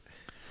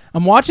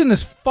I'm watching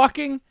this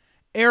fucking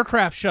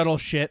aircraft shuttle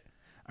shit,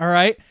 all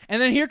right?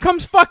 And then here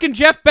comes fucking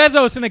Jeff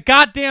Bezos in a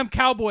goddamn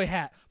cowboy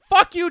hat.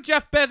 Fuck you,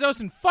 Jeff Bezos,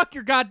 and fuck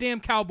your goddamn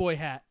cowboy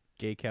hat.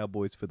 Gay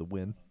Cowboys for the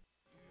win.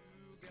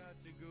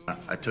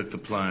 I took the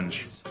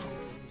plunge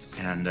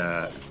and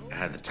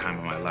had the time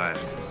of my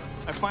life.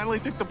 I finally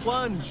took the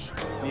plunge.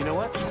 And you know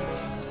what?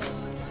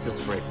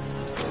 Feels great.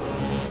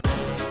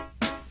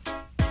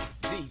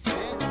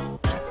 Oh,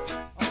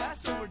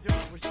 that's what we're doing.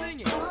 We're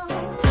singing.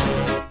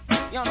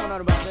 Y'all know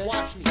nothing about that.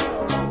 Watch me.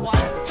 Come on,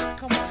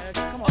 Ed.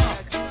 Come on,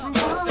 Ed. Prove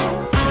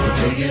yourself.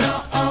 Take it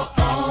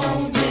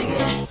on, take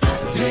it.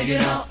 Take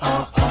it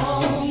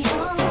on,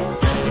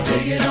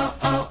 take it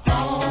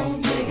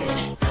on, take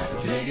it.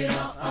 Take it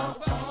on.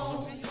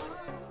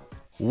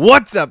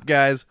 What's up,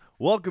 guys?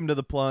 Welcome to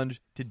The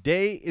Plunge.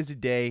 Today is a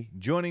day.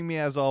 Joining me,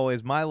 as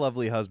always, my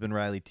lovely husband,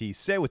 Riley T.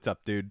 Say what's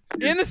up, dude.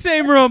 In the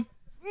same room.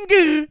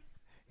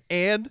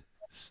 And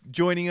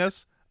joining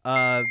us,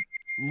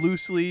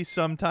 loosely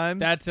sometimes.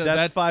 That's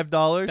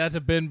 $5. That's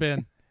a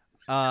bin.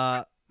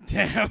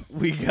 Damn.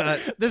 We got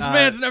This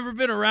man's never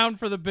been around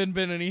for the bin,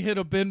 and he hit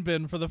a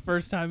bin for the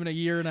first time in a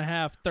year and a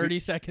half, 30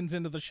 seconds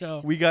into the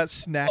show. We got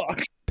Snack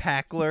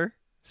Packler,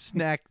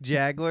 Snack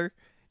Jagler,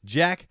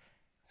 Jack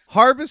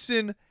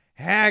Harbison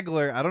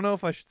Hagler. I don't know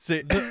if I should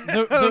say.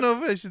 I don't know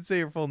if I should say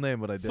your full name,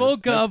 but I did. Full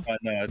gov.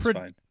 No, that's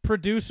fine.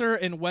 Producer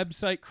and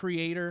website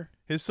creator.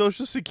 His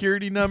social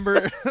security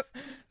number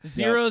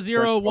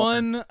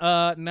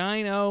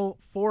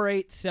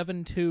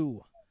 001904872.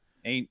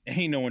 Ain't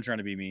no one trying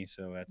to be me,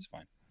 so that's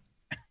fine.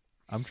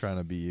 I'm trying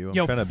to be you. I'm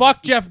Yo, trying to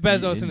fuck Jeff be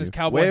Bezos in and his you.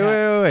 cowboy Wait.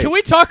 hat. Can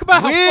we talk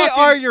about how we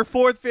fucking... are your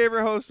fourth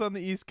favorite hosts on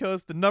the East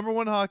Coast, the number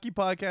one hockey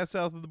podcast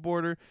south of the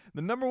border,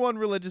 the number one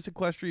religious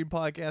equestrian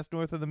podcast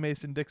north of the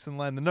Mason-Dixon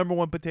line, the number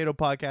one potato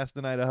podcast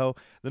in Idaho,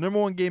 the number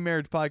one gay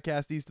marriage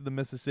podcast east of the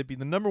Mississippi,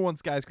 the number one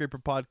skyscraper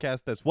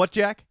podcast that's what,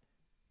 Jack?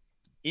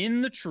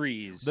 In the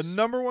trees. The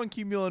number one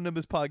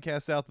cumulonimbus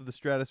podcast south of the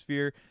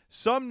stratosphere,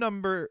 some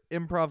number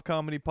improv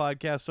comedy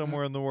podcast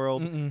somewhere in the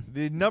world,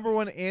 the number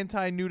one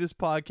anti-nudist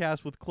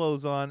podcast with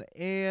clothes on,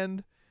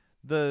 and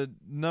the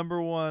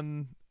number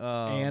one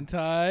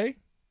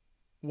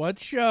what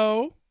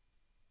show?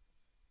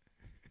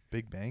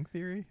 Big Bang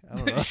Theory? I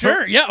don't know.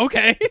 Sure, yeah,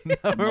 okay.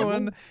 Number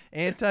one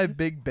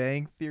anti-Big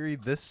Bang Theory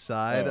this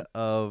side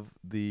of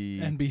the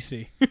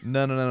NBC.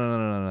 No.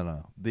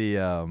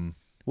 The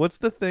what's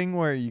the thing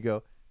where you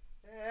go?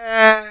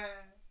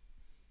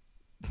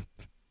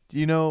 Do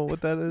you know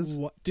what that is?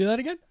 What? Do that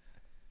again?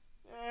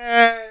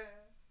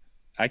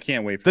 I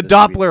can't wait for The this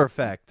to be- Doppler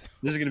effect.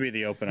 This is going to be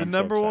the open. The I'm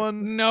number so excited.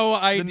 one. No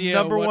idea. The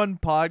number what- one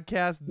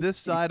podcast this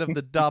side of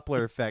the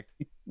Doppler effect.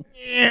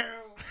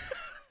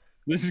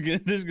 This is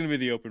gonna be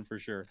the open for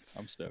sure.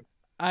 I'm stoked.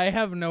 I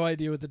have no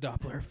idea what the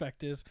Doppler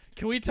effect is.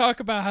 Can we talk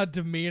about how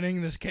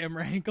demeaning this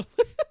camera angle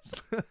is?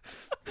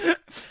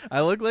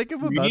 I look like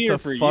I'm Me about or to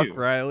for fuck you?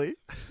 Riley.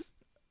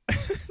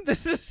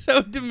 This is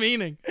so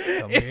demeaning.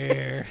 Come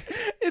here.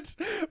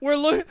 We're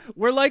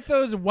like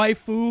those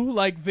waifu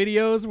like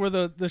videos where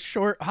the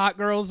short hot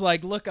girls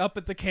like look up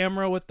at the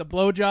camera with the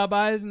blowjob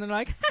eyes and they're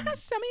like,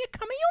 "Some of you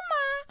come here,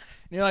 ma,"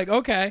 and you're like,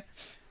 okay.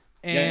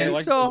 And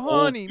like so the old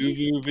honey, Goo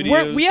Goo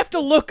videos. we have to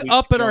look We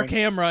up at our don't-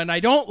 camera, and I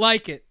don't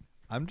like it.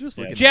 I'm just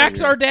looking. Jack's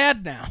at our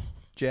dad now.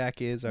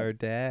 Jack is our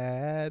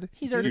dad.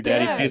 He's our Your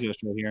dad. daddy Bezos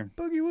right here.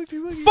 Boogie woogie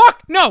woogie.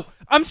 Fuck no!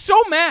 I'm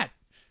so mad.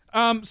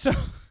 So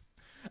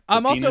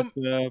I'm The also.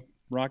 penis,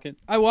 rocket.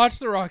 I watched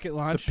the rocket The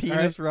launch.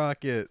 penis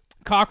rocket.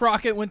 Cock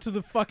rocket went to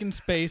the fucking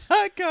space.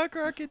 Hi, cock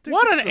rocket. took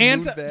What us an to the moon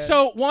anti. bag.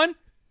 So one,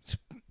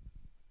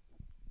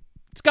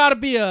 it's got to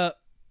be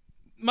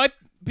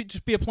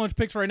just be a plunge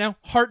picks right now.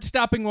 Heart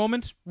stopping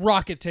moments.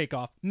 Rocket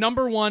takeoff.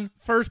 Number one,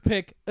 first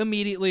pick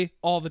immediately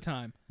all the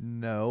time.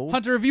 No.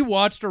 Hunter, have you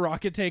watched a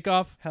rocket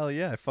takeoff? Hell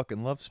yeah, I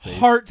fucking love space.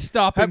 Heart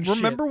stopping.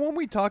 Remember when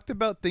we talked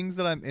about things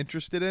that I'm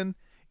interested in?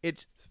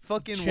 It's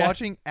fucking Chess.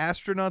 watching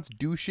astronauts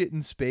do shit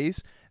in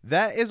space.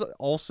 That is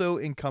also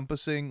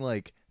encompassing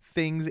like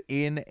things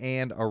in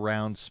and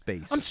around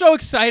space. I'm so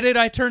excited.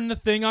 I turned the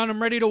thing on.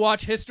 I'm ready to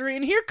watch history.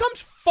 And here comes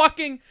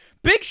fucking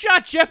big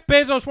shot Jeff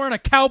Bezos wearing a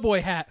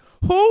cowboy hat.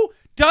 Who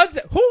does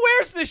it? Who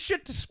wears this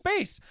shit to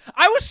space?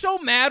 I was so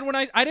mad when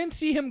I didn't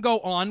see him go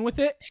on with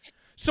it.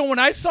 So when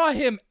I saw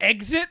him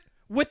exit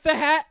with the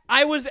hat,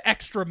 I was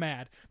extra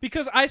mad.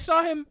 Because I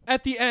saw him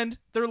at the end.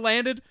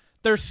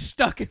 They're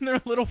stuck in their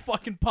little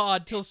fucking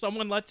pod till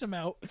someone lets him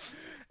out.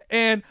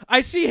 And I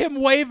see him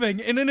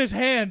waving, and in his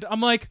hand, I'm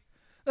like,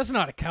 that's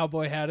not a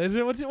cowboy hat, is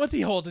it? What's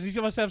he holding?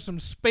 He must have some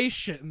space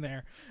shit in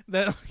there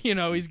that,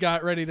 he's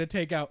got ready to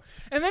take out.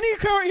 And then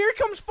here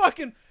comes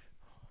fucking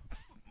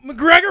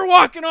McGregor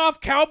walking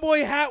off, cowboy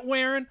hat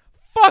wearing.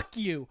 Fuck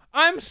you.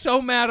 I'm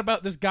so mad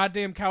about this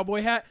goddamn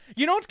cowboy hat.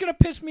 You know what's going to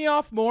piss me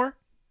off more?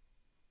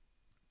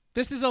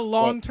 This is a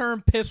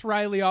long-term piss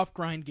Riley off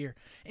grind gear.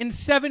 In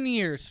 7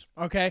 years,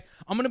 okay,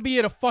 I'm going to be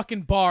at a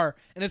fucking bar,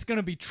 and it's going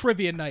to be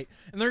trivia night.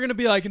 And they're going to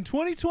be like, in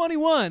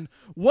 2021,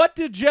 what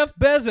did Jeff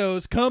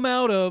Bezos come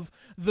out of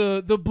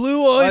the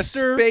Blue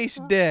Oyster space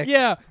dick.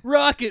 Yeah,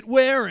 rocket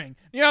wearing?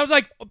 You know, I was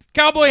like,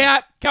 cowboy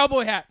hat,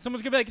 cowboy hat.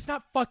 Someone's gonna be like, it's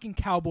not fucking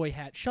cowboy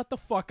hat. Shut the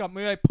fuck up.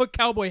 Maybe I put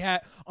cowboy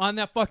hat on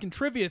that fucking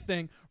trivia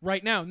thing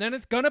right now. And then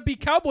it's gonna be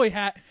cowboy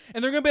hat.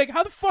 And they're gonna be like,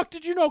 how the fuck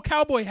did you know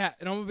cowboy hat?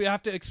 And I'm gonna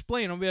have to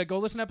explain. I'm gonna be like, go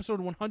listen to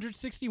episode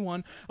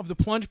 161 of the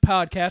Plunge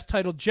podcast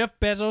titled Jeff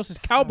Bezos'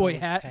 Cowboy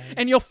Hat.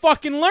 And you'll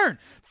fucking learn.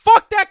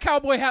 Fuck that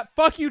cowboy hat.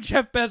 Fuck you,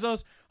 Jeff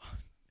Bezos.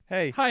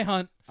 Hey, Hi,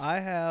 Hunt. I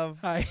have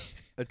Hi.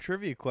 a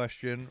trivia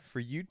question for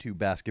you two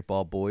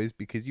basketball boys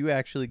because you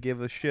actually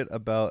give a shit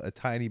about a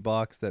tiny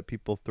box that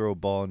people throw a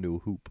ball into a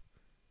hoop.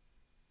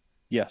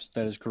 Yes,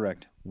 that is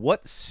correct.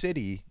 What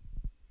city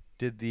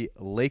did the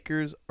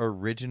Lakers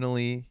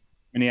originally?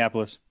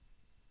 Minneapolis.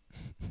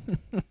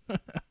 What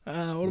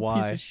a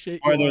Why? piece of shit.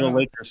 Why you they're the are.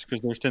 Lakers?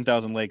 Because there's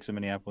 10,000 lakes in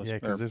Minneapolis. Yeah, Or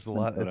because there's a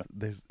lot.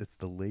 Minnesota. It's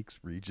the Lakes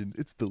region.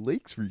 It's the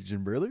Lakes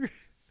region, brother.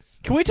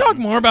 Can we talk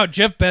more about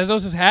Jeff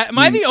Bezos' hat? Am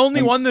I the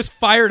only one that's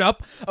fired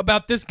up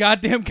about this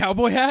goddamn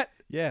cowboy hat?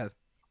 Yeah,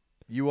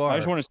 you are. I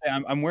just want to say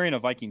I'm wearing a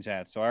Vikings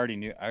hat, so I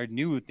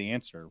knew what the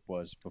answer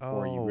was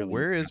before you really.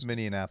 Where is asked.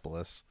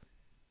 Minneapolis?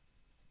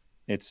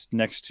 It's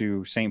next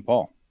to St.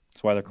 Paul.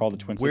 That's why they're called the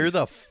Twin Cities. Where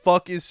the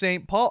fuck is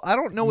St. Paul? I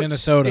don't know what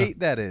Minnesota. state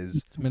that is.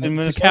 It's the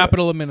Minnesota.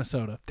 capital of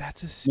Minnesota.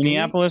 That's a state.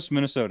 Minneapolis,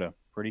 Minnesota.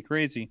 Pretty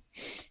crazy.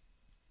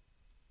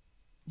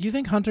 You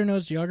think Hunter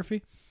knows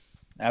geography?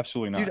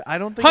 Absolutely not. Dude, I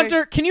don't think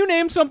Hunter, can you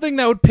name something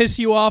that would piss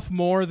you off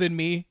more than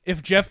me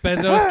if Jeff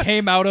Bezos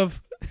came out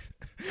of...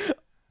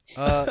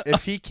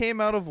 if he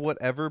came out of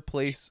whatever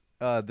place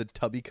the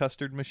tubby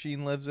custard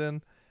machine lives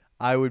in,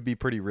 I would be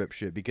pretty rip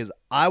shit because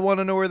I want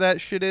to know where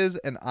that shit is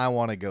and I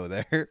want to go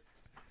there.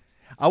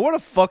 I want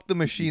to fuck the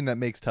machine that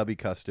makes tubby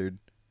custard.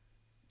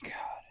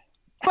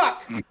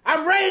 Fuck!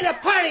 I'm ready to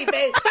party,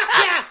 baby! Fuck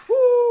yeah! Woo!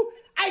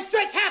 I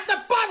drank half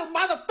the bottle,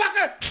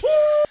 motherfucker! Woo!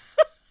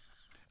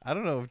 I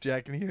don't know if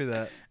Jack can hear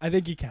that. I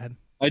think he can.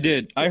 I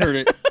did. I heard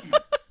it.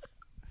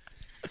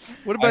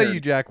 What about you,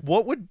 Jack?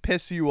 What would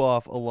piss you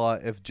off a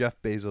lot if Jeff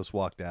Bezos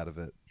walked out of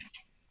it?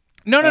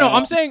 No.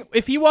 I'm saying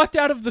if he walked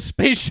out of the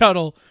space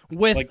shuttle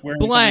with Like wearing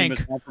blank,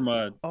 something from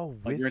a. Oh,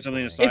 Like wearing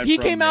something blank. aside if he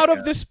from came out a,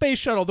 of the space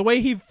shuttle, the way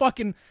he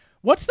fucking...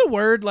 What's the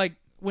word, like,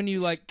 when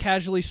you, like,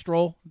 casually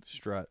stroll?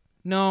 Strut.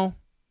 No.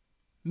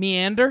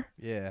 Meander?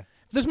 Yeah.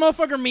 If this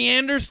motherfucker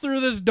meanders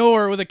through this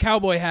door with a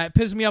cowboy hat, it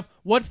pisses me off.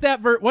 What's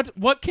that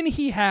what can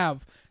he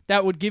have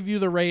that would give you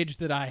the rage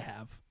that I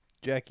have?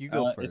 Jack, you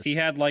go first. If he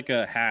had like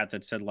a hat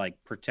that said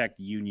like protect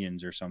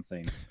unions or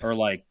something, or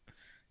like,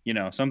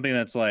 something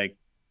that's like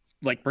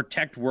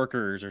protect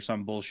workers or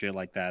some bullshit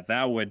like that,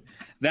 that would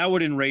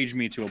enrage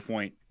me to a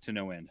point to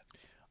no end.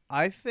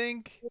 I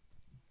think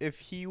if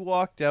he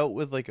walked out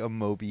with like a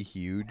Moby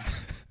Huge.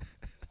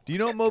 Do you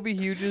know what Moby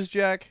Huge is,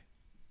 Jack?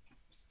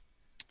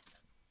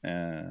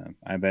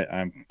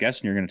 I'm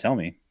guessing you're going to tell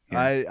me.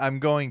 Yeah. I'm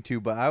going to,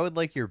 but I would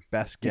like your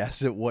best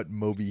guess at what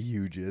Moby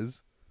Huge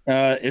is.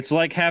 It's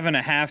like having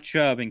a half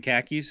chub in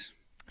khakis.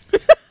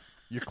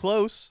 You're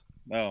close.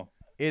 Oh,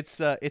 It's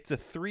a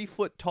 3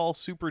 foot tall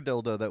super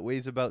dildo that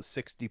weighs about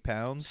 60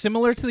 pounds.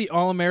 Similar to the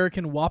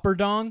All-American Whopper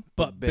Dong,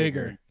 but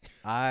bigger.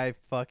 I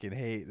fucking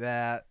hate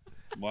that.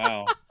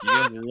 wow. You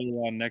guys are really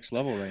on next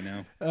level right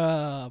now.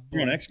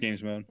 You're on X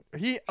Games mode.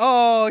 He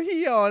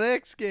on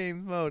X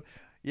Games mode.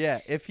 Yeah,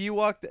 if he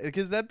walked,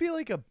 because that'd be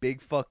like a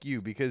big fuck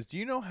you. Because do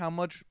you know how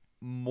much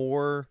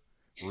more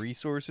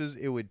resources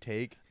it would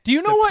take? Do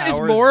you know to what is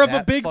power more of a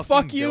that big fucking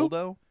fuck you?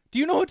 dildo? Do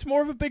you know what's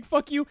more of a big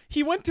fuck you?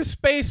 He went to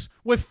space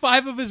with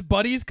 5 of his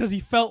buddies because he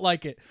felt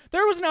like it.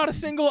 There was not a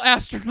single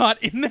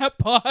astronaut in that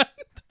pod.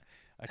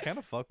 I kind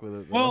of fuck with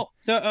it. Though.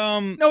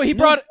 Well,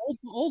 brought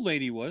old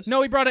lady was.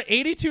 No, he brought an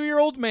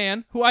 82-year-old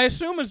man who I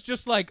assume is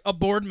just like a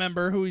board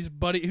member who he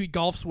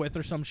golfs with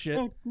or some shit.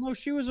 No,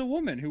 she was a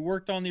woman who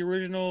worked on the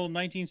original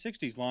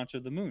 1960s launch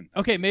of the moon.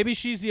 Okay, maybe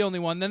she's the only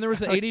one. Then there was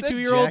the I think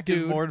 82-year-old Jack is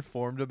dude. more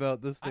informed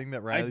about this thing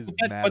that Riley's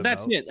mad But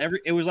that's about.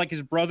 it. It was like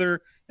his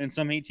brother and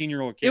some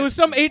 18-year-old kid. It was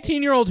some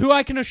 18-year-old who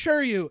I can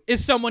assure you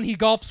is someone he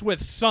golfs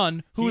with,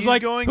 son, who's He's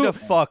like going to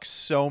fuck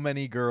so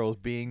many girls,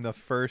 being the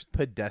first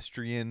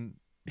pedestrian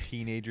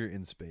teenager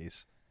in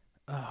space.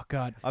 Oh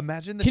God!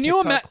 Imagine the Can you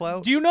TikTok imagine?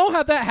 clout. Do you know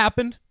how that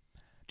happened?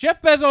 Jeff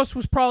Bezos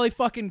was probably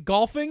fucking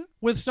golfing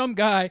with some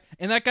guy,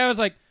 and that guy was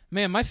like,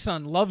 "Man, my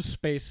son loves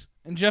space."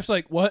 And Jeff's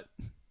like, "What?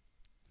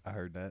 I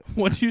heard that.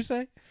 What'd you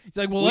say?" He's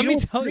like, "Well, let me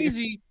tell you."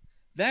 Crazy.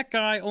 That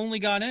guy only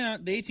got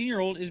out. The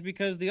 18-year-old is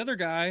because the other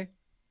guy,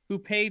 who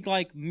paid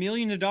like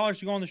millions of dollars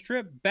to go on this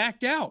trip,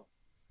 backed out.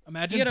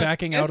 Imagine He had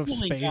backing out of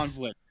scheduling space.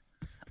 Conflict.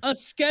 A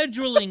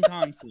scheduling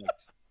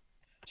conflict.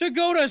 To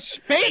go to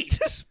space.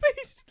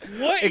 Space.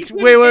 What?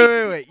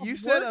 Wait. You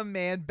said a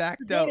man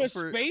backed Go out to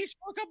for space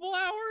for a couple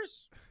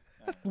hours?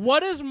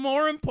 What is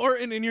more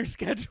important in your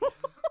schedule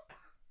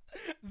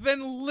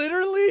than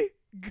literally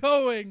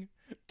going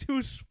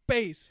to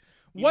space?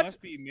 He What?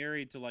 must be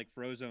married to like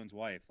Frozone's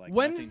wife. Like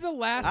When's nothing- the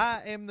last?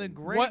 I am the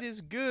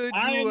greatest good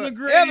I you am the are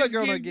greatest ever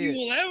gonna gift get. you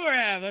will ever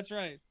have. That's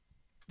right.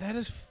 That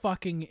is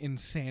fucking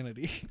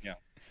insanity. Yeah.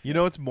 You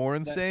know what's more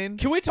insane?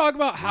 Can we talk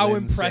about how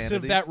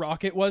impressive Linsanity. that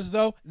rocket was,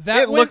 though?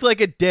 That It looked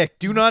like a dick.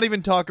 Do not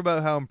even talk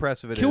about how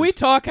impressive it is. Can we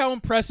talk how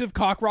impressive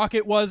Cock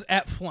Rocket was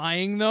at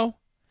flying, though?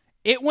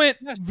 It went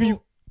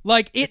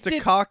like it It's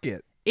did. a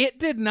cocket. It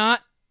did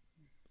not.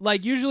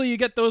 Like usually you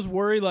get those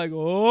worry like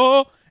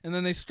oh, and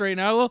then they straighten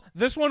out a little.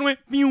 This one went.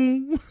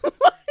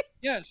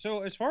 Yeah.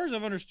 So as far as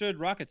I've understood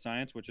rocket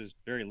science, which is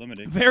very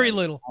limited, Very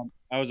little.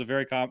 I was a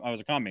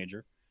comm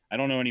major. I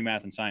don't know any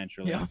math and science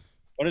really. Yeah.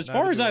 But as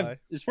far as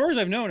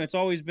I've known, it's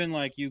always been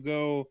like you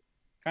go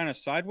kind of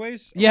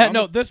sideways. Yeah, around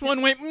no, the- this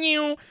one went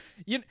meow.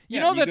 You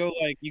know that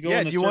you go Yeah,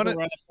 in the do you circle wanna-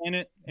 around the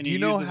planet. And Do you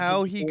use know the how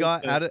circle he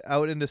got to-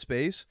 out into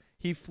space?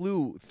 He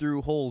flew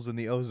through holes in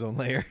the ozone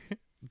layer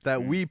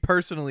that we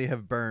personally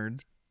have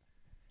burned.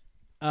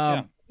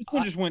 Yeah. This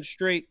one just went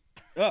straight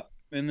up,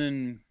 and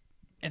then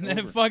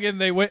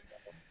they went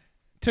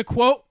to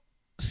quote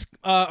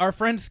our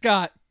friend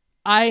Scott.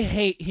 I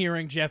hate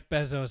hearing Jeff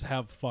Bezos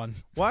have fun.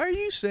 Why are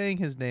you saying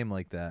his name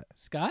like that?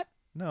 Scott?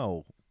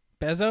 No.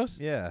 Bezos?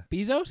 Yeah.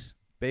 Bezos?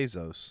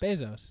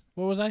 Bezos.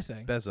 What was I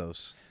saying?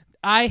 Bezos.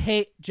 I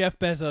hate Jeff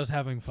Bezos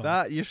having fun.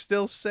 Stop. You're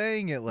still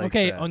saying it like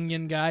okay, that.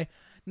 onion guy.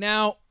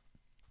 Now,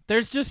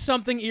 there's just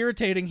something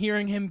irritating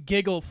hearing him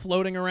giggle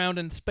floating around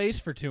in space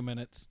for 2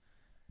 minutes.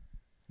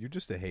 You're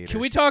just a hater. Can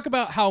we talk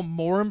about how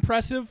more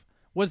impressive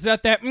was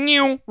that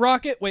meow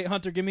rocket? Wait,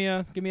 Hunter, give me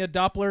a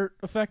Doppler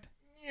effect.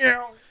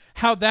 Meow.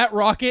 How that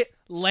rocket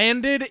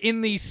landed in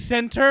the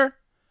center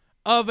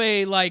of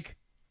a like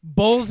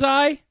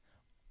bullseye,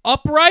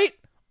 upright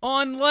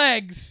on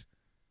legs.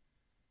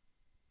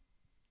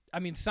 I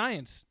mean,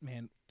 science,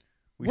 man.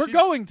 We're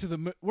going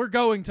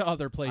to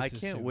other I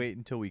places. can't soon. wait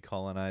until we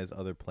colonize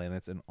other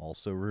planets and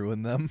also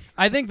ruin them.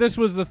 I think this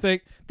was the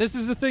thing. This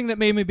is the thing that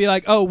made me be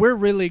like, "Oh, we're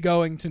really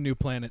going to new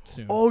planets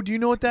soon." Oh, do you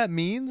know what that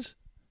means?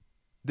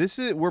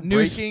 We're new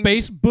breaking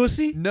space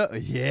bussy. No,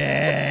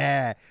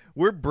 yeah,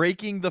 we're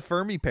breaking the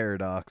Fermi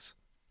paradox.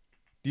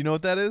 Do you know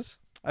what that is?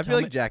 I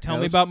feel like Jack Tell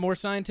knows. me about more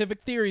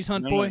scientific theories,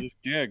 Hunt boy.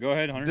 Yeah, go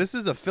ahead, Hunter. This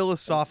is a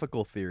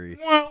philosophical theory.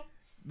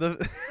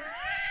 The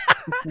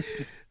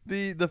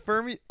the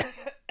Fermi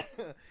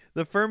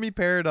the Fermi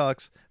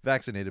paradox.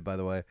 Vaccinated, by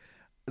the way.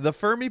 The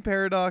Fermi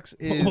paradox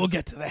is We'll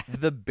get to that.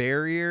 the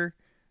barrier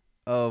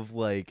of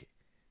like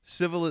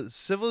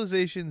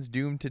civilizations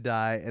doomed to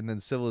die, and then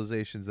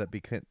civilizations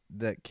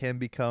that can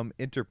become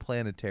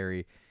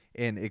interplanetary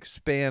and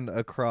expand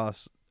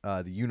across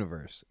the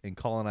universe and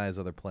colonize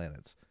other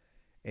planets.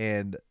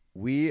 And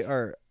we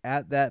are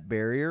at that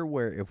barrier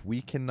where if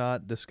we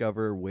cannot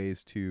discover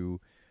ways to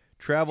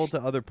travel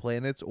to other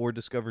planets or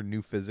discover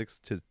new physics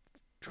to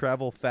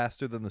travel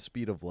faster than the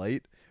speed of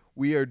light,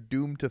 we are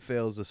doomed to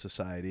fail as a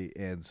society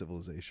and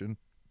civilization.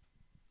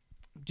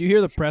 Do you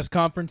hear the press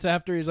conference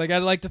after? He's like,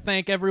 I'd like to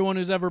thank everyone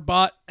who's ever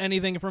bought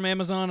anything from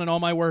Amazon and all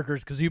my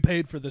workers because you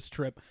paid for this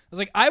trip. I was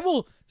like, I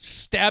will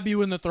stab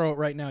you in the throat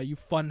right now, you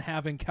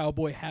fun-having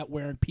cowboy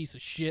hat-wearing piece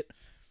of shit.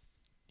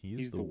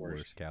 He's the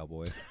worst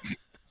cowboy. He's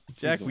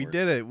Jack, the we worst.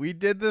 did it. We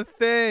did the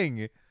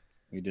thing.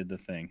 We did the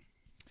thing.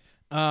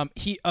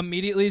 He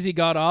immediately as he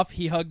got off,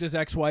 he hugged his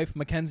ex-wife,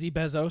 Mackenzie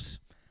Bezos.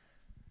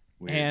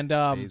 Weird. And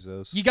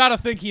Bezos. you got to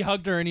think he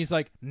hugged her and he's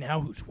like, now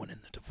who's winning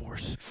the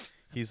divorce?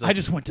 He's I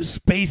just went to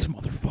space,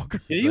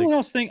 motherfucker. Did anyone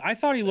else think? I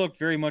thought he looked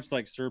very much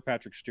like Sir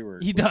Patrick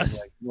Stewart. He with his,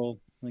 does.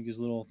 like his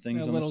little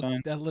things on the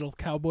sign. That little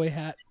cowboy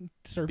hat,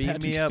 Sir beam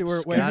Patrick me up,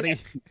 Stewart wears. Scotty.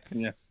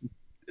 Yeah.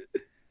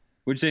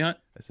 What'd you say, Hunt?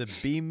 I said,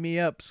 beam me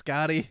up,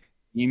 Scotty.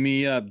 Eat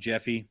me up,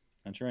 Jeffy.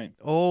 That's right.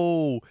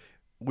 Oh,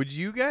 would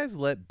you guys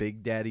let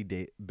Big Daddy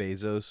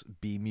Bezos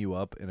beam you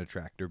up in a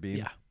tractor beam?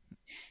 Yeah.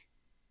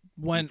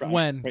 When?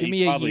 Probably- Give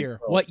me a probably year.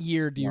 will. What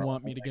year do you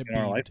want me to get in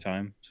our beamed?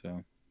 lifetime?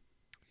 So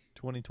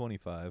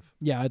 2025.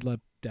 Yeah, I'd let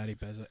Daddy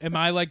Bezos. Am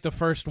I like the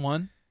first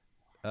one?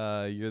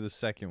 You're the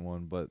second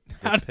one, but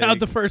How'd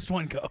the first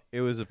one go?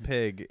 It was a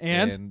pig,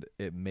 And?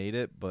 it made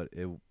it, but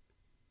it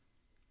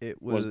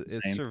Wasn't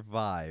the same.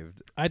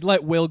 survived. I'd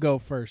let Will go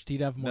first.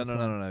 He'd have more No.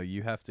 fun.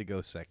 You have to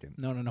go second.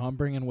 No. I'm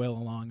bringing Will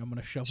along. I'm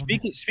going to shove him.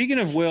 in. speaking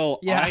of Will,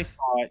 Yeah. I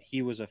thought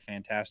he was a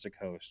fantastic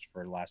host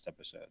for last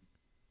episode.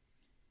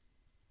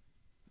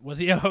 Was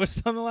he a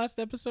host on the last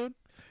episode?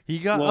 He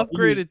got Well,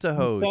 upgraded to He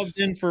host.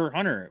 subbed in for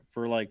Hunter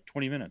for like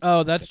 20 minutes.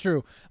 Oh, that's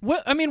true.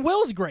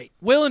 Will's great.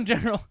 Will in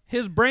general,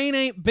 his brain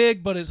ain't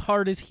big, but his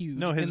heart is huge.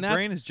 No, his And that's-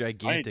 brain is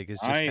gigantic. It's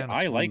just kind of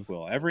I like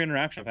Will. Every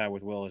interaction I've had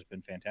with Will has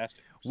been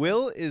fantastic. So.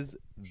 Will is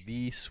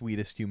the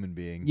sweetest human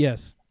being.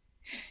 Yes.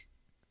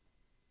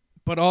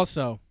 But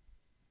also,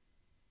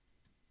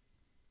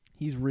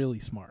 he's really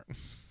smart.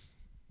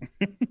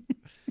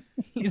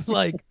 he's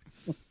like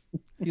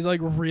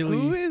really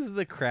Who is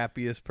the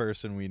crappiest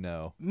person we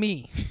know?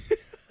 me.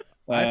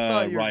 I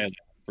thought you were- Riley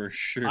for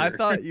sure. I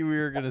thought you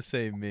were gonna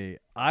say me.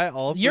 I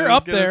also You're was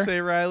up gonna there. say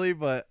Riley,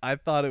 but I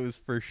thought it was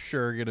for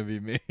sure gonna be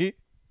me.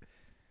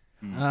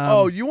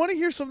 Oh, You want to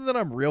hear something that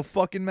I'm real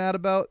fucking mad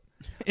about?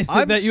 is it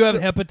I'm that you have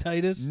so-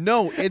 hepatitis?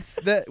 No, it's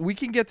that we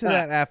can get to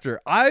that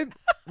after. I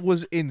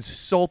was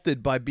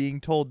insulted by being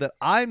told that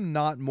I'm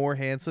not more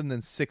handsome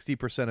than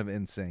 60% of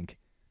NSYNC.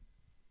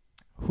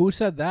 Who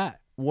said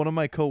that? one of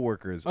my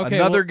coworkers, Okay,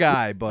 another well,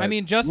 guy, but I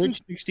mean, Justin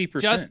Which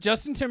 60%?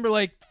 Justin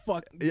Timberlake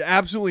fuck yeah,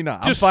 absolutely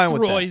not. I'm fine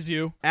with that. destroys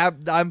you.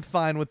 I'm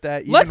fine with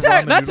that. Even That's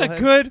Ramen a Noodlehead.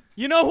 good.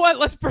 You know what?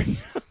 Let's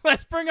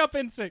bring up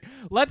NSYNC.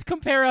 Let's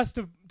compare us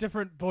to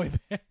different boy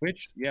bands.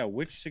 Which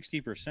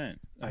 60%?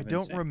 I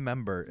don't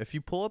remember. If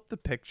you pull up the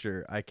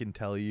picture, I can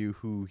tell you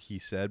who he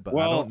said, but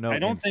Well, I don't know. I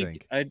don't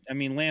NSYNC. think. I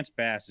mean, Lance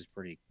Bass is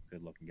pretty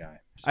good looking guy.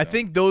 I so.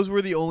 think those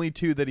were the only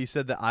two that he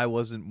said that I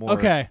wasn't more.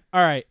 Okay,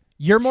 all right.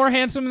 You're more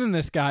handsome than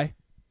this guy.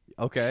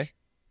 Okay.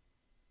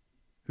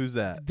 Who's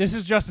that? This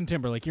is Justin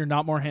Timberlake. You're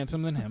not more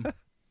handsome than him.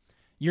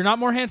 You're not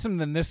more handsome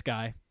than this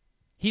guy.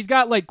 He's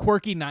got like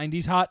quirky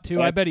 90s hot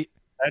too. I bet he.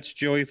 That's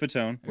Joey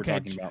Fatone. We're Okay,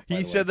 talking about. by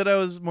He the said way. that I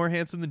was more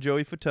handsome than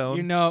Joey Fatone.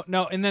 You know,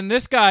 no, and then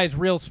this guy's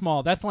real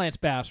small. That's Lance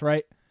Bass,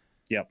 right?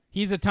 Yep.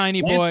 He's a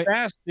tiny Lance boy.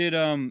 Bass did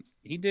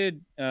he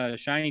did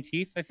Shiny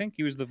Teeth. I think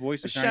he was the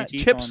voice of Shiny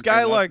Teeth. Chip on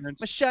Skylark.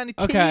 President's- My shiny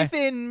Okay. teeth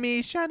in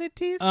me. Shiny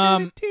teeth.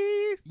 Shiny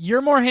teeth.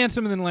 You're more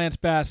handsome than Lance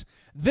Bass.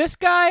 This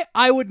guy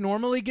I would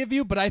normally give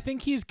you, but I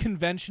think he's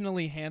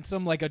conventionally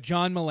handsome, like a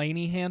John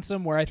Mulaney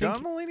handsome, where I think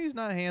John Mulaney's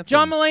not handsome.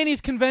 John Mulaney's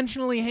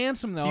conventionally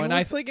handsome though, He and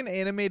looks like an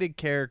animated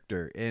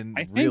character in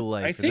I think, real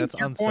life, I and think that's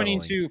you're unsettling.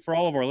 pointing to, for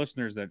all of our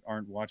listeners that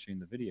aren't watching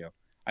the video,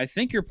 I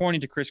think you're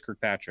pointing to Chris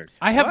Kirkpatrick.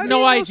 I have Why do no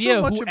you know so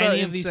idea much who about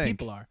any of these NSYNC?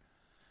 people are.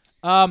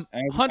 I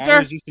Hunter,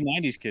 was just a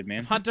 '90s kid,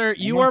 man. Hunter, I'm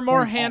you not are more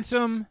pointing out.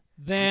 handsome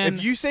than.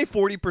 If you say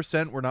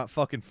 40%, we're not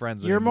fucking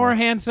friends You're anymore. more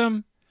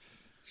handsome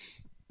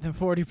than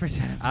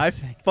 40% of I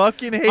NSYNC.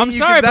 fucking hate I'm you.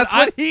 sorry, 'cause that's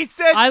but what he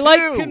said I too.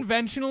 like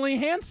conventionally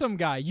handsome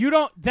guy. You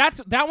don't.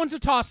 That one's a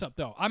toss up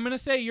though. I'm gonna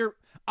say you're.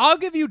 I'll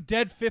give you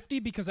dead 50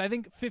 because I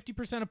think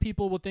 50% of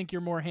people will think you're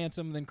more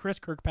handsome than Chris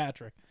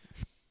Kirkpatrick.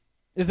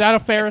 Is that a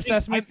fair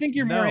assessment? I think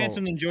you're No. more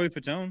handsome than Joey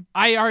Fatone.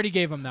 I already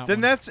gave him that Then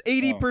one. that's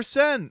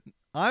 80%.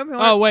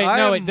 Oh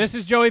wait, this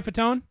is Joey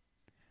Fatone.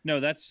 No,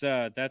 that's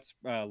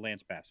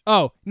Lance Bass.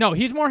 Oh no,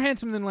 he's more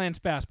handsome than Lance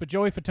Bass, but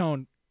Joey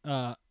Fatone.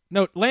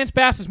 No, Lance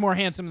Bass is more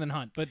handsome than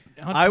Hunt, but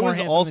Hunt's I more was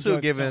handsome than also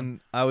Joey given Fatone.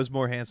 I was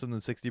more handsome than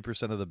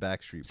 60% of the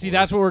Backstreet Boys. See,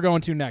 that's what we're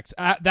going to next.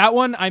 That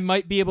one I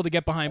might be able to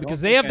get behind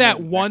because they have think I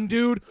that know one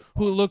dude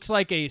who looks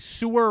like a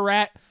sewer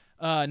rat,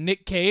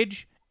 Nick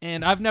Cage,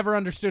 and I've never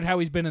understood how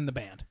he's been in the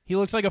band. He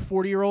looks like a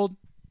 40-year-old.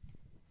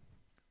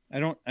 I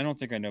don't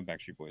think I know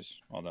Backstreet Boys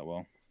all that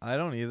well. I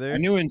don't either. I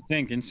knew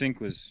NSYNC. NSYNC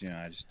was,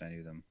 I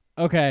knew them.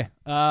 Okay.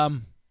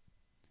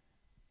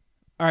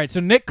 All right,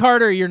 so Nick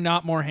Carter, you're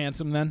not more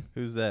handsome then.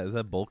 Who's that? Is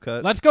that Bowl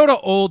Cut? Let's go to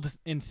old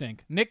NSYNC.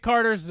 Nick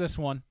Carter's this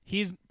one.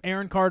 He's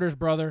Aaron Carter's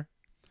brother.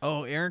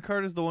 Oh, Aaron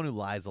Carter's the one who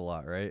lies a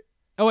lot, right?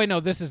 Oh wait, no,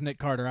 this is Nick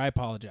Carter. I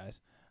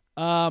apologize.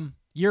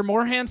 You're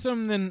more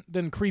handsome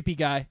than creepy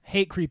guy.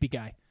 Hate creepy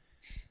guy.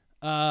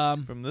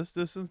 From this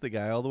distance, the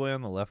guy all the way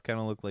on the left kind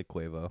of looked like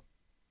Quavo.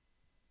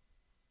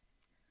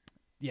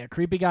 Yeah,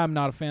 creepy guy. I'm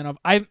not a fan of.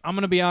 I'm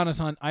gonna be honest,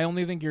 Hunt. I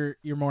only think you're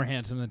more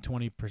handsome than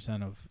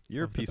 20% of.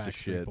 You're a the piece of Backstreet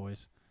shit.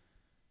 Boys.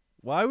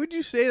 Why would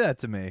you say that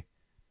to me?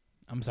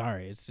 I'm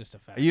sorry. It's just a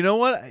fact. You know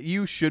what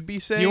you should be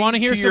saying? Do you want to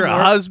hear your some more?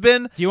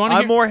 husband? Do you want to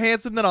I'm hear? more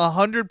handsome than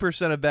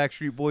 100% of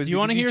Backstreet Boys. Do you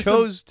wanna because hear he some-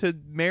 chose to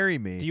marry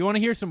me? Do you want to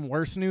hear some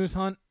worse news,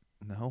 Hunt?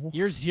 No.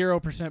 You're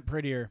 0%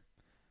 prettier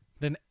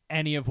than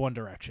any of One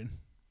Direction.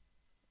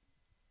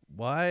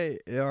 Why?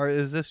 Or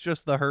is this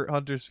just the Hurt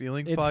Hunter's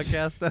Feelings It's-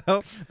 podcast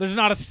now? There's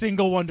not a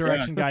single One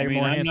Direction guy I you're mean,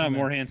 more I'm handsome not than.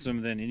 more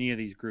handsome than any of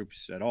these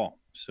groups at all.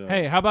 So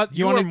Hey, how about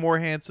You you are want to? more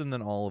handsome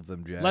than all of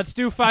them, Jack. Let's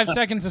do 5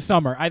 seconds of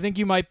summer. I think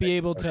you might be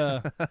able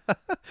to.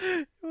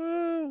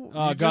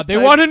 Oh God, they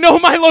want want to know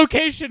my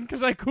location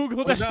because I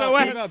googled what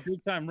SOS. about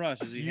Big Time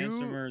Rush? Is he You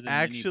handsomer than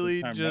actually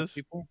any Big Time Rush just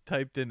people?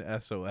 typed in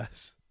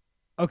SOS.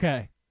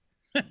 Okay,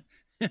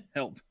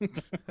 Help. all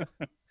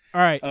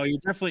right. Oh, you're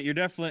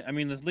definitely. I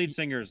mean, the lead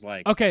singer is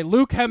like. Okay,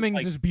 Luke Hemmings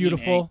like is Ian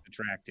beautiful. Hank's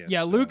attractive.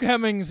 Yeah, so. Luke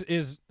Hemmings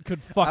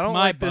could fuck I don't my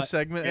like butt. this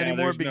segment Yeah, anymore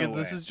there's no because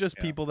this way. is just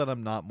Yeah. people that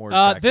I'm not more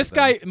attracted This than.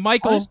 guy,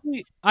 Michael.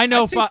 Honestly, I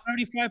know. I'd say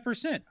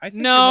 75%. I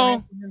think No. you're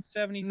more handsome than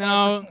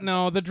 75%.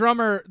 No. The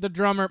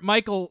drummer,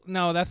 Michael.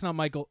 No, that's not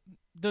Michael.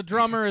 The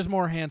drummer is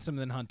more handsome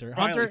than Hunter.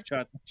 Riley Hunter,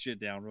 shut that shit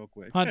down real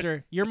quick.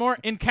 Hunter, you're more.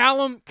 And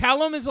Callum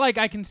is like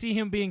I can see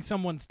him being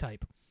someone's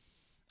type.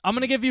 I'm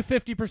gonna give you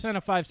 50%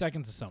 of 5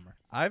 seconds of summer.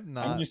 I've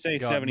not gonna say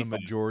gotten 75. the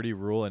majority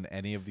rule in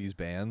any of these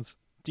bands.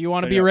 Do you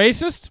want to So, be yeah.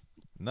 racist?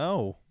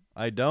 No,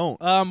 I don't.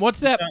 What's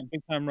that? Big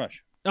Time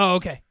Rush. Oh,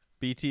 okay.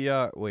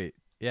 BTR. Wait.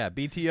 Yeah,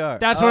 BTR.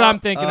 That's what I'm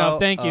thinking of.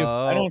 Thank you.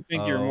 I don't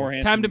think you're more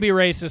handsome. Time to be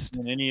racist.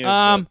 than any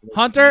of the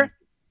Hunter.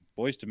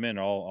 Boys to Men,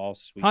 all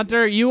sweet.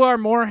 Hunter, you are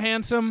more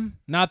handsome.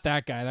 Not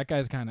that guy. That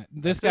guy's kind of.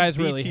 This guy's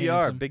really BTR,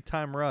 handsome. Big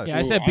Time Rush. Yeah,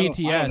 I said I don't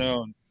BTS.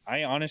 know.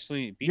 I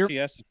honestly, You're-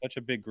 BTS is such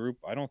a big group.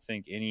 I don't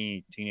think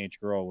any teenage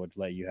girl would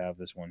let you have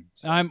this one.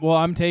 So,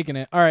 I'm taking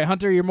it. All right,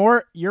 Hunter, you're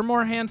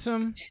more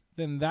handsome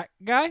than that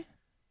guy.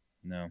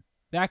 no,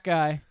 That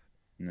guy.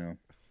 no,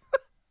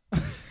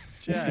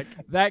 Jack.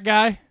 That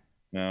guy.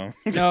 no.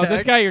 No,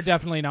 this guy you're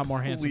definitely not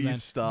more handsome Please than.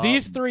 stop.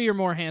 These three are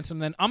more handsome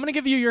than. I'm gonna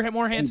give you you're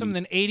more handsome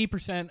than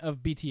 80% of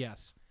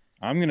BTS.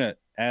 I'm gonna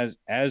as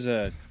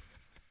a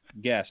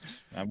guest.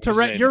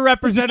 You're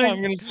representing.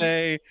 I'm going to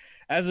say,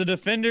 as a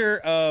defender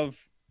of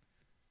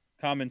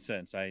common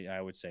sense, I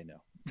would say no.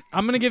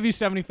 I'm going to give you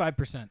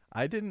 75%.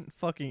 I didn't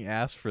fucking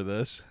ask for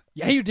this.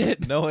 Yeah, you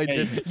did. No, I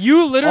didn't.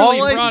 You literally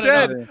All I brought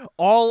said, it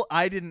up.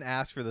 I didn't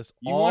ask for this.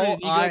 You wanted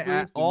ego boost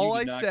and All you I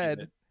did not give said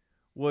it.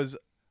 was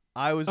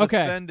I was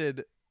Okay.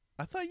 offended.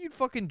 I thought you'd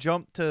fucking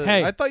jump to.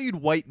 Hey. I thought you'd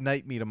white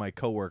knight me to my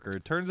coworker.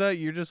 It turns out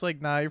you're just like,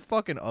 nah, you're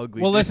fucking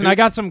ugly. Well, dude. listen, I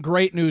got some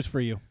great news for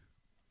you.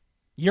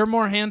 You're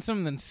more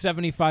handsome than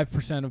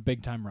 75% of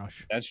Big Time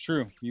Rush. That's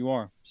true. You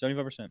are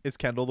 75%. Is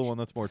Kendall the one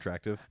that's more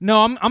attractive?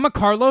 No, I'm a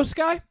Carlos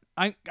guy.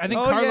 I think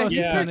Oh, Carlos yeah, is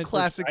he's kind of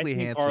classically I think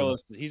handsome.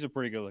 Carlos, he's a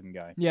pretty good-looking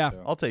guy. Yeah.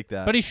 so. I'll take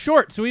that. But he's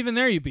short, so even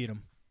there you beat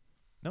him.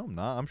 No, I'm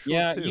not. I'm short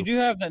Yeah, too. you do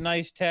have that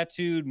nice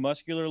tattooed,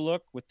 muscular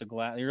look with the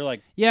glass. You're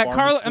like Yeah,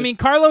 Carlos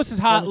is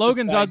hot. pharmacist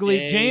Logan's by ugly.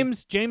 day,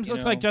 James you looks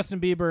know. like Justin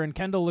Bieber, and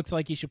Kendall looks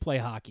like he should play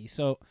hockey.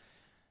 So,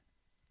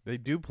 They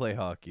do play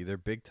hockey. They're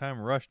Big Time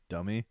Rush,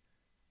 dummy.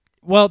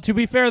 well, to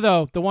be fair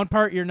though, the one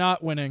part you're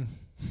not winning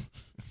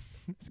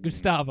is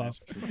Gustavo.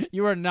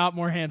 You are not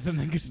more handsome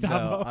than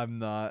Gustavo. No, I'm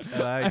not,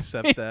 and I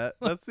accept that.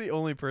 That's the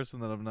only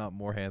person that I'm not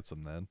more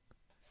handsome than.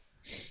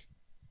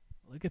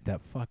 Look at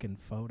that fucking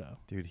photo.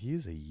 Dude,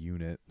 he's a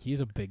unit. He's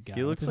a big guy.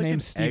 He What's looks his like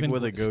name? an egg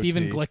with a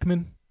Steven goatee.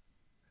 Glickman.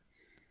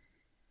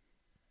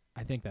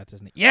 I think that's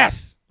his name.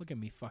 Yes. Look at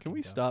me fucking. Can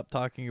we go. stop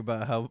talking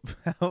about how what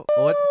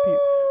people?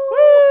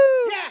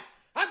 Yeah,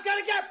 I'm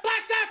gonna get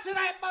blacked out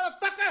tonight,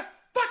 motherfucker.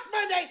 Fuck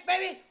Mondays,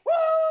 baby.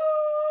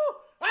 Woo!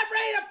 I'm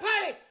ready to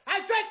party. I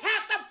drank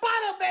half the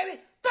bottle,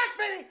 baby. Fuck,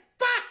 baby.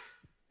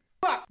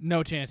 Fuck.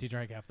 No chance he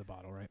drank half the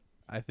bottle, right?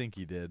 I think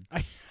he did.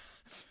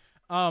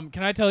 Can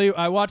I tell you?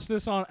 I watched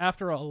this on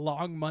after a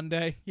long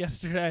Monday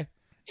yesterday,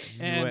 You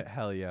and went,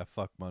 hell yeah,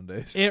 fuck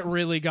Mondays. it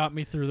really got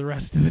me through the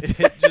rest of the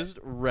day. It just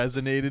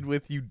resonated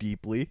with you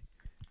deeply.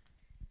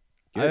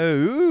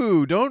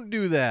 Ooh, don't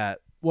do that.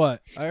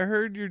 What? I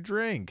heard your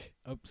drink.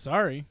 Oh,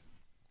 sorry.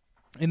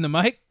 In the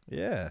mic?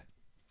 Yeah,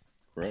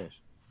 gross.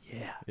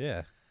 Yeah.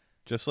 yeah.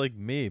 Just like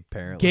me,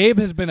 apparently. Gabe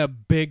has been a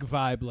big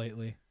vibe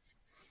lately.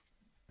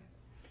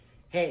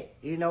 Hey,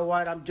 you know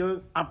what I'm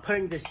doing? I'm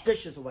putting these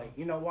dishes away.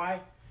 You know why?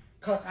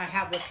 Because I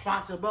have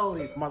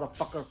responsibilities,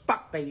 motherfucker.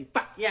 Fuck, baby.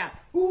 Fuck, yeah.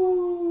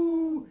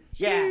 Woo!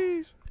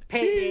 Yeah.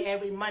 Payday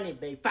every Monday,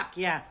 baby. Fuck,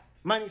 yeah.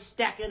 Money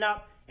stacking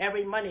up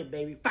every Monday,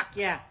 baby. Fuck,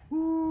 yeah.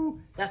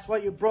 Woo! That's why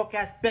you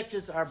broke-ass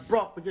bitches are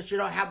broke, because you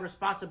don't have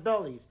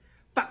responsibilities.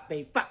 Fuck,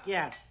 baby. Fuck,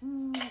 yeah.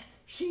 Woo! Fuck,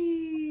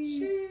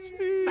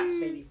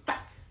 baby. Fuck.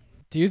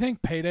 Do you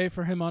think payday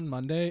for him on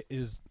Monday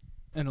is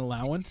an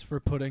allowance for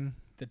putting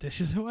the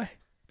dishes away?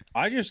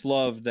 I just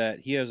love that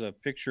he has a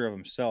picture of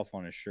himself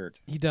on his shirt.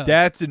 He does.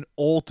 That's an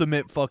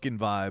ultimate fucking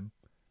vibe.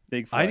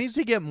 Big flex. I need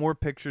to get more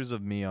pictures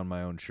of me on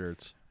my own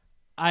shirts.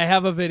 I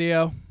have a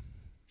video.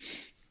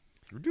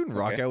 We're doing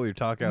rock out. We were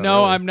talking out. No,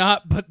 early. I'm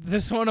not, but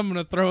this one I'm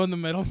going to throw in the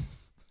middle.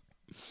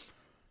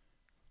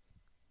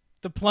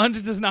 The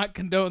plunge does not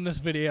condone this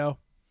video.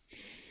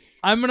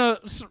 I'm going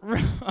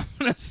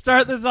to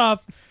start this off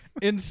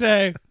and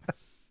say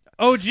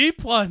OG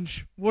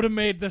Plunge would have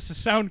made this a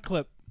sound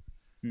clip.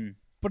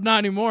 But not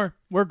anymore.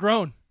 We're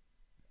grown.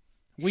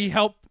 We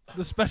help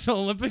the Special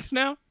Olympics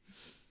now.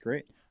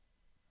 Great.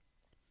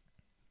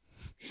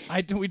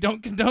 We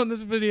don't condone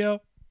this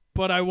video,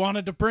 but I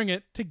wanted to bring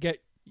it to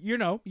get,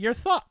 your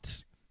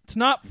thoughts. It's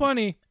not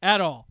funny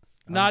at all.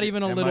 Not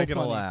even a Am little I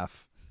gonna funny.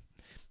 laugh?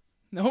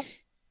 Nope.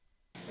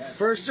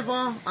 First of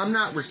all, I'm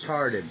not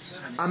retarded.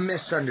 I'm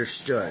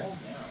misunderstood.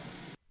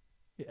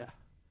 Yeah.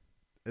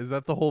 Is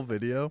that the whole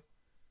video?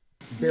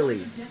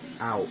 Billy,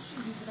 out.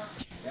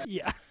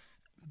 Yeah.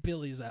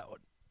 Billy's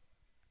out.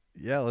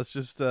 Yeah, let's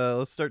just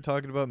let's start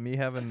talking about me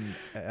having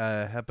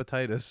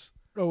hepatitis.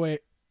 Oh,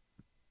 wait.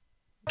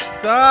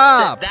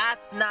 Stop!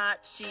 That's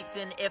not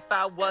cheating if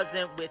I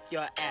wasn't with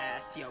your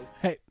ass, yo.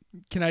 Hey,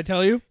 can I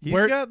tell you?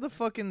 He's got the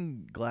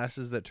fucking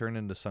glasses that turn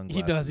into sunglasses.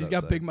 He does. He's got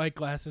outside. big Mike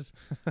glasses.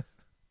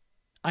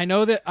 I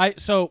know that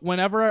so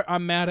whenever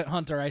I'm mad at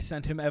Hunter, I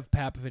send him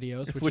EvPap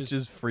videos, which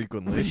is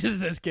frequently. which is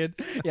this kid.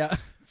 Yeah.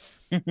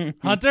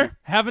 Hunter,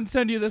 haven't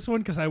sent you this one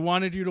because I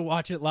wanted you to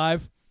watch it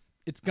live.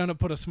 It's gonna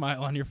put a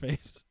smile on your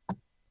face.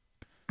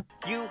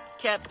 You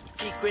kept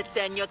secrets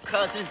and your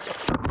cousin.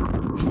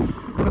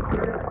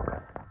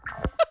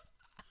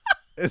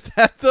 Is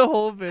that the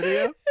whole video? He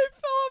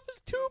fell off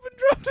his tube and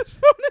dropped his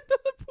phone into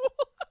the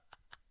pool.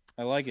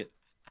 I like it.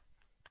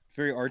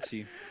 Very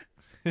artsy.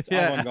 It's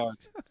Yeah. avant-garde.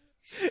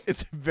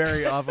 It's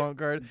very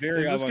avant-garde.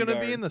 Very Is this going to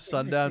be avant-garde. in the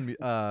Sundown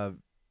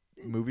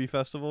movie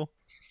festival?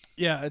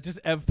 Yeah, just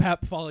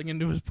EvPap falling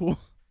into his pool.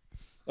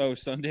 Oh,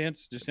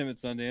 Sundance? Just him at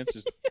Sundance?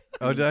 Just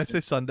Oh, did I say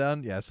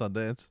Sundown? Yeah,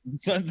 Sundance.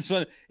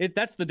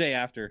 That's the day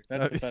after.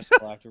 That's the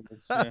festival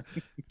afterwards. Yeah.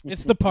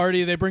 It's the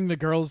party. They bring the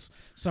girls'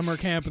 summer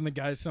camp and the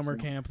guys' summer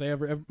camp.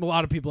 A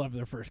lot of people have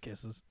their first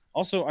kisses.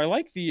 Also, I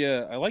like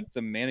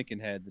the mannequin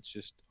head that's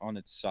just on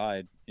its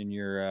side in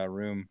your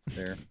room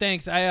there.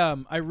 Thanks. I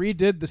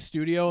redid the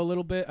studio a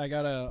little bit. I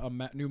got a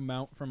new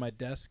mount for my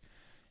desk,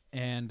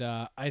 and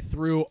I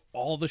threw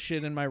all the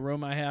shit in my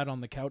room I had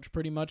on the couch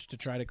pretty much to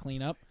try to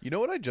clean up. You know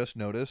what I just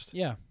noticed?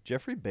 Yeah,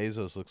 Jeffrey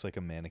Bezos looks like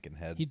a mannequin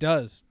head. he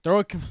does.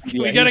 Can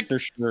Yeah, we get he's for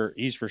sure.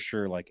 He's for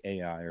sure like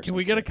AI or. Can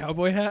we get a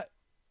cowboy hat?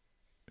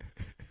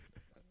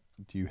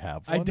 Do you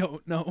have one? I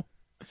don't know.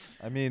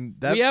 I mean,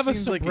 that We have a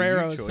seems like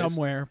sombrero you choice.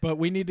 somewhere, but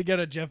we need to get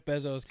a Jeff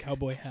Bezos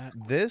cowboy hat.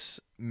 This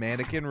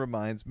mannequin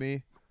reminds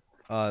me.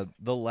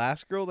 The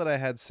last girl that I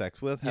had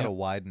sex with had Yeah. a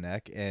wide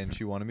neck, and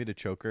she wanted me to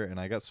choke her, and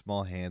I got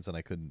small hands, and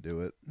I couldn't do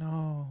it.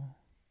 No.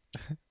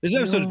 This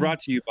episode is No. brought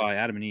to you by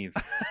Adam and Eve.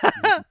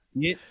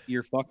 Get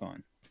your fuck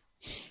on.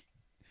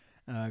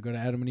 Go to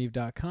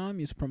adamandeve.com.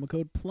 Use promo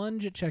code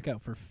PLUNGE at checkout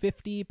for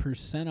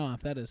 50%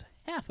 off. That is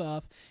half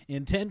off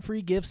and 10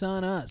 free gifts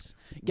on us.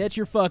 Get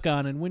your fuck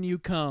on, and when you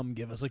come,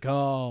 give us a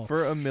call.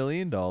 For $1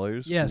 million,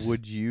 Yes.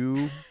 would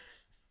you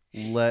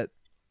let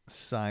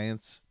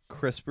science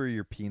CRISPR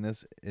your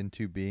penis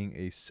into being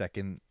a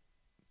second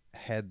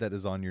head that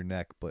is on your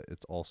neck, but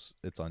it's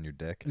on your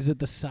dick? Is it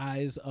the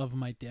size of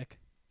my dick?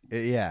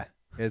 Yeah,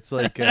 it's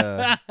like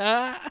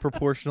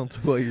proportional to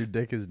what your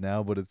dick is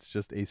now, but it's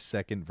just a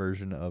second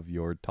version of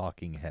your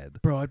talking head.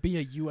 Bro, I'd be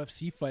a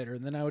UFC fighter,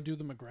 and then I would do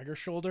the McGregor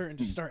shoulder and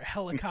just start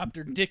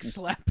helicopter dick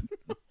slap.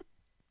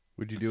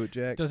 Would you do it,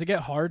 Jack? Does it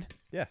get hard?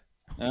 Yeah.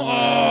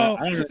 Oh,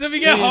 so if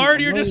you get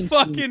hard, you're just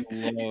fucking...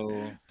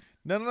 No.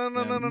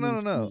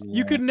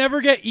 You could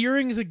never get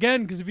earrings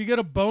again, because if you get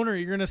a boner,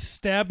 you're going to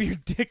stab your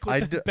dick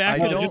with the back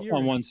No, of the just earring.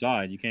 on one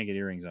side. You can't get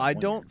earrings on I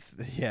one don't.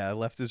 Yeah,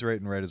 left is right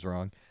and right is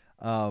wrong.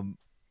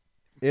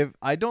 If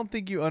I don't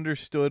think you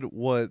understood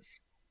what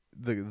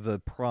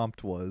the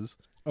prompt was.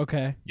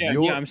 Okay. Yeah,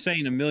 I'm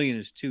saying $1 million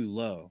is too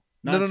low.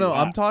 No.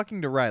 I'm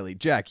talking to Riley.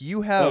 Jack,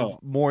 you have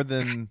more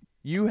than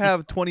you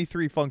have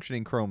 23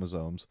 functioning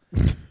chromosomes.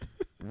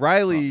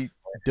 Riley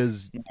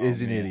is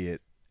an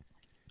idiot.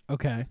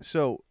 Okay.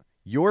 So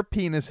your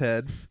penis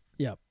head,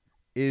 Yep.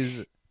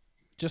 is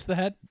just the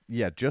head.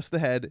 Yeah, just the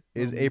head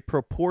is a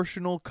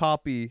proportional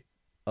copy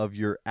of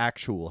your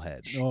actual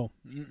head. Oh.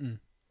 Mm-mm.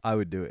 I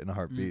would do it in a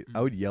heartbeat.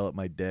 I would yell at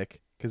my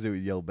dick because it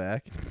would yell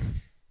back.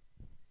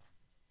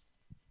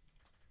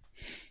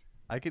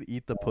 I could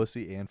eat the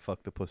pussy and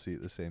fuck the pussy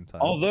at the same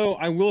time. Although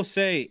I will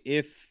say,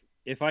 if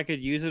I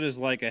could use it as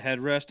like a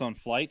headrest on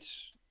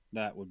flights,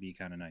 that would be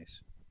kind of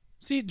nice.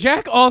 See,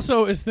 Jack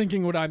also is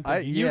thinking what I'm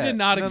thinking. You yeah. did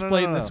not No,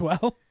 explain no. this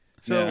well.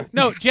 So Yeah.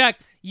 No, Jack,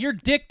 your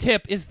dick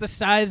tip is the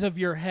size of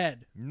your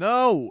head.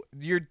 No,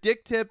 your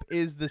dick tip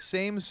is the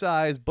same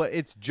size, but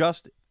it's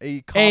just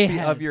a copy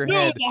head. of your No,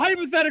 head. the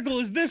hypothetical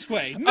is this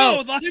way.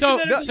 No, the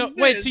hypothetical is this.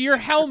 Wait, so your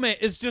helmet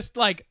is just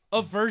like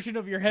a version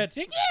of your head.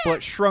 So,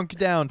 But shrunk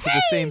down to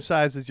the same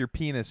size as your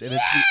penis, and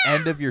it's the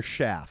end of your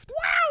shaft.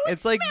 Wow,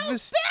 it's like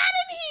smells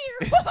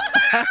bad in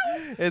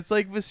here. it's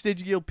like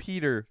vestigial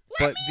Peter,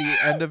 but the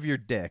end of your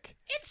dick.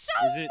 It's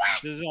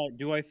so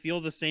Do I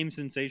feel the same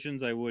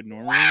sensations I would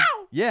normally?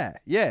 Yeah,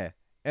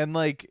 and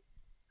like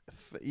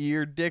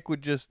your dick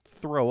would just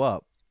throw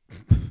up.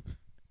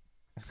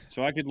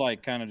 So I could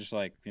like kind of just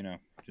like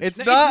It's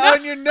not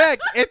on your neck.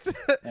 It's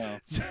Oh.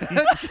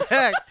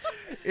 Jack.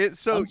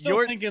 So I'm still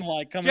your thinking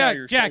like coming out of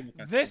your Jack,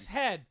 shoulder. this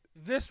head,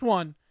 this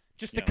one,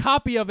 just a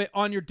copy of it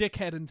on your dick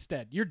head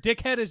instead. Your dick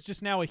head is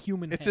just now a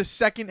human it's head. a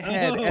second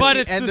head, at but the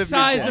it's end the of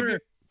size your of dick. your.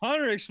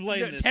 Hunter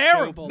explained this.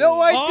 Terrible. No,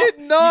 I Oh, did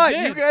not. you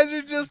You did. guys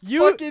are just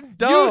fucking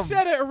dumb. You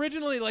said it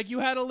originally like you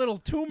had a little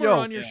tumor Yo,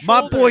 on your my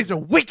shoulder. boy's a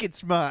wicked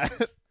smart.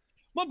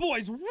 My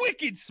boy's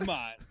wicked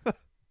smart.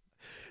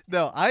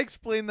 No, I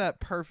explained that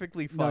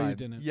perfectly No, you fine.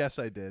 didn't. Yes,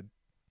 I did.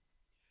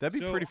 That'd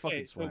be So, pretty okay,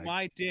 fucking swag. So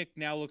my dick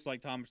now looks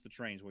like Thomas the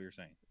Train. Is what you're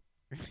saying?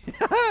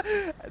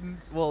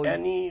 Well,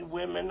 Any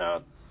women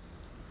out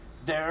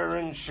there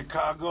in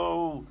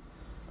Chicago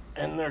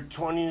in their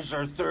 20s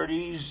or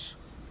 30s,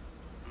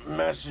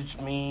 message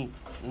me.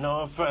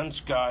 No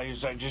offense,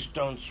 guys. I just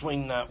don't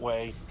swing that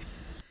way.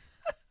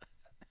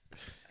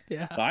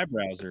 Yeah. The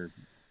eyebrows are.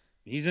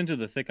 He's into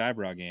the thick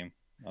eyebrow game.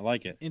 I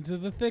like it. Into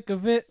the thick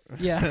of it.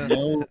 Yeah.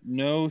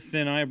 No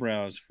thin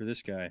eyebrows for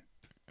this guy.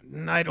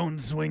 I don't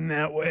swing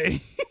that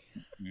way.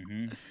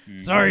 Mm-hmm.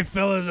 Sorry,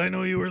 fellas. I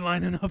know you were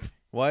lining up.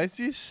 why does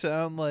he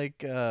sound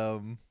like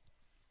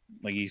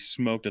Like he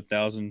smoked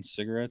 1,000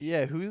 cigarettes.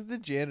 yeah, who's the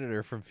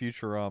janitor from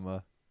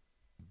Futurama?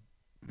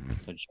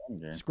 The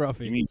janitor.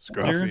 Scruffy. You mean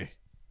Scruffy.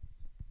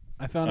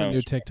 I found a Oh, new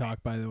Scruffy.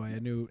 TikTok, by the way. A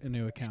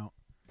new account.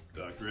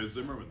 Dr. Ed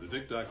Zimmerman, the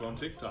Dick Doc on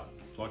TikTok,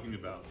 talking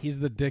about He's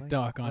the dick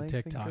doc on Length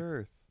and TikTok.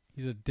 girth.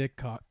 He's a dick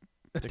cock.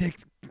 A Dick- dick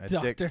A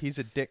doctor. dick, he's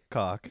a dick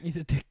cock. He's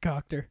a dick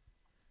coctor.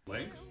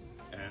 length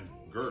and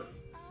girth.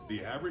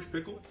 The average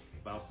pickle,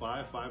 about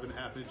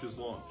 5.5 inches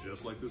long,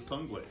 just like this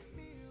tongue blade.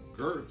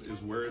 Girth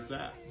is where it's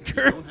at. You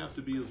don't have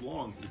to be as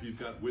long if you've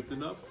got width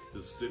enough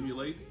to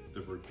stimulate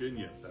the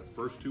Virginia. That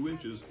first 2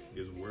 inches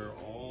is where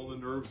all the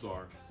nerves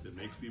are that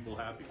makes people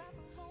happy.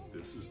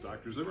 This is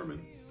Dr.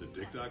 Zimmerman, the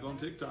Dick Doc on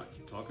TikTok,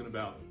 talking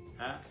about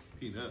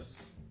happiness.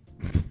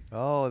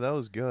 Oh, that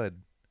was good.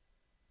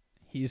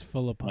 He's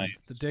full of puns. Nice.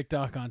 The dick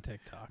doc on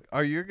TikTok.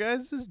 Are your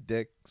guys'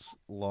 dicks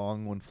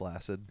long when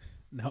flaccid?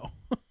 No.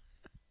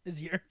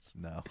 is yours.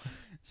 No.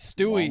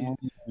 Stewie. Long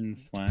and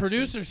flaccid.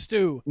 Producer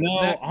Stu.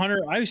 No, That- Hunter,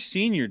 I've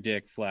seen your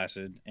dick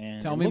flaccid,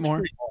 and Tell it me looks more.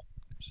 pretty long,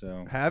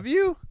 so Have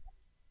you?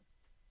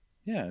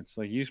 yeah, it's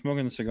like you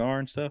smoking the cigar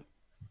and stuff.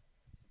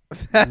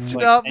 That's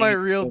Like, not my hey,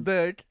 real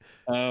dick.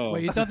 Oh,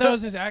 Wait, you thought that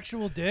was his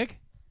actual dick?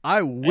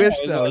 I wish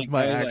I that was like-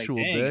 my I actual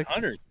like, dang, dick.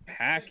 Hunter's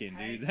packing,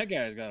 dude. That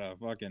guy's got a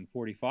fucking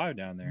 45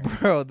 down there.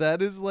 Bro,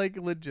 that is like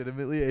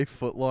legitimately a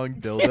foot long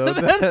Yeah, dildo.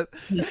 that's-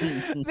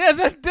 that, Yeah,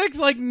 that dick's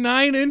like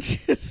 9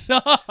 inches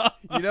up.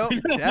 you know,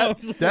 I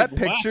was that like,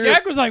 wow. picture.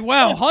 Jack was like,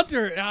 "Wow,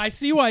 Hunter, I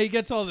see why he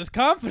gets all this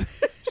confidence."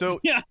 So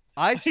Yeah,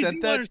 I see sent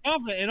why that. Hunter's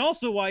confident, and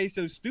also why he's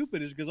so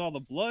stupid is because all the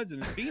blood's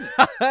in his penis.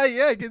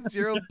 Yeah, I get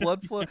zero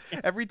blood flow.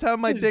 Every time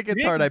my His dick gets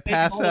dick hard, is I taking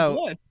pass all the out.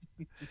 blood.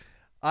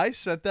 I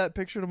sent that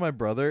picture to my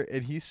brother,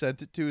 and he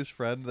sent it to his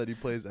friend that he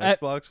plays Uh,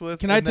 Xbox with.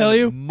 can and I tell then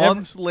you,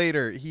 Months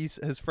later,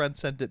 his friend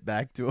sent it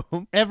back to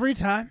him. Every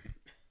time,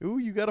 Ooh,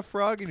 you got a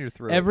frog in your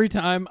throat. every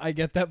time I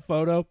get that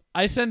photo,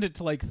 I send it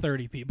to like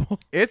 30 people.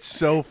 It's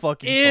so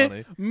fucking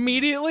funny.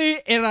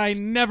 Immediately, and I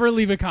never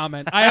leave a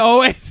comment. I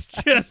always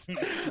just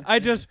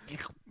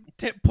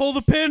pull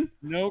the pin,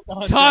 No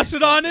contact. toss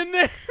it on in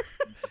there.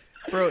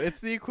 Bro, it's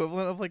the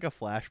equivalent of like a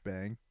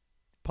flashbang.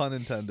 Pun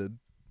intended.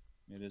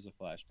 It is a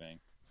flashbang.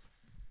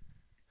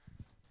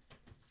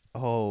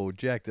 Oh,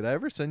 Jack, did I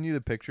ever send you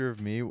the picture of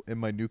me in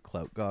my new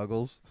clout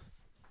goggles?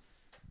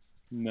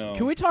 No.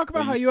 Can we talk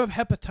about how you have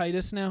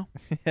hepatitis now?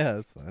 Yeah,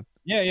 that's fine.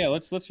 Yeah.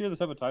 Let's hear this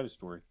hepatitis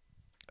story.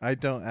 I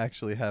don't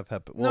actually have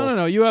hepatitis.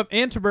 No. You have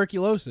and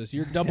tuberculosis.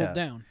 You're doubled Yeah.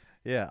 down.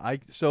 Yeah,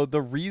 so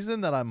the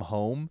reason that I'm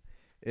home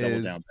Double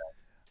is down.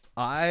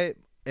 I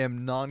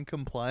am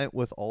non-compliant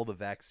with all the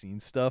vaccine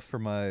stuff for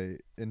my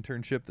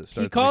internship that starts. He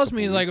in a calls couple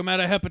me. He's like, weeks. "I'm at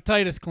a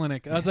hepatitis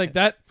clinic." I was like,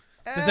 "That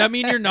does that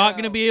mean you're not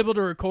going to be able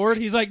to record?"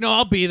 He's like, "No,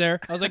 I'll be there."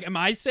 I was like, "Am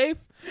I safe?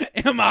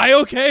 Am I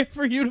okay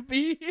for you to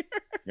be here?"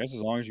 I guess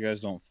as long as you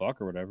guys don't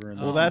fuck or whatever. And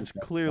Well, Oh. that's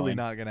that's clearly fine.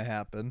 not going to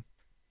happen.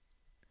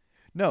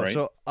 No, Right.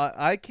 so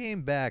I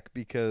came back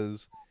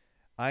because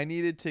I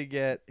needed to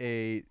get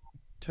a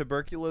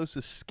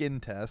tuberculosis skin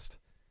test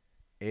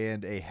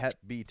and a Hep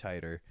B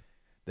titer.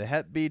 The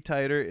Hep B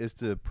titer is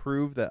to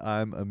prove that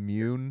I'm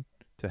immune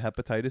to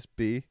hepatitis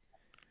B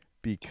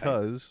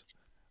because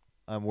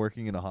I'm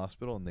working in a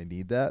hospital and they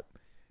need that.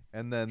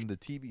 And then the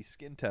TB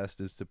skin test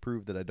is to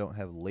prove that I don't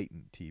have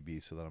latent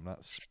TB so that I'm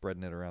not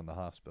spreading it around the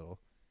hospital.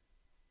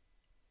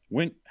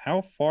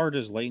 How far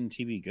does latent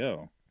TB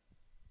go?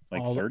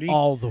 Like 30?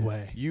 all the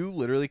way. You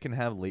literally can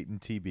have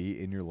latent TB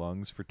in your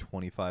lungs for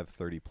 25,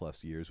 30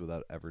 plus years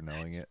without ever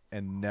knowing it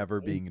and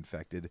never being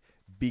infected.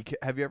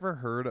 Have you ever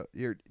heard?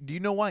 Do you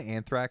know why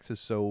anthrax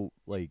is so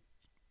like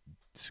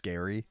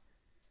scary?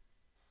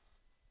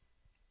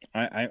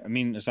 I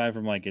mean, aside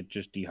from like it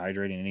just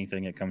dehydrating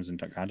anything it comes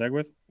into contact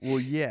with. Well,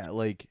 yeah,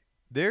 like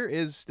there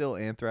is still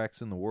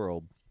anthrax in the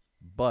world,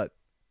 but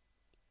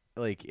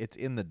like it's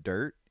in the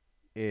dirt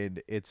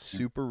and it's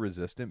super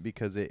resistant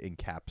because it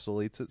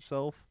encapsulates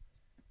itself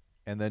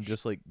and then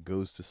just like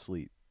goes to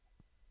sleep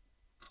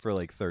for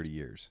like 30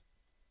 years.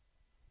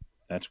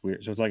 That's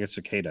weird. So it's like a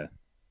cicada.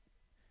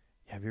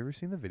 Have you ever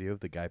seen the video of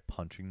the guy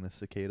punching the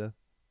cicada?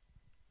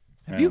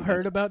 Have you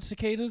heard about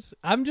cicadas?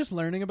 I'm just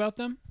learning about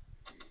them.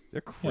 They're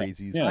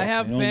crazy. as Yeah.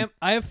 fuck.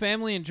 I have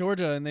family in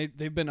Georgia, and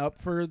they've been up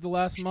for the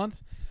last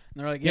month.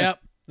 And they're like, Yeah. "Yep,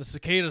 the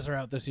cicadas are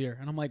out this year."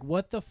 And I'm like,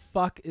 "What the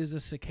fuck is a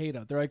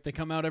cicada?" They're like, "They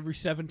come out every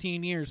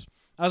 17 years."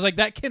 I was like,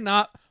 "That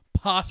cannot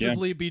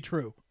possibly be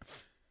true."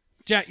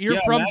 Jack, you're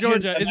Yeah, from imagine-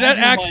 Georgia. Is that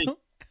imagine, actual?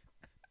 like-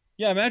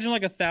 Yeah, imagine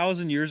like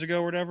 1,000 years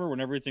ago or whatever, when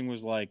everything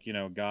was like,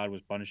 God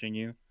was punishing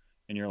you,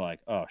 and you're like,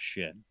 oh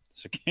shit.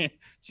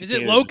 Is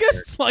it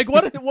locusts? Like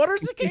what are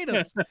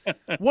cicadas?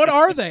 What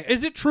are they?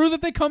 Is it true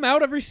that they come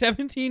out every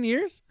 17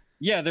 years?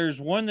 Yeah,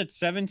 there's one that's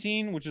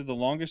 17, which is the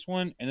longest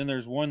one, and then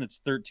there's one that's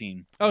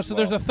 13. Oh, as so well.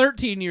 there's a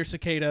 13-year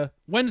cicada.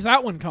 When's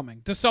that one coming?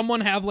 Does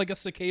someone have like a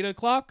cicada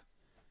clock?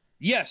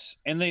 Yes,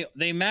 and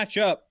they match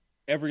up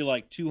every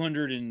like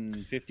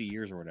 250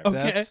 years or whatever.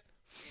 Okay. That's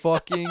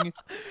fucking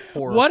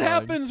horrifying. What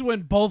happens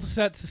when both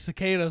sets of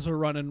cicadas are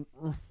running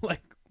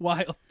like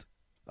wild?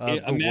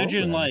 The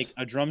Imagine lowlands. like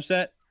a drum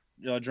set,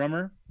 a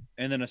drummer,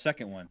 and then a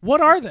second one. What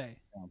are they?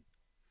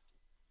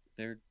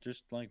 They're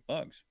just like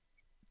bugs.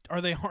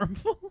 Are they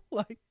harmful?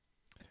 Like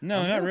No,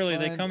 I'm not gonna really.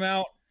 They find- come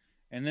out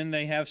and then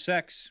they have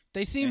sex.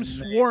 they seem And they-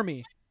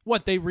 swarmy.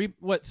 What they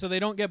what? So they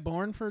don't get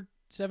born for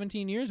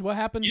 17 years? What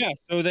happens? Yeah,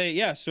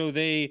 so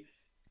they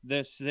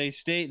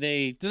stay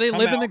they Do they come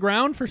live in out the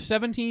ground for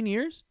 17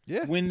 years?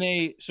 Yeah. when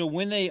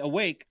they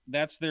awake,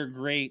 that's their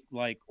great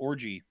like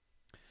orgy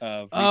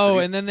of Oh,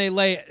 reproducing. and then they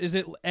lay. Is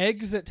it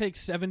eggs that take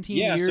 17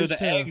 yeah, years so the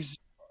to? eggs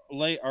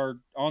are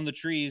on the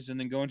trees and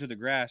then go into the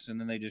grass and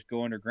then they just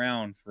go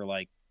underground for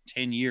like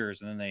 10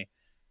 years and then they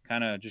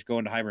kind of just go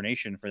into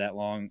hibernation for that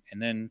long,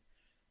 and then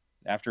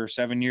after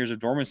 7 years of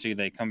dormancy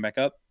they come back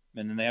up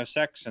and then they have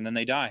sex and then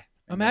they die.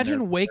 And then Imagine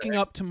they're- waking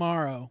up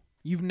tomorrow.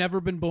 You've never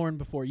been born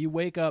before. You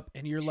wake up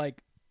and you're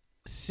like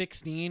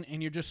 16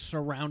 and you're just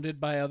surrounded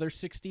by other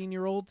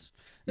 16-year-olds.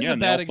 This is Yeah, a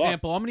and they bad all fuck.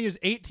 example. I'm going to use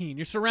 18.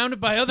 You're surrounded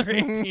by other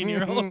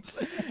 18-year-olds.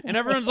 And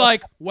everyone's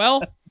like,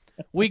 well,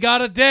 we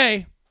got a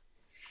day.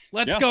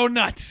 Let's go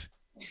nuts.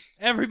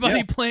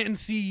 Everybody planting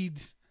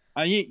seeds.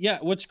 Yeah,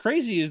 what's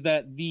crazy is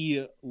that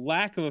the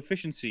lack of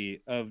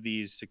efficiency of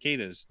these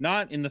cicadas,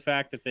 not in the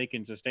fact that they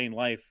can sustain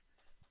life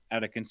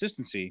at a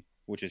consistency,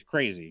 which is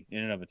crazy in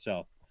and of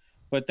itself,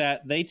 but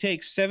that they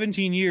take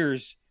 17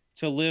 years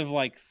to live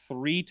like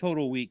 3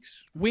 total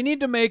weeks. We need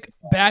to make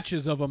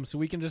batches of them so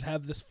we can just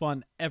have this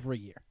fun every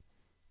year.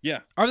 Yeah.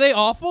 Are they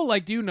awful?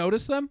 Like, do you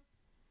notice them?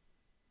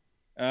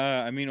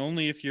 I mean,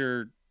 only if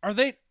you're. Are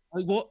they?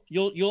 Well,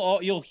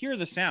 you'll hear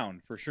the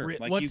sound for sure.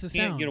 Like What's you the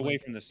can't sound get away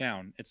like? from the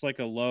sound. It's like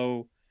a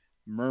low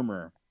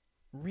murmur.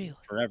 Really?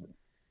 Forever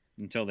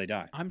until they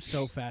die. I'm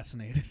so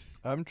fascinated.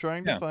 I'm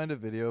trying to find a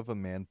video of a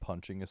man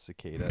punching a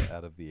cicada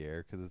out of the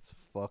air because it's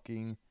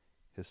fucking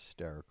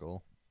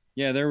hysterical.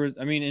 Yeah, there was.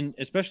 I mean,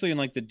 especially in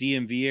like the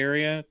DMV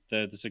area,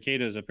 the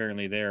cicadas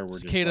apparently there were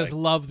Cicadas just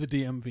like, love the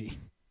DMV.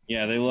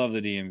 Yeah, they love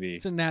the DMV.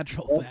 It's a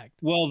natural fact.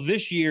 Well,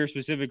 this year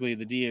specifically,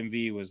 the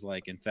DMV was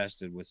like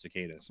infested with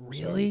cicadas.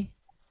 Really? So,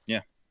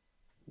 yeah.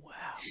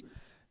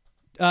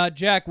 Wow.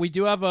 Jack, we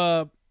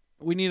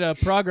need a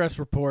progress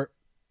report.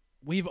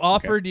 We've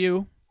offered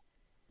you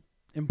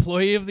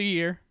Employee of the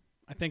Year.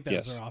 I think that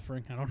was our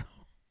offering. I don't know.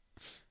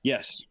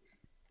 Yes.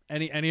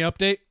 Any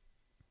update?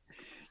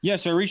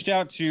 Yes, I reached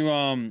out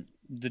to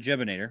the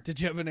Jebinator.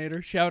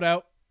 Jebinator, shout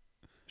out.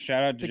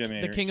 Shout out to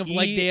Jebinator. The king of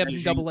leg dabs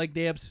and double leg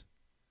dabs.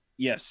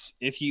 Yes.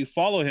 If you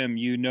follow him,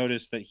 you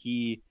notice that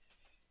he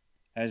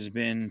has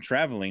been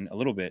traveling a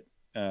little bit.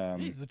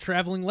 He's the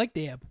traveling leg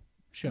dab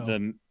show.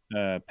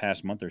 The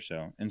past month or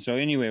so. And so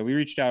anyway, I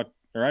reached out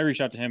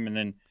to him, and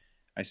then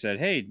I said,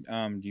 hey,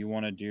 do you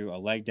want to do a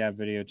leg dab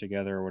video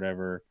together or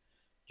whatever?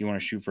 Do you want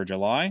to shoot for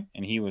July?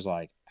 And he was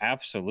like,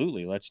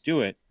 absolutely, let's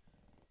do it.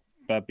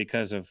 But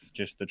because of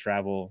just the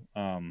travel,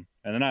 and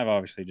then I've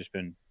obviously just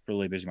been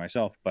really busy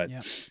myself. But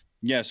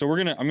yeah, so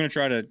I'm gonna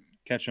try to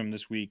catch him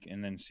this week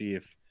and then see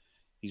if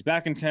he's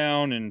back in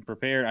town and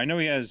prepared. I know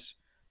he has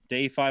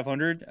day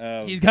 500.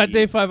 He's got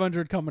day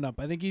 500 coming up.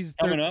 I think he's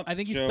coming up. I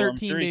think he's so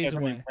 13 I'm sure days he's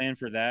got away. something planned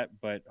for that.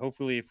 But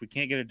hopefully, if we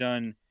can't get it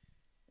done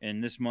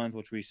in this month,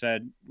 which we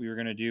said we were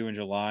going to do in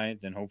July,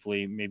 then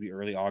hopefully maybe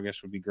early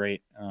August would be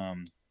great.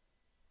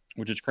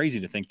 Which is crazy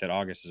to think that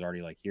August is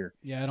already like here.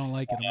 Yeah, I don't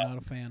like it. I'm not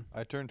a fan.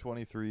 I turned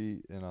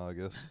 23 in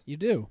August. You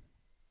do.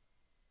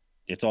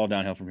 It's all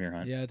downhill from here,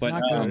 huh? Yeah, it's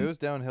not good. It was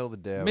downhill the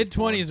day I was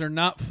Mid-20s born. are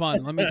not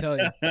fun, let me tell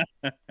you.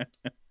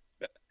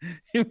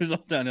 It was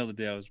all downhill the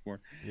day I was born.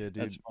 Yeah, dude.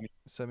 That's funny.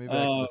 Send me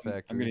back to the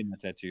factory. I'm getting that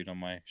tattooed on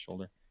my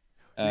shoulder.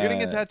 You're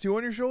getting a tattoo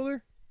on your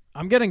shoulder?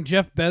 I'm getting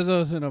Jeff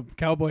Bezos in a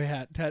cowboy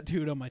hat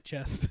tattooed on my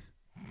chest.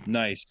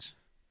 Nice.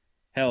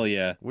 Hell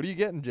yeah. What are you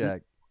getting,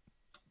 Jack?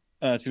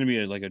 It's gonna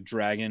be like a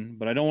dragon,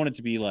 but I don't want it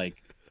to be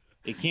like.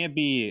 It can't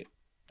be.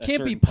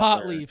 Can't be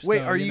pot leaves. Wait,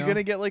 though, are you know?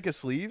 gonna get like a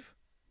sleeve?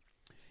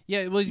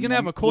 Yeah, well, he's gonna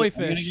have a koi I'm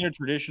gonna fish. get a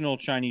traditional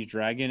Chinese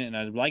dragon, and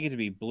I'd like it to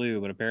be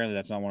blue, but apparently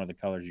that's not one of the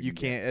colors you You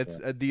can can't. get, It's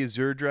so. the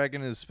Azure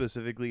dragon is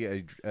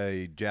specifically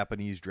a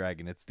Japanese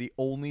dragon. It's the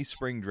only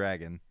spring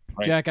dragon.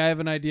 Right. Jack, I have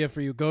an idea for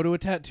you. Go to a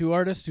tattoo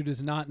artist who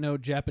does not know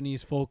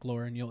Japanese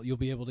folklore, and you'll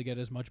be able to get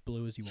as much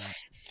blue as you want.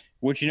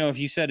 Which, if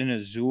you said an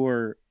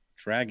Azure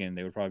dragon,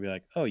 they would probably be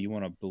like, "Oh, you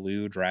want a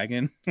blue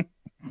dragon?"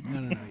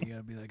 No. You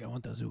gotta be like, I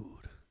want the Zood.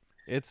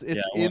 It's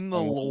in the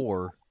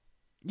lore.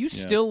 You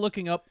still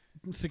looking up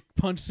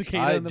punch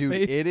cicada in the Dude,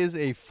 face? it is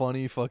a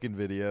funny fucking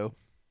video.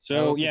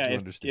 So yeah,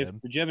 if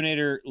the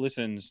Jebinator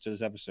listens to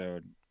this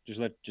episode,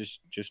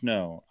 just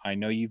know I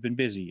know you've been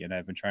busy, and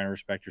I've been trying to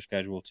respect your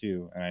schedule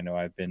too, and I know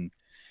I've been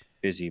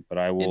busy, but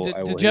I will. The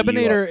hit you up.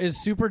 Jebinator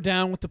is super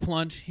down with the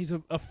plunge. He's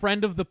a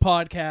friend of the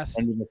podcast.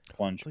 Friend of the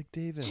plunge. It's like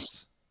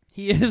Davis.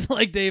 He is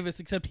like Davis,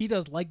 except he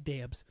does leg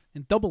dabs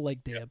and double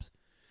leg dabs.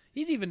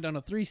 He's even done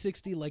a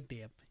 360 leg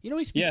dab. You know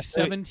he speaks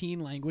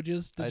 17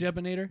 languages, the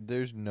Jebinator?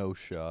 There's no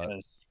shot.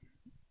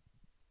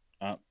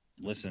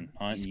 Listen,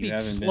 He you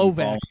haven't speaks been Slovak,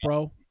 following-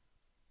 bro.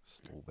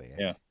 Slovak.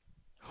 Yeah.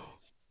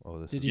 Oh,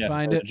 this Did is you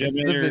find it? It's the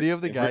video of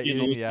the if guy we're getting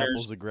eating the listeners,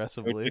 apples go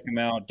aggressively. check him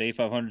out. Day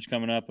 500's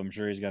coming up. I'm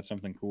sure he's got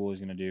something cool he's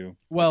gonna do.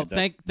 Well, Look at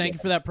that. thank you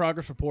for that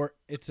progress report.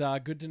 It's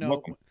good to know.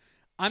 Welcome.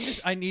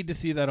 I need to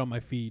see that on my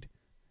feed.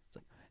 It's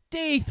like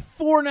day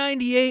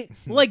 498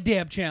 leg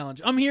dab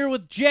challenge. I'm here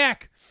with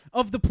Jack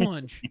of the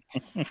Plunge,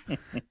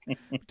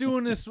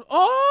 doing this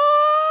all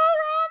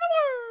around the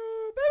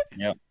world,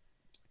 baby. Yep.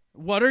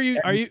 What are you?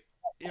 Are you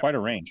quite a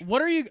range?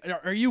 What are you?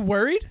 Are you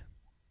worried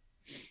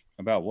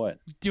About what?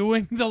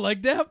 doing the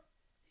leg dab?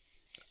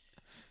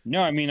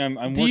 No, I mean I'm.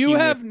 Do you working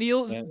have with-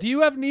 knees? Do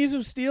you have knees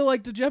of steel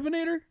like the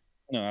Jebinator?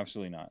 No,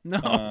 absolutely not.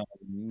 No.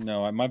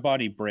 No. My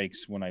body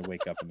breaks when I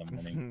wake up in the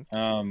morning.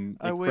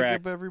 I wake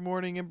up every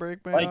morning and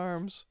break my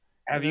arms.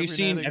 Have And you every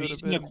seen? night I Have go you to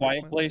seen bed A and break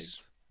Quiet my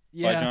Place?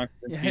 Yeah. By John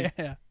Krasinski?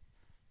 Yeah.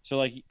 So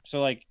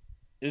like,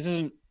 this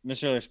isn't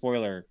necessarily a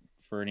spoiler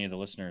for any of the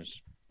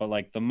listeners, but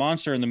like the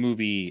monster in the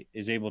movie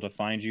is able to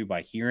find you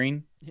by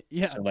hearing.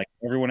 Yeah. So like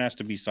everyone has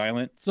to be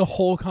silent. It's the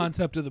whole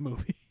concept of the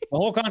movie. The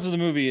whole concept of the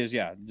movie is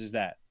just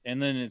that,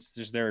 and then it's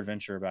just their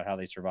adventure about how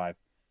they survive.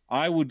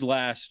 I would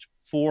last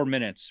 4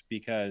 minutes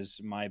because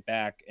my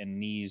back and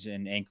knees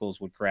and ankles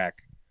would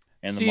crack,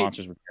 and the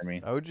monsters would hear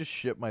me. I would just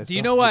shit myself. Do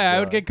you know why I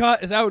would get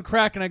caught? Is I would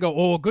crack and I go,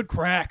 oh, good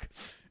crack.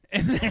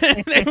 And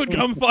then they would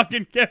come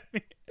fucking get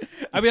me.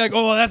 I'd be like,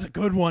 oh, that's a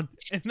good one.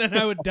 And then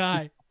I would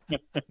die.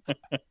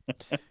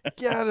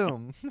 Get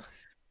him.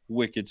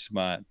 Wicked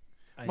smart.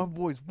 My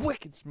boy's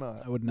wicked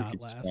smart. I would not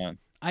Wicked last. smart.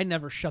 I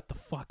never shut the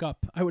fuck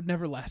up. I would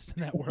never last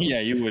in that world. Yeah,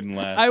 you wouldn't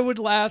last. I would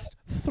last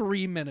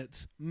 3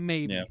 minutes,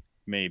 maybe. Yeah,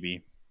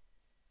 maybe.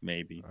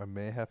 I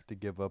may have to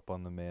give up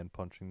on the man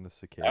punching the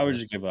cicada. I would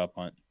just give up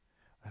on it.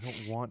 I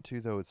don't want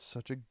to, though. It's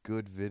such a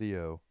good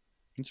video.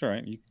 It's all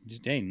right. You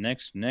just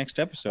next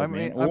episode. I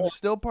mean, man. I'm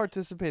still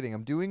participating.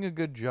 I'm doing a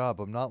good job.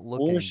 I'm not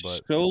looking, Or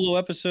but solo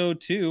episode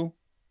 2.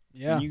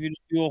 Yeah. And you could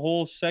just do a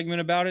whole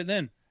segment about it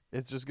then.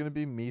 it's just gonna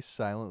be me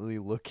silently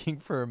looking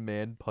for a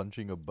man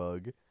punching a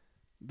bug.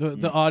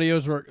 The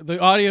audio's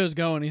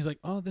going. He's like,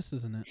 oh, this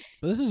isn't it.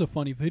 But this is a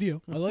funny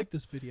video. I like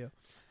this video.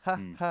 Ha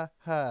ha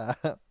ha.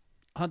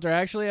 Hunter, I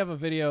actually have a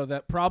video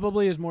that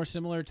probably is more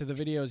similar to the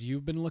videos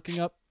you've been looking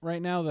up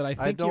right now. That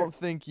I don't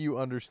think you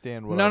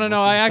understand what.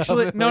 No. I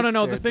actually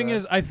no. The thing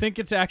is, I think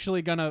it's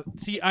actually gonna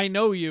see. I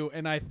know you,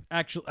 and I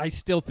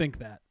still think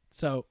that.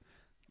 So,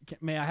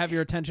 may I have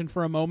your attention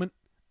for a moment?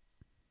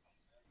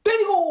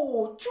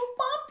 Perigo,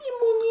 chupapi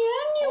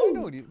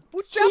muñeño.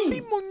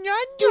 Chupapi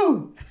muñeño.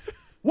 2,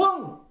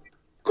 1,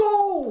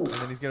 go. And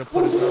then he's gonna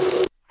put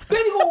his.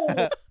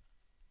 Perigo.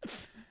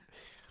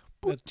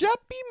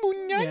 Chupapi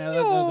muñeño. Yeah,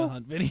 that's a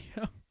hunt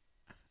video.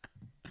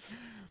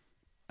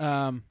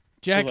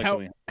 Jack,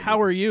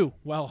 how are you?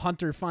 While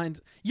Hunter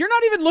finds, you're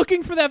not even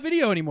looking for that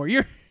video anymore.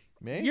 You're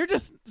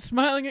just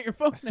smiling at your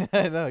phone now.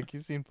 I know. I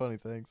keep seeing funny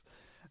things.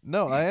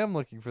 No, I am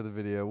looking for the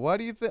video. Why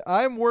do you think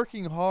I'm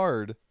working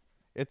hard?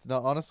 It's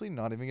not honestly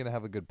not even gonna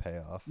have a good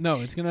payoff.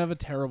 No, it's gonna have a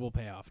terrible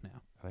payoff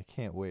now. I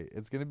can't wait.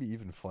 It's gonna be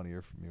even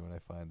funnier for me when I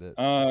find it.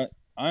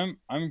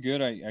 I'm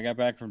good. I got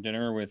back from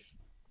dinner with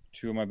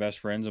two of my best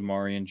friends,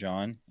 Amari and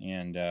John,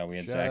 and we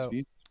had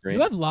Zaxby's. Great.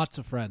 You have lots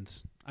of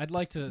friends. I'd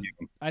like to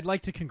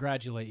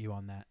congratulate you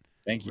on that.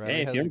 Thank you.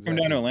 Hey, if you ever come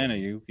down to Atlanta,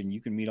 you can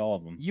meet all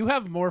of them. You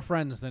have more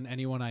friends than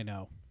anyone I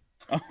know.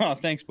 Oh,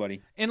 thanks,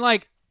 buddy. And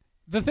like,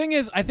 the thing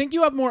is, I think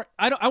you have more.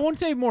 I won't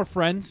say more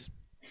friends,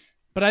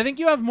 but I think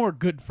you have more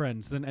good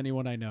friends than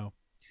anyone I know.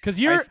 Because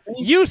you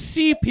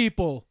see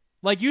people,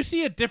 like you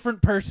see a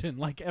different person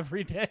like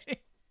every day.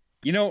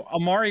 You know,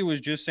 Amari was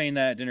just saying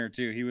that at dinner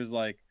too. He was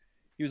like,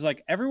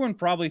 everyone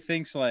probably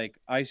thinks like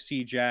I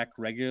see Jack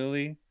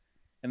regularly,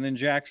 and then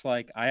Jack's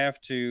like, I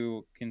have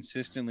to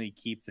consistently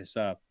keep this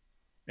up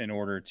in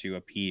order to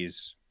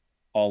appease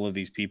all of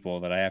these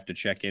people that I have to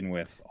check in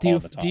with all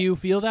the time. Do you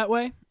feel that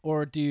way,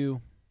 or do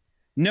you?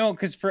 No,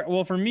 because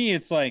for me,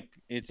 it's like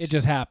it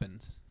just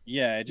happens.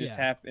 Yeah, it just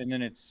happens, and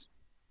then it's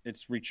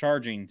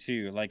recharging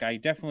too. Like I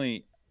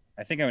think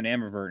I'm an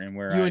ambivert, and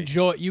where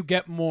you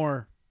get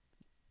more.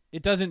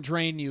 It doesn't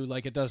drain you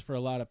like it does for a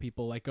lot of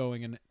people, like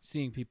going and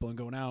seeing people and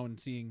going out and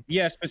seeing.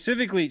 Yeah,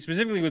 specifically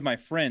with my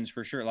friends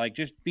for sure. Like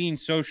just being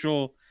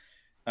social,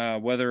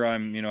 whether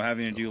I'm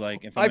having to do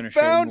like if I'm in a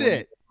show found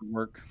it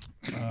work.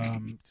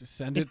 Just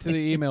send it to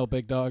the email,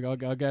 big dog. I'll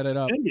get it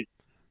up.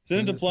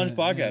 Send it to Plunge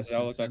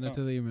Podcast. Send it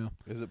to the email.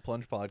 Is it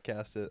Plunge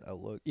Podcast at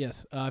Outlook?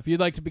 Yes. If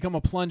you'd like to become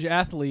a Plunge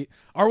athlete,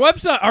 our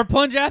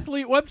Plunge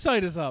Athlete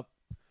website is up.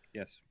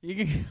 Yes.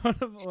 You can go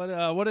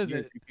to, what is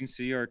it? You can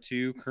see our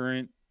two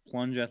current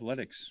Plunge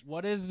Athletics.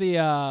 What is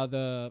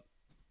the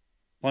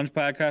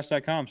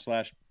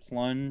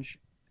plungepodcast.com/plunge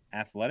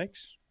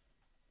athletics?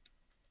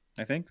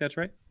 I think that's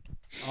right.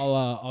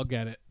 I'll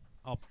get it.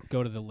 I'll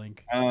go to the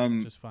link.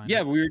 Just find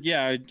yeah, it. weird.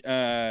 Yeah.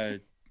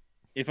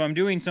 If I'm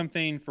doing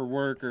something for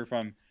work or if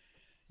I'm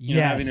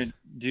having to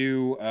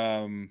do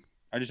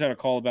I just had a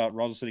call about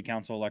Roswell City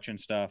Council election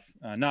stuff.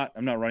 I'm not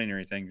running or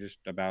anything, just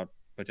about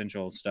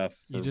potential stuff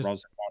for Roswell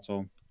City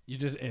Council. You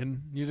just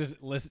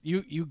listen.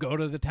 You go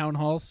to the town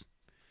halls.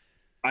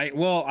 I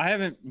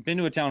haven't been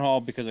to a town hall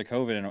because of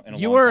COVID in a long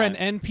time. You were an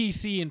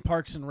NPC in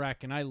Parks and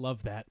Rec, and I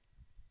love that.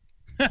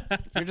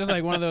 You're just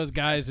like one of those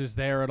guys who's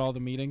there at all the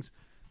meetings.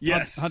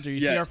 Yes. Hunter,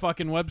 see our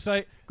fucking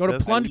website? Go to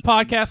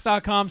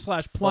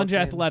plungepodcast.com/plunge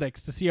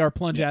athletics to see our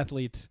plunge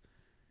athletes.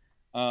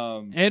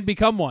 And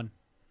become one.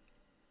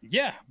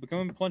 Yeah,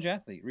 become a plunge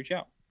athlete. Reach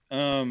out.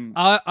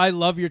 I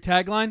love your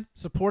tagline,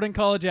 supporting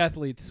college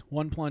athletes,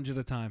 one plunge at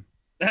a time.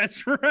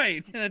 That's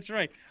right. That's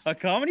right. A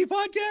comedy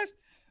podcast?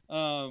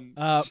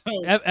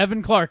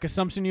 Evan Clark,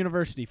 Assumption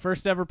University.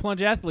 First ever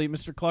plunge athlete.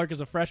 Mr. Clark is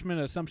a freshman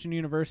at Assumption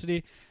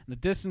University and a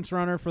distance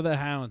runner for the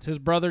Hounds. His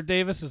brother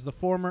Davis is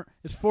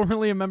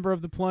formerly a member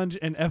of the plunge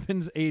and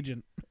Evan's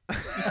agent.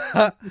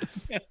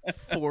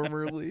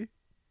 Formerly.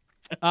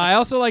 I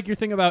also like your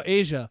thing about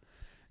Asia.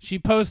 She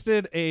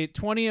posted a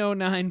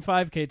 20:09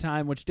 5K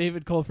time, which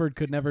David Colford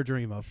could never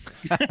dream of.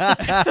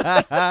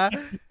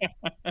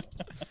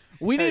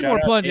 We need Shout more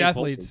out plunge Dave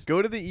athletes.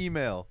 Go to the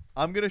email.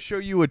 I'm gonna show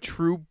you a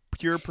true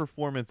pure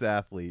performance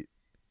athlete.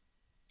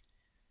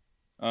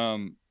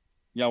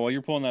 Yeah, while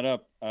you're pulling that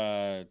up,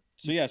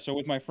 so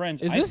with my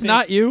friends, Is I this think-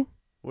 not you?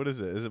 What is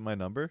it? Is it my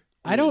number?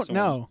 I don't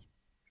know.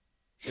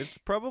 It's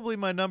probably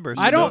my number.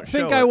 So I don't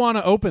think show I it. want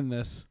to open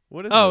this.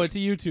 What is Oh, this? it's a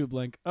YouTube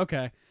link.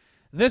 Okay.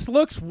 This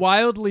looks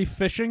wildly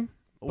fishing,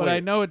 but I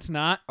Wait. know it's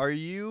not. Are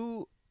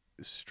you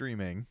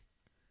streaming?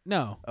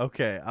 No.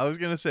 Okay, I was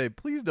gonna say,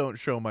 please don't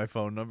show my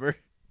phone number.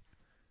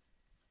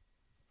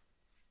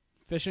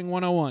 Fishing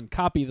 101.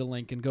 Copy the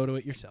link and go to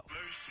it yourself.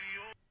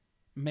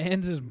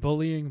 Mans is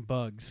bullying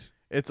bugs.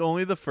 It's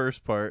only the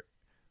first part.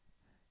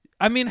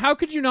 I mean, how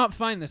could you not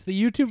find this? The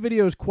YouTube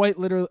video is quite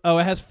literally... Oh,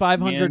 it has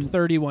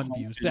 531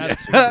 views.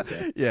 That's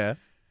Yeah.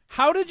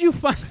 How did you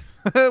find...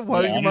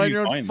 Why don't you mind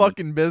your own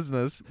fucking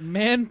business?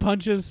 Man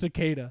punches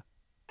cicada.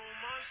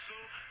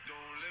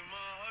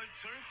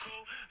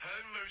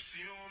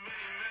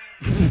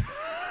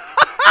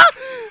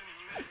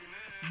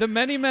 The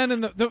many men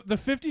in the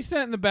 50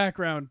 Cent in the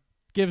background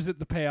gives it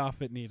the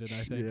payoff it needed,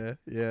 I think.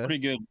 Yeah. Pretty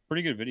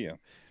good video.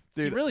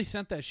 He Dude, really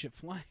sent that shit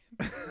flying.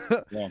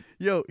 Yeah.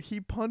 yo, he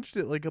punched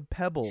it like a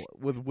pebble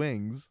with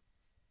wings.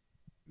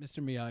 Mr.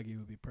 Miyagi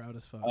would be proud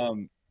as fuck.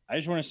 I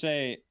just want to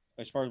say,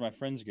 as far as my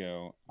friends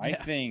go, I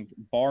Yeah. think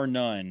bar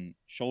none,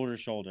 shoulder to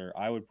shoulder,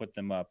 I would put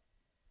them up.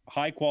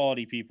 High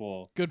quality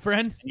people. Good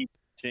friends?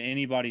 To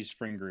anybody's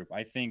friend group.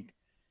 I think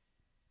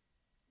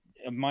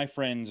my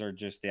friends are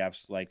just the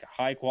absolute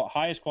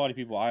highest quality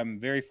people. I'm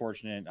very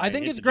fortunate. I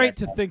think hit it's the great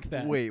to jackpot. think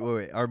that. Wait.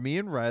 Are me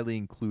and Riley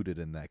included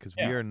in that? Because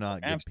we Yeah, are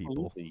not good people.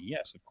 Absolutely.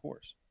 Yes, of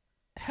course.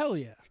 Hell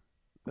yeah.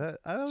 That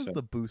was So-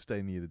 the boost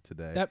I needed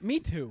today. That me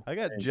too. I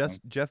got There you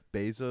Jeff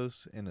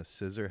Bezos in a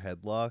scissor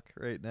headlock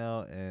right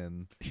now,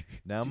 and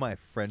now my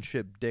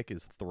friendship dick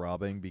is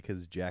throbbing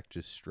because Jack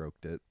just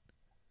stroked it.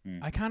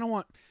 I kind of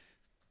want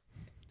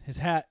his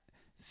hat.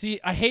 See,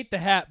 I hate the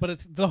hat, but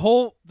it's the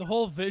whole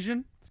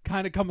vision. It's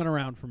kind of coming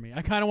around for me.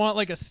 I kind of want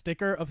like a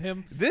sticker of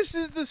him. This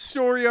is the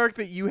story arc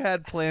that you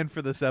had planned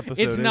for this episode.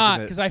 It's not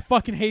isn't it? because I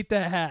fucking hate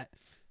that hat.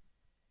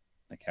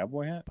 The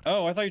cowboy hat?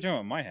 Oh, I thought you were talking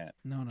about my hat.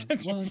 No.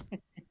 Well,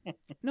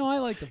 no, I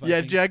like the. Yeah,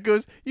 Vikings. Jack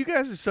goes, "You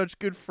guys are such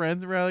good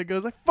friends." And Riley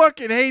goes, "I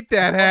fucking hate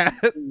that hat."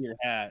 Your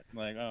hat.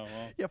 Like, oh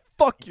well. Yeah,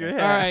 fuck your All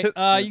hat.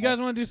 right, you guys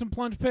want to do some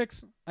plunge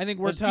picks? I think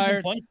we're Let's do some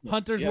tired. plunge picks,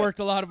 Hunter's yeah. worked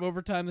a lot of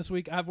overtime this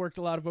week. I've worked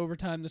a lot of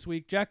overtime this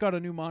week. Jack got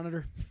a new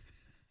monitor.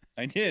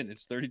 I did.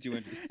 It's 32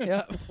 inches.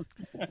 Yeah.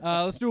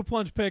 Let's do a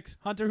plunge picks.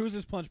 Hunter, who's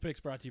this plunge picks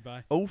brought to you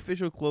by?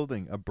 Official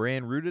Clothing, a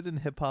brand rooted in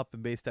hip-hop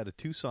and based out of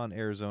Tucson,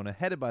 Arizona,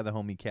 headed by the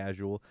homie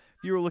Casual.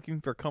 If you are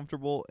looking for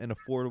comfortable and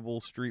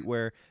affordable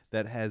streetwear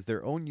that has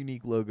their own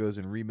unique logos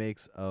and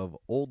remakes of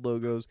old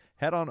logos,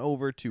 head on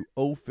over to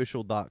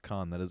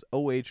official.com. That is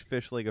OH,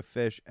 fish like a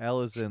fish.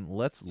 L is in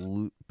let's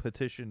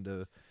petition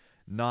to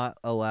not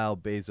allow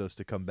Bezos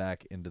to come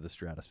back into the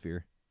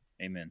stratosphere.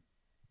 Amen.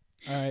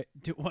 All right.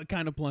 What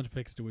kind of plunge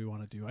picks do we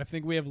want to do? I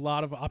think we have a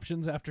lot of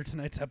options after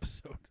tonight's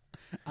episode.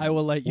 I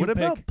will let you What pick.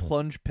 about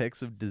plunge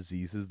picks of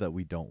diseases that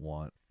we don't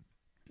want?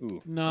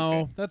 Ooh. No,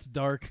 okay. that's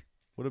dark.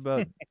 What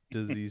about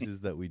diseases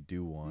that we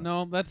do want?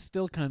 No, that's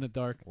still kind of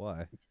dark.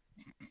 Why?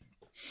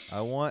 I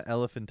want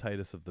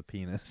elephantitis of the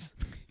penis.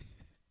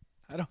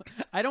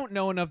 I don't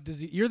know enough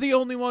disease. You're the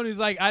only one who's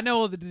like, I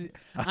know the disease.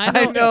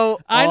 I know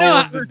all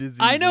of the diseases.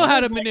 I know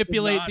how to It's like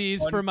manipulate not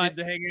these fun for my. kid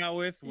to hang out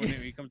with when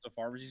it comes to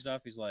pharmacy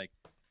stuff. He's like,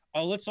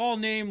 oh, let's all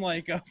name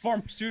like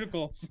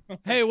pharmaceuticals.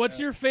 Hey, what's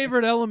your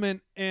favorite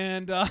element?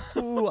 And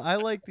Ooh, I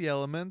like the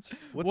elements.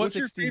 What's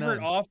your 69?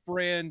 favorite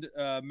off-brand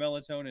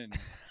melatonin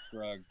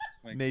drug?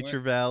 Like, Nature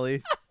what?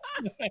 Valley.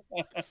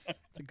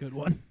 it's a good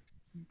one.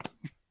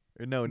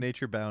 Or no,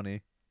 Nature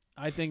Bounty.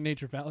 I think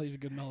Nature Valley is a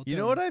good melatonin. You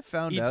know what I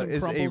found Eat out some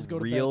is crumbles, a go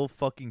to real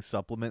fucking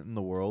supplement in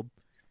the world?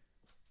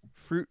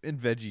 Fruit and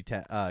veggie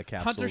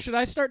capsules. Hunter, should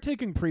I start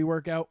taking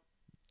pre-workout?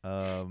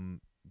 Do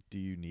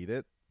you need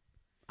it?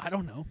 I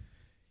don't know.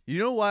 You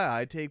know why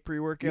I take You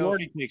pre-workout?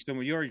 already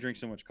drink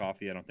so much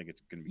coffee. I don't think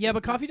it's gonna be. Yeah, good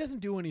but for you. coffee doesn't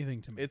do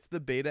anything to me. It's the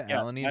beta Yeah,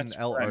 alanine and that's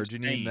what I'm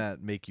L-arginine saying.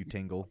 that make you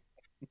tingle.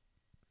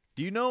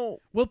 Do you know?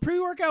 Will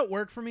pre-workout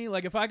work for me?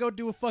 Like if I go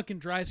do a fucking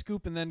dry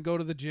scoop and then go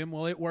to the gym,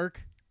 will it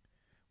work?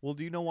 Well,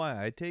 do you know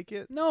why I take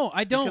it? No,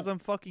 I don't. Because I'm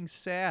fucking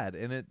sad,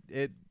 and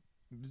it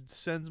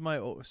sends my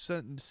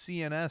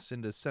CNS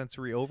into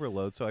sensory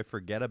overload, so I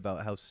forget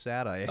about how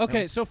sad I am.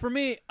 Okay, so for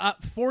me,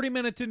 40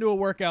 minutes into a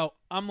workout,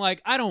 I'm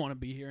like, I don't want to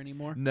be here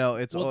anymore. No,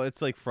 it's Well-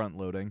 it's like front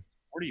loading.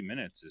 40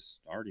 minutes is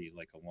already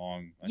like a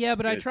long. Yeah, that's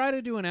but I good. try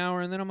to do an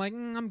hour, and then I'm like,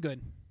 I'm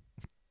good.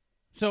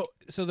 So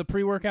the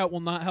pre-workout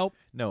will not help?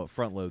 No, it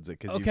front loads it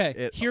because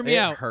Okay, hear me it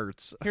out.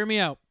 Hurts. Hear me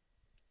out.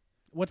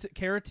 What's it?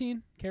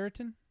 Keratin?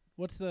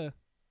 What's the...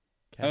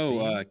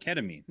 Oh,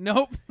 ketamine.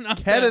 Nope.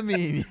 Not that.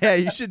 Ketamine. Yeah,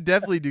 you should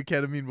definitely do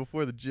ketamine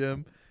before the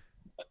gym.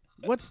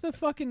 What's the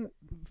fucking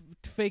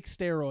fake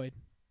steroid?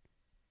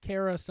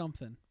 Kera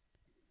something.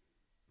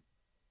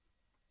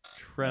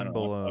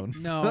 Trenbolone.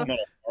 No. I'm not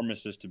a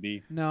pharmacist to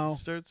be. No.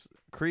 Starts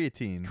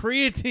creatine.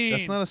 Creatine.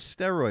 That's not a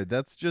steroid.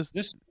 That's just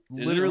This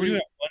literally.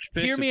 lunch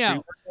picks Hear of me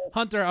out. pre-workout?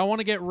 Hunter, I want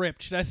to get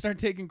ripped. Should I start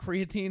taking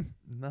creatine?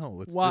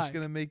 No, it's Why? just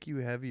gonna make you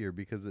heavier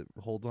because it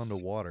holds on to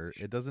water.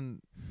 It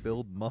doesn't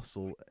build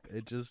muscle.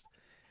 It just,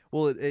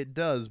 well, it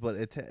does, but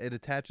it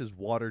attaches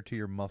water to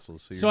your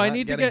muscles, so you're I not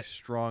need to getting get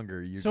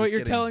stronger. You're so just what you're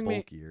getting telling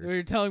bulkier. me, what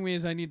you're telling me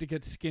is I need to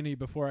get skinny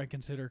before I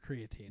consider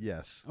creatine.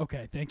 Yes.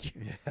 Okay, thank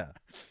you. Yeah.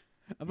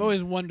 I've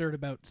always wondered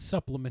about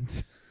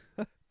supplements.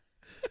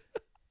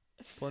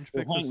 Plunge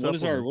Well, picks of what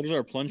is our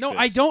supplements. plunge? No,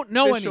 picks? I don't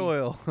know Fish any.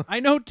 oil. I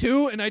know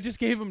 2, and I just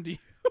gave them to you.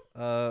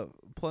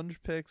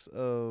 Plunge picks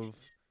of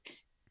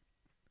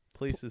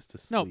places to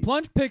sleep. No,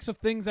 plunge picks of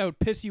things that would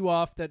piss you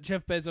off that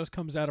Jeff Bezos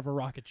comes out of a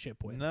rocket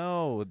ship with.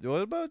 No,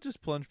 what about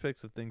just plunge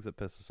picks of things that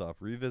piss us off?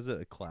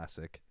 Revisit a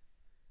classic.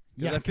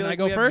 'Cause Yeah, I feel can like I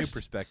go we have first? New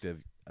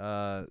perspective.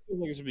 I feel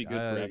like this would be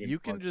good for having you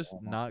can parts just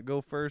on. not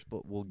go first,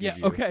 but we'll give Yeah,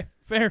 you. okay,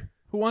 fair.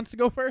 Who wants to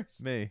go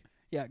first? Me,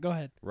 Yeah, go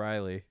ahead.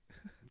 Riley.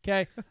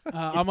 Okay,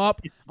 I'm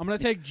up. I'm going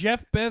to take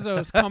Jeff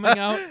Bezos coming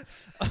out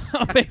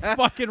of a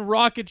fucking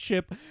rocket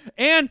ship.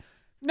 And,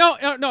 no,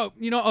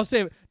 I'll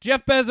save it.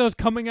 Jeff Bezos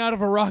coming out of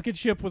a rocket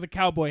ship with a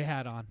cowboy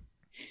hat on.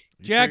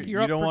 Jack,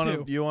 you're you up don't for wanna,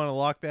 2. Do you want to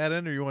lock that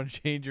in, or you want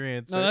to change your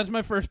answer? No, that's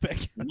my first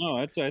pick. No,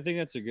 I think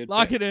that's a good.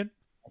 Lock pick. it in.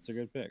 That's a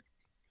good pick.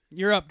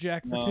 You're up,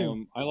 Jack, for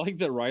 2. I like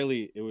that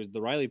Riley. The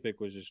Riley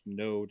pick was just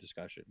no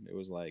discussion. It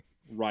was like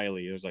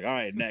Riley. It was like, all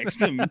right, next.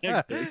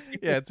 Next pick.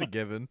 Yeah, it's a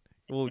given.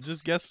 Well,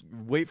 just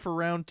wait for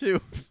round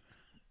 2.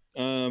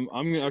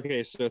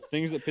 Okay. So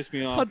things that piss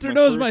me off. Hunter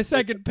knows my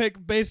second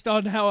pick based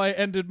on how I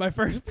ended my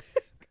first pick.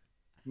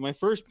 My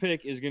first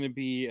pick is going to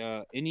be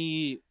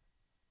any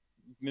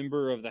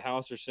member of the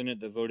House or Senate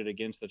that voted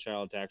against the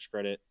child tax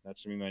credit.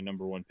 That's going to be my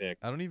number 1 pick.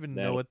 I don't even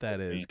That know what that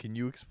is. Can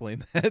you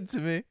explain that to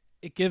me?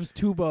 It gives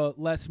Tuba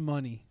less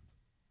money.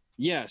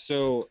 Yeah.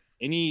 So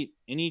any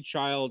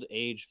child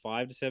age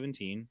 5 to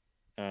 17,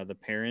 the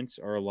parents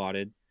are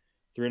allotted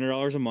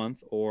 $300 a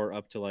month or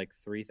up to like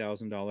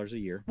 $3,000 a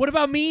year. What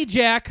about me,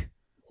 Jack?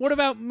 What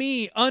about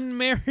me,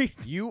 unmarried?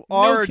 You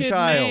are a no-kid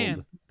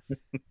child.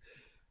 man?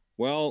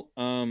 Well,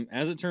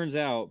 as it turns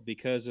out,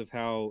 because of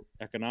how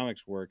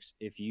economics works,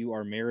 if you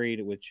are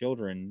married with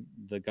children,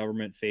 the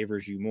government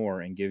favors you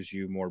more and gives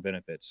you more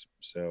benefits.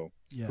 So,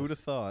 Yes. Who'd have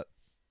thought?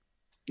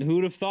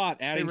 who'd have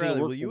thought adding Riley, to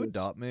the will you workforce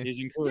adopt me? is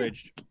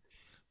encouraged?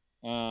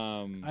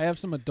 I have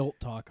some adult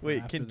talk.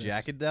 Wait, after can this.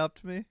 Jack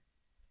adopt me?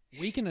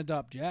 We can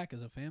adopt Jack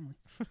as a family.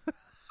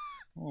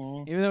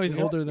 Aw. Even though he's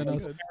Yeah, older than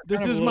us. good. This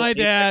Kind of is a little my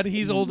dad. apex.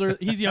 He's older.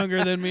 He's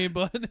younger than me,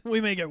 but we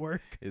make it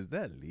work. Is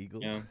that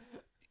legal? Yeah.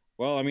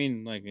 Well, I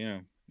mean, like,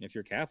 if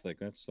you're Catholic,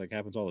 that's like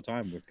happens all the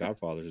time with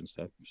godfathers and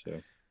stuff.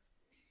 So,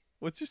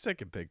 What's your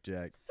second pick,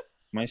 Jack?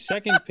 my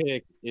second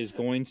pick is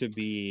going to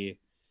be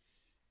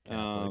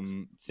Catholics.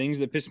 things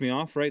that piss me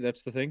off. Right,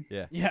 that's the thing.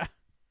 Yeah.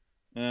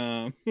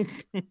 Yeah.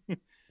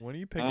 When are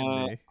you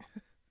picking me?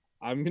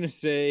 I'm gonna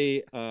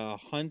say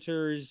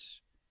Hunter's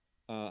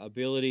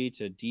ability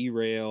to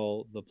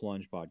derail the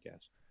Plunge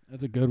podcast.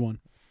 That's a good one.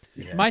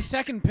 Yeah. My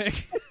second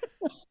pick.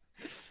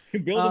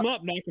 Build him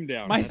up, knock him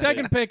down. My That's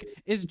second it. pick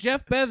is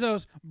Jeff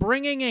Bezos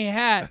bringing a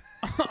hat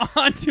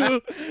onto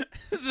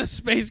the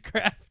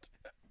spacecraft.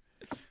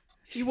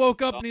 He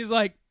woke up and he's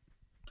like,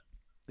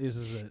 "This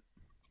is it.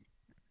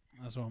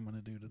 That's what I'm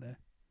gonna do today."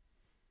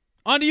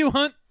 On to you,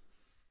 Hunt.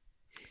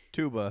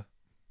 Tuba.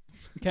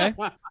 Okay.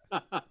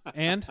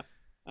 And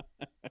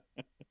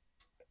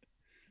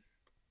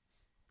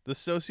The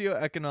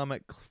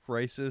socioeconomic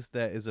crisis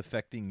that is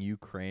affecting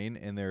Ukraine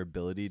and their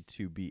ability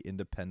to be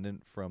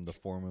independent from the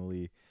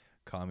formerly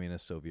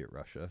communist Soviet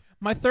Russia.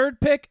 my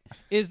third pick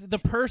is the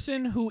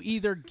person who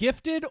either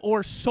gifted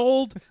or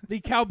sold the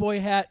cowboy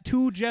hat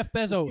to Jeff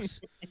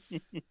Bezos.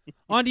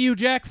 On to you,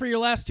 Jack, for your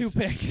last 2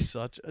 picks.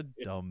 Such a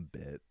dumb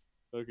bit.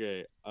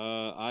 Okay.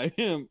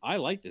 I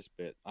like this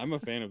bit. I'm a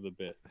fan of the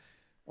bit.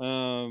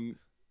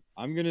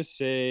 I'm gonna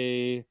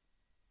say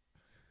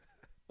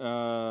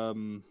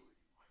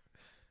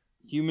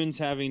humans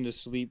having to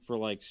sleep for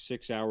like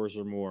 6 hours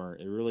or more.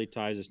 It really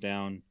ties us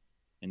down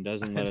and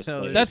doesn't let us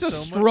know, play. That's a so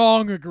much-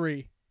 strong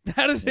agree.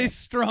 That is Yeah. a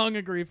strong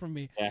agree from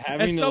me. Yeah,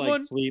 having As to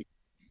someone, like sleep.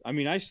 I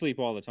mean, I sleep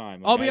all the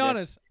time. I'll Like, be I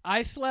honest.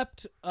 I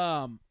slept.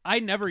 I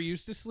never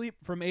used to sleep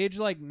from age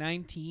like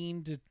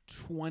 19 to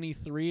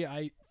 23.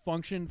 I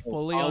functioned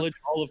fully on. college,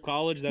 all of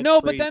college. That's No,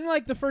 crazy. but then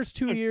like the first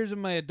 2 years of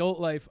my adult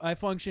life, I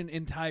functioned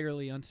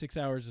entirely on 6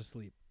 hours of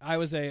sleep. I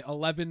was a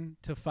 11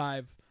 to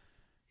 5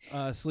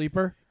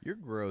 sleeper. You're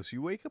gross.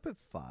 You wake up at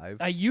 5.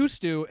 I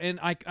used to, and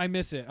I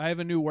miss it. I have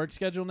a new work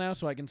schedule now,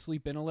 so I can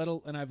sleep in a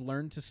little, and I've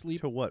learned to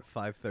sleep. To what?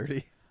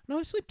 5:30? No,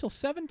 I sleep till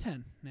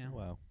 7:10 now.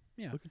 Wow.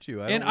 Yeah. Look at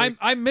you. And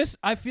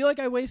I feel like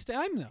I waste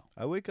time though.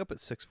 I wake up at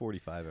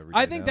 6:45 every day.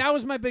 I think now. that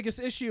was my biggest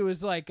issue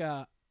is like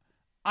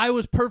I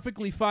was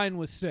perfectly fine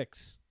with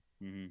 6.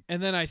 Mhm.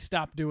 And then I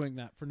stopped doing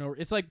that for no.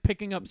 It's like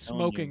picking up I'm telling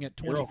smoking you,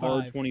 at you're a 25.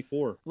 hard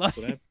 24. That's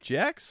what happened.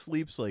 Jack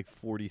sleeps like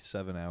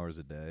 47 hours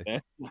a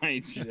day.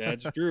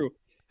 That's true.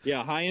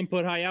 Yeah, high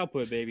input, high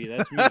output, baby.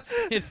 That's me.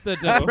 It's the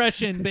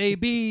depression,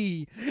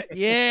 baby.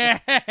 Yeah.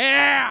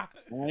 High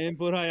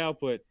input, high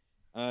output.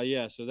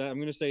 Yeah, so that I'm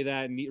going to say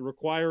that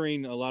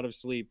requiring a lot of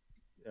sleep,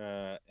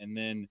 and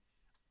then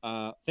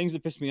Things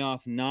that piss me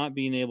off: not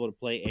being able to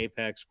play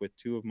Apex with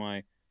two of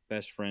my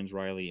best friends,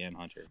 Riley and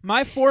Hunter.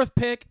 My fourth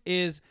pick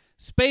is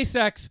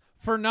SpaceX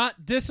for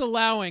not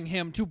disallowing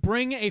him to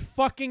bring a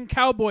fucking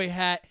cowboy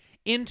hat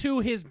into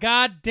his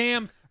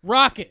goddamn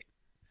rocket.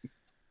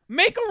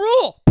 Make a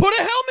rule. Put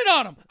a helmet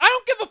on him. I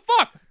don't give a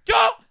fuck.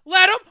 Don't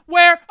let him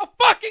wear a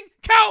fucking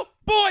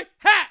cowboy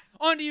hat.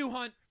 On to you,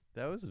 Hunt.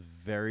 That was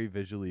very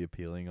visually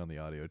appealing on the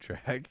audio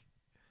track.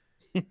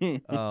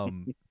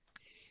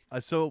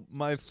 So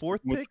my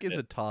fourth pick is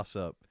a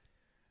toss-up.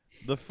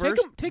 The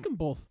first, take them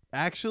both.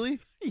 Actually,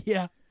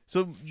 yeah.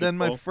 So then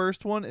my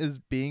first one is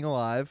Being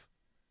Alive.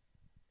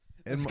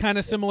 It's kind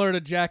of similar to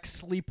Jack's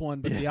sleep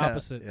one, but the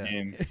opposite.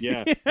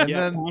 Yeah. And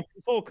then the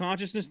whole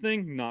consciousness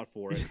thing, not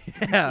for it.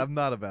 Yeah, I'm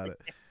not about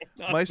it.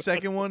 My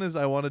second one is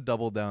I want to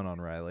double down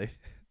on Riley.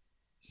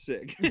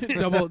 Sick.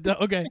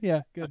 Okay,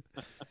 yeah, good.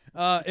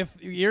 If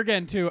you're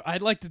getting to,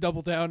 I'd like to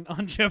double down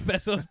on Jeff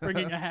Bezos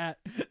bringing a hat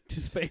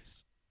to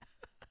space.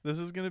 This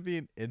is going to be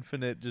an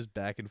infinite just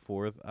back and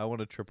forth. I want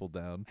to triple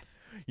down.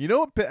 You know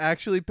what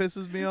actually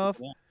pisses me off?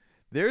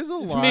 There's a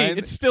line. Me.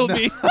 It's still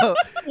me.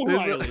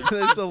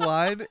 There's a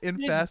line in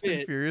Fast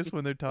and Furious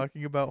when they're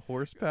talking about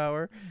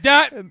horsepower.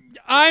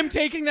 I'm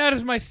taking that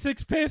as my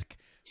sixth pick.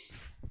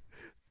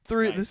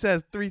 This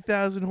has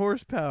 3,000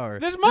 horsepower.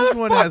 This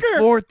one has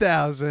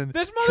 4,000.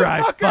 This Try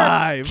motherfucker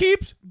 5.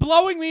 keeps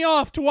blowing me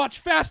off to watch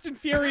Fast and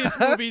Furious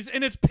movies,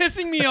 and it's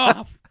pissing me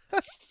off.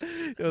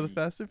 The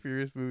Fast and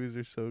Furious movies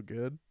are so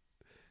good.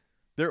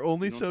 They're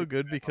only so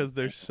good because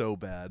they're so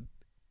bad.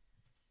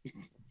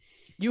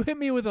 You hit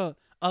me with a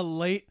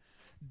late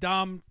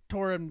Dom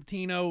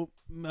Torrentino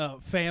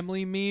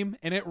family meme,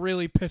 and it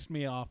really pissed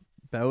me off.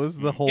 That was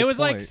the whole It was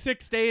point. like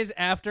 6 days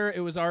after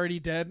it was already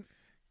dead.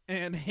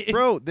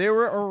 Bro, they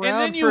were around. And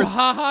then you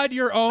ha-ha'd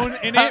your own,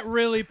 and it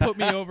really put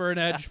me over an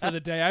edge for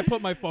the day. I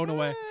put my phone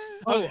away.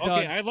 I was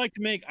done. I'd like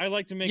to make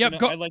Yep,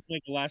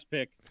 the last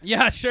pick.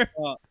 Yeah, sure.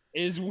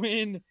 Is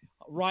when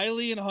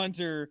Riley and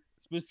Hunter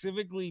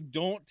specifically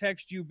don't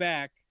text you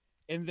back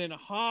and then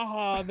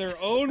ha-ha their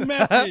own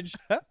message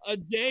a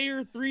day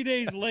or 3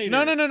 days later.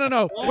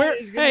 No.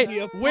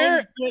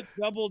 We're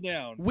double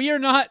down. We are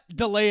not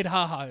delayed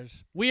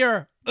ha-has. We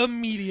are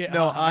immediate.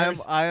 No,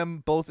 ha-has. I am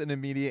both an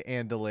immediate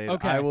and delayed.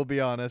 Okay. I will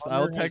be honest.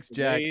 I'll text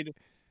Jack.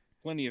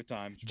 Plenty of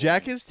times.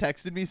 Jack has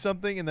texted me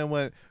something and then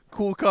went,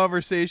 cool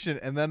conversation,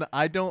 and then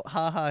I don't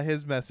ha-ha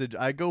his message.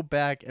 I go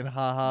back and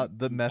ha-ha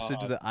the message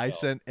that I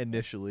sent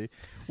initially,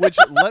 which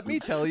let me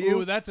tell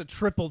you. Ooh, that's a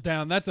triple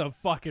down. That's a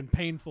fucking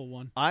painful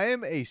one.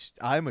 I'm a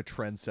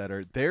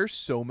trendsetter. There's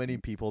so many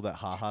people that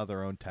ha-ha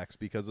their own text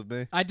because of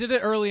me. I did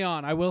it early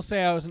on. I will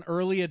say I was an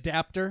early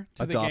adapter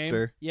to the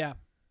game. Yeah.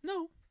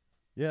 No.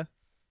 Yeah.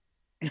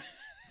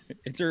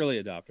 It's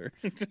early adopter.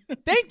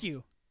 Thank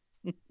you.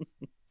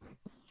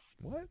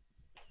 What?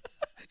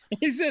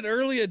 He said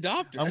early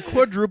adopter. I'm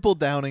quadruple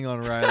downing on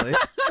Riley.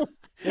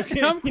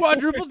 I'm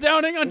quadruple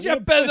downing on Jeff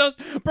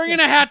Bezos bringing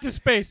a hat to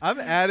space. I'm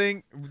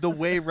adding the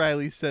way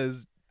Riley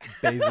says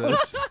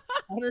Bezos.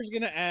 Hunter's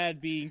going to add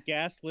being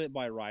gaslit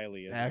by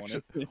Riley.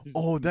 Actually,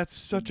 that's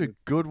such a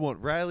good one.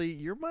 Riley,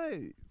 you're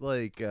my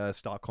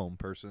Stockholm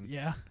person.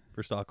 Yeah.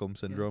 For Stockholm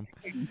Syndrome.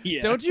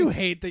 Yeah. Don't you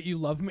hate that you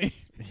love me?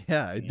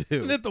 Yeah, I do.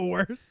 Isn't it the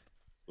worst?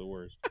 It's the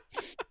worst.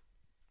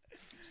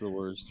 It's the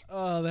worst.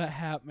 Oh, that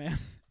hat, man.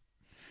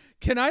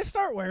 Can I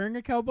start wearing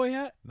a cowboy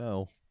hat?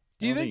 No.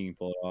 Do you you think? can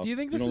pull it off. Do you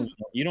think you this don't, is?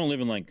 You don't live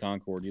in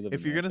Concord. You live.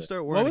 If in you're gonna Manchester.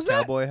 start wearing a was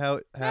that? cowboy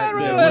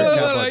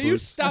hat, You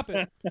boots. stop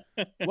it.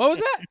 What was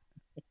that?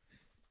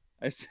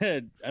 I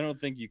said I don't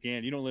think you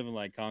can. You don't live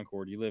in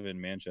Concord. You live in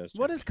Manchester.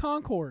 What is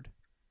Concord?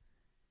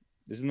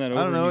 Isn't that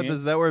over? I don't know. in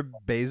Is that where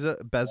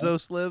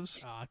Bezos lives?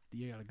 Ah,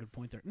 you got a good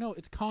point there. No,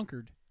 it's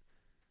Concord.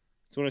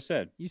 That's what I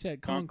said. You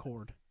said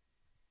Concord.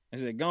 I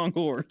said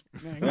Concord.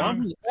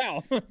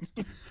 Wow.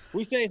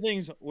 We say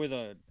things with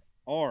a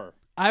R.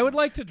 I would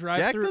like to drive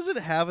Jack through. doesn't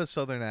have a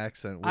southern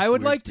accent. I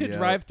would like to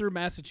drive through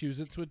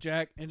Massachusetts with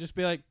Jack and just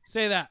be like,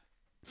 say that.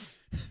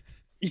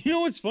 You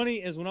know what's funny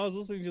is when I was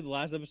listening to the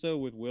last episode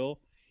with Will,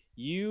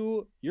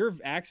 your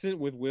accent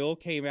with Will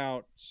came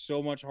out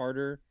so much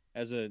harder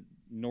as a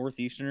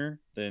Northeasterner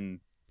than.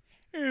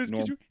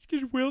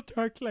 Because Will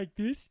talks like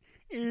this.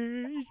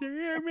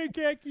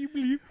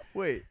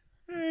 Wait.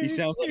 He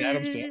sounds like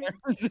Adam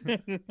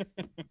Sandler.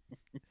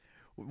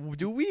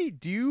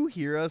 Do you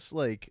hear us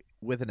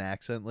with an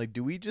accent?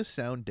 Do we just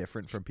sound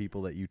different from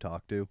people that you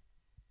talk to?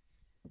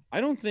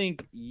 I don't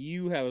think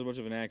you have as much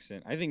of an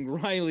accent. I think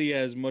Riley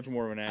has much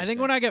more of an accent. I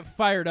think when I get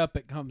fired up,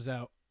 it comes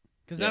out.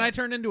 Because then I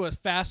turn into a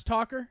fast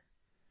talker,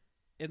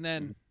 and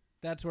then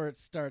that's where it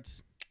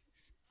starts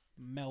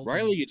melding.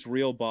 Riley gets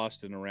real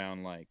Boston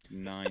around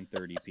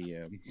 9:30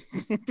 p.m.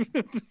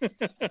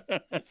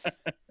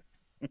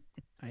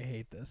 I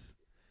hate this.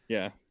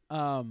 Yeah.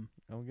 I'm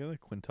gonna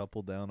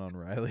quintuple down on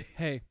Riley.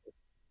 Hey,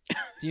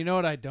 do you know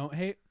what I don't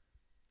hate?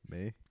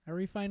 Me? I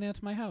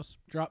refinance my house.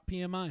 Drop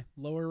PMI.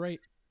 Lower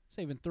rate.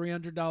 Saving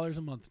 $300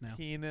 a month now.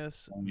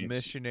 Penis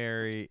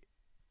missionary.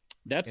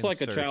 That's like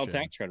a child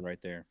tax credit right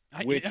there.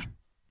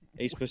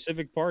 a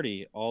specific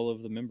party all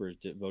of the members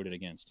voted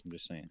against. I'm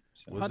just saying.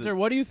 So. Hunter,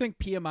 what do you think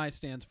PMI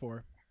stands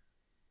for?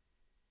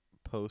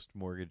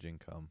 Post-mortgage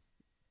income.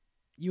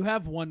 You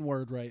have one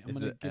word right. I'm Is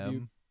going to it give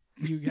M?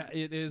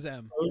 It is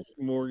M.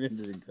 Post-mortgage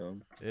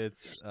income.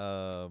 It's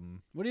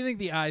What do you think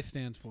the I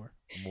stands for?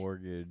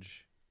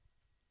 mortgage.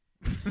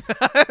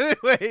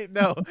 Wait,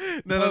 no.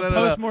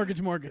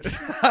 Post-mortgage mortgage.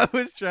 I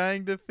was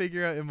trying to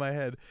figure out in my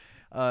head.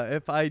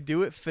 If I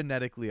do it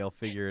phonetically, I'll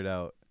figure it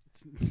out.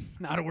 It's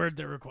not a word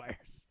that requires.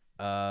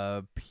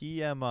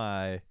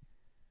 PMI.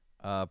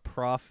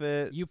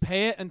 Profit. You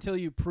pay it until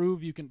you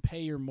prove you can pay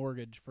your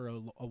mortgage for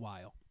a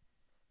while.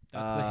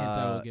 That's the hint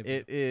I will give you.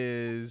 It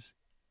is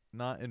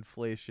not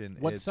inflation.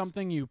 What's it's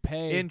something you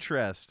pay?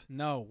 Interest.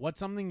 No. What's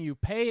something you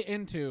pay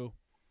into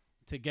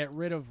to get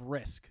rid of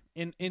risk?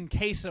 In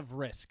case of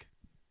risk.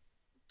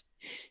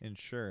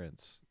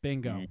 Insurance.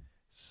 Bingo.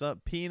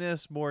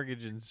 Penis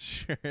mortgage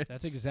insurance.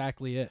 That's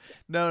exactly it.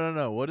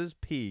 No. What is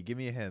P? Give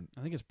me a hint.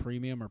 I think it's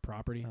premium or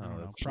property. I don't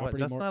know. That's Property,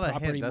 that's not a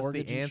property hint. That's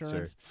mortgage the answer.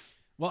 insurance.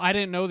 Well, I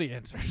didn't know the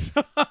answers.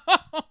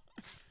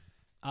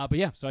 But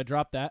yeah, so I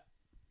dropped that,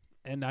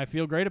 and I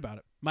feel great about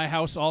it. My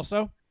house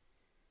also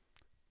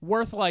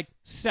worth like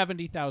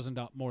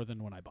 $70,000 more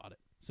than when I bought it.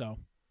 So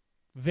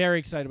very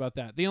excited about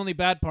that. The only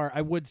bad part,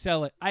 I would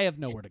sell it. I have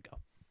nowhere to go.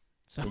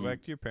 So Go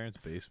back to your parents'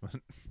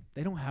 basement.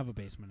 They don't have a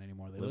basement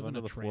anymore. They live in under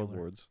a the trailer.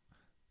 floorboards.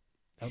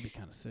 That would be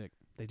kind of sick.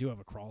 They do have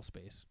a crawl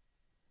space.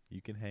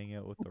 You can hang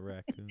out with the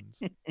raccoons.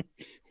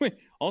 Wait,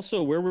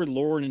 also, where would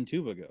Lauren and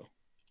Tuba go?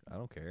 I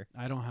don't care.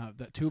 I don't have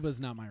that. Tuba's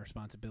not my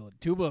responsibility.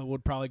 Tuba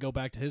would probably go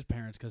back to his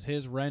parents because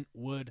his rent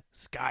would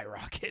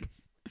skyrocket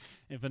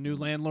if a new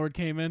landlord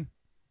came in.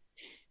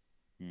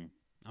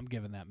 I'm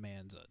giving that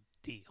man's a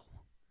deal.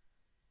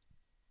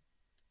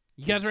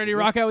 You guys ready to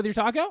rock out with your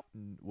talk out?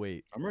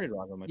 Wait. I'm ready to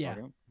rock out my talk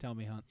out. Tell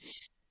me, Hunt.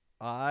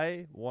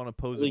 I want to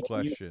pose a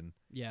question.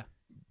 Yeah.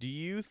 Do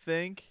you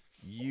think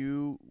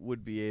you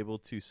would be able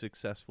to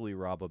successfully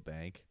rob a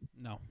bank?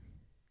 No.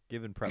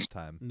 Given prep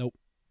time? Nope.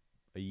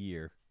 A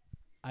year?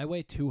 I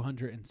weigh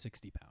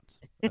 260 pounds.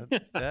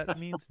 That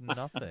means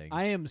nothing.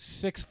 I am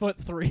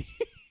 6'3".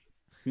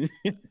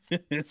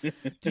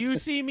 Do you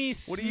see me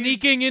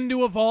sneaking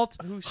into a vault,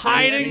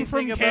 hiding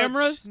from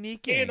cameras?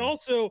 Sneaking. And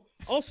also,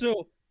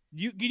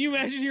 can you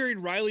imagine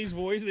hearing Riley's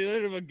voice at the other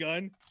end of a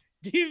gun,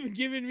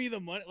 giving me the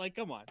money? Like,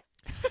 come on.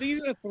 Think he's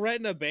gonna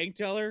threaten a bank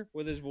teller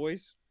with his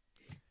voice?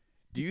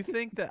 Do you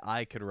think that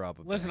I could rob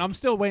a bank? Listen, I'm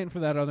still waiting for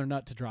that other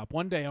nut to drop.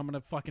 One day I'm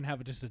gonna fucking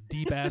have just a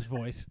deep ass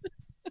voice.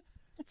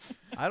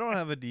 I don't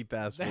have a deep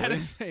ass voice. That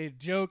is a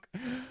joke.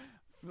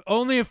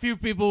 Only a few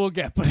people will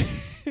get, but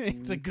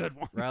it's a good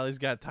one. Riley's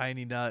got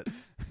tiny nut.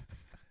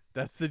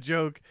 That's the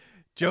joke.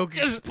 Joke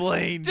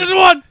explained. Just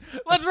one.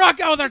 Let's rock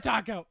out with our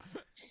taco.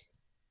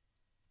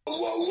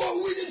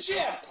 Whoa, we the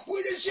champ.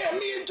 We the champ.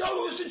 Me and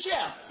Toto is the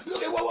champ.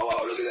 Look at,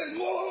 whoa, look at this.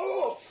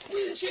 Whoa.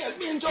 We the champ.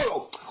 Me and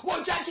Toto.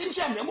 One tag team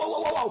champion.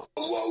 Whoa.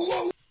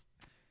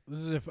 This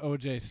is if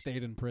OJ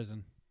stayed in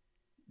prison.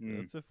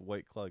 That's if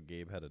White Claw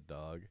Gabe had a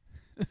dog.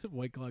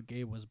 White Claw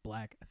Gabe was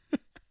black.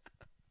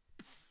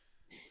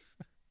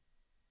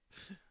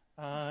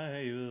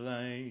 I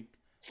like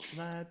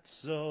flat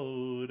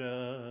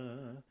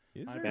soda.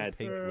 I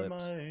prefer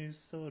my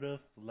soda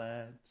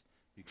flat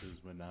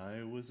because when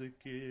I was a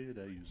kid,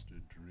 I used to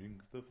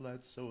drink the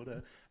flat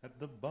soda at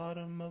the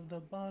bottom of the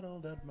bottle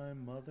that my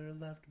mother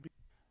left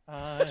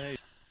behind.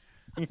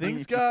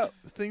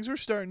 Things were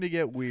starting to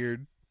get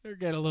weird. They're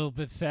getting a little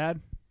bit sad.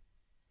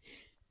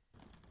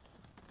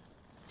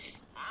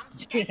 I'm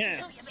scared to you,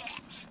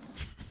 bitch.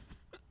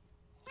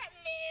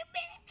 Hello,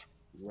 bitch.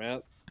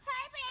 Rap.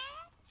 Hi,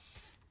 bitch.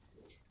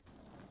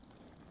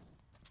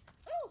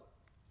 Ooh,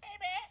 hey,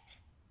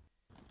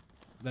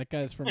 bitch. That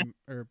guy's from,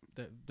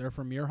 they're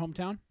from your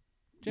hometown?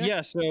 Jeff?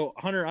 Yeah, so,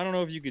 Hunter, I don't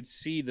know if you could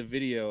see the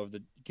video of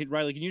the...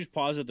 Riley, can you just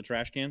pause at the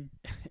trash can?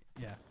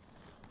 Yeah.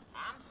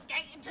 I'm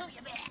skating to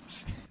you,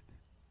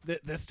 bitch.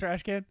 This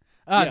trash can?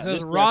 Yeah, it says this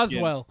trash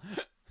Roswell.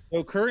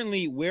 So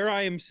currently, where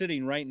I am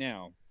sitting right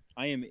now,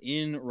 I am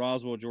in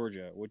Roswell,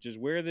 Georgia, which is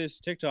where this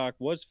TikTok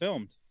was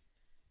filmed,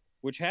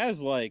 which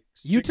has like...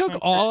 You took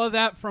all of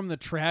that from the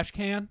trash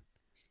can?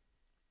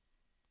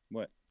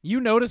 What? You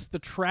noticed the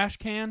trash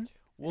can?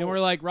 And we're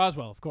like,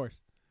 Roswell, of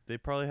course. They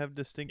probably have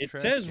distinct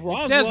trash says cans.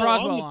 Roswell, It says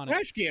Roswell on the the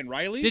trash can,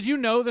 Riley. Did you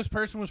know this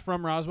person was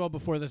from Roswell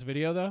before this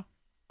video, though?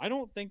 I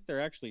don't think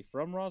they're actually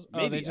from Roswell. Oh,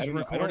 Maybe. they just I don't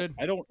know. recorded?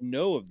 I don't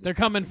know of this. They're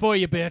coming for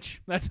you, bitch.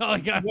 That's all I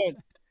got.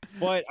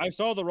 But I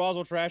saw the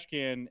Roswell trash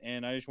can,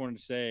 and I just wanted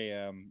to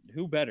say,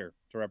 who better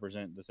to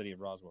represent the city of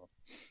Roswell?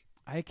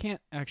 I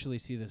can't actually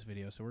see this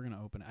video, so we're going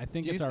to open it. I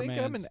think Do it's you our think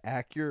man's. I'm an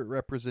accurate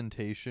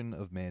representation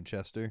of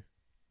Manchester?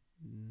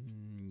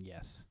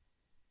 Yes.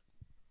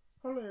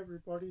 Hello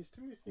everybody, it's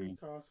Timothy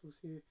Castles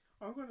here.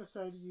 I'm going to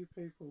say to you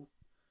people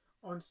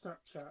on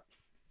Snapchat.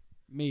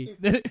 Me.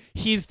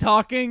 He's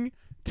talking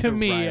to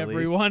me, Riley.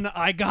 everyone.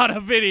 I got a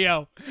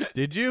video.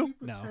 Did you?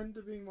 You pretend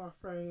to be my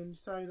friend and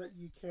say that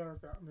you care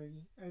about me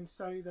and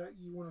say that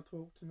you want to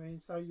talk to me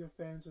and say you're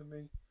fans of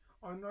me.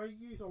 I know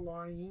you are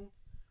lying.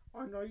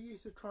 I know you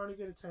are trying to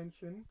get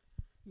attention.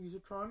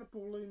 You're trying to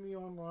bully me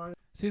online.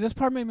 See, this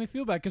part made me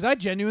feel bad because I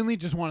genuinely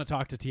just want to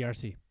talk to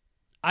TRC.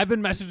 I've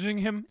been messaging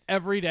him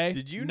every day.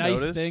 Did you nice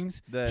notice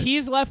things? that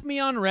He's left me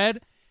on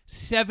red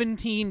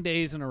 17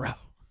 days in a row.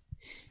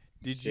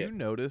 Did you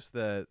notice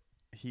that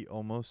he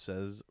almost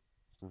says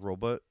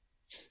robot?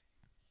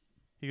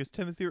 He goes,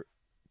 Timothy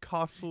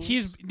Castles.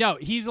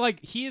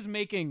 He is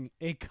making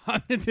a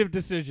cognitive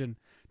decision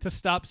to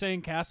stop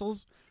saying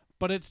castles,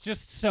 but it's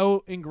just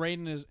so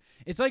ingrained in his.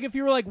 It's like if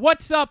you were like,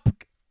 "What's up?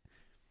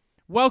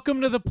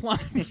 Welcome to the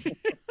plunge."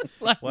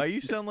 Why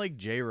you sound like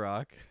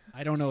J-Rock?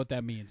 I don't know what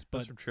that means, but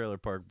that's from Trailer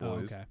Park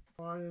Boys. Oh,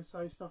 okay. And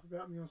say stuff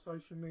about me on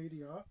social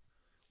media,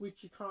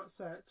 which you can't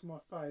say it to my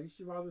face.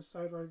 You rather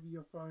say it over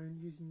your phone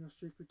using your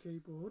stupid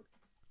keyboard.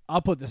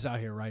 I'll put this out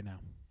here right now.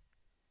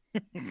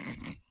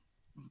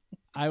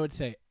 I would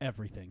say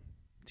everything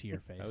to your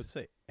face. I would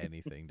say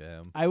anything to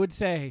him. I would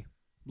say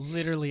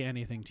literally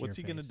anything to What's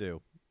your he face. gonna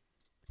do?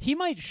 He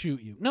might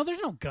shoot you. No, there's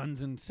no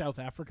guns in South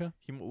Africa.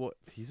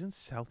 He's in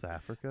South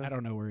Africa? I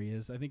don't know where he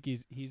is. I think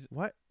he's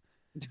What?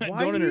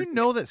 Why do you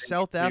know that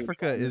South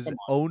Africa is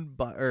owned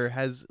by or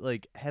has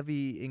like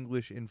heavy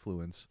English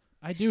influence?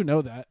 I do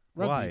know that.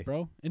 Rugby, Why?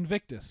 bro.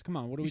 Invictus. Come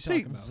on, what are we You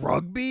say talking about?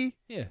 rugby?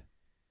 Yeah.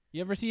 You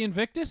ever see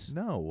Invictus?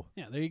 No.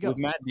 Yeah, there you go. With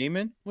Matt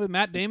Damon? With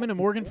Matt Damon and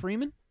Morgan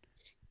Freeman?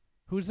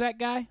 Who's that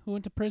guy who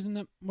went to prison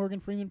that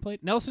Morgan Freeman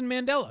played? Nelson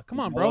Mandela. Come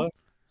on, bro.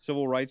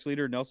 Civil rights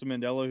leader Nelson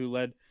Mandela, who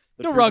led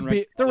The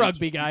rugby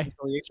guy.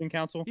 Reconciliation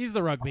Council. He's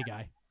the rugby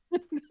guy.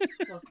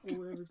 Like all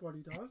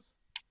everybody does.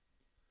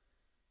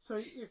 So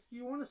if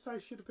you want to say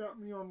shit about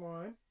me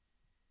online,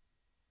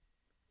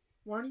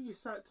 why don't you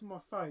say it to my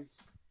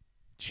face?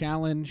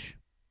 Challenge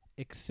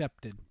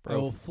accepted. Bro, I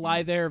will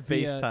fly there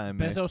via FaceTime,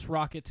 Bezos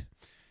rocket.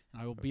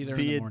 I will be there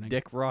in the Via morning.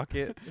 dick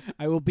rocket.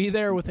 I will be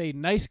there with a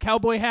nice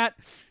cowboy hat.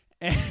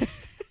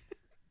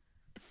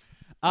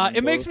 And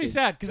it makes me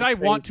sad because I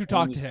want to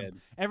talk to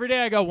him. Every day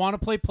I go, want to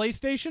play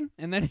PlayStation?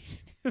 And then he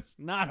does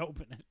not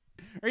open it.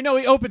 Or no,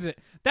 he opens it.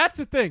 That's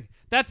the thing.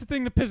 That's the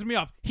thing that pisses me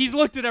off. He's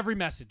looked at every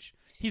message.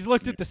 He's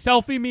looked at the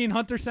selfie me and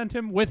Hunter sent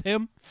him with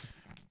him,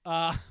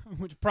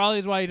 which probably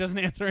is why he doesn't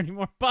answer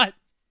anymore. But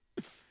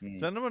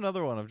send him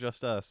another one of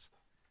just us.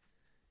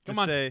 Come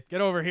Just on, say,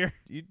 get over here.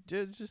 You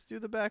just do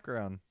the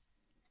background.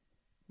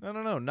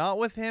 No, not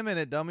with him in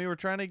it, dummy. We're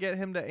trying to get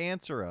him to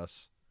answer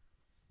us.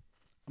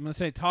 I'm gonna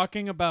say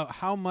talking about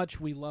how much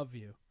we love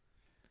you.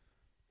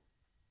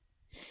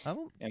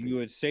 And you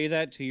would say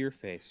that to your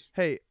face.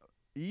 Hey,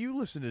 you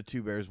listen to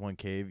Two Bears, One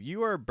Cave.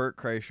 You are Bert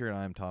Kreischer, and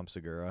I'm Tom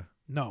Segura.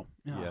 No.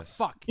 Oh, Yes.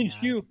 Fuck. Did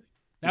you?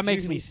 That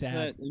makes me listen to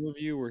sad. That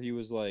interview where he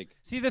was like,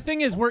 See, the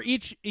thing is, we're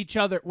each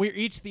other. We're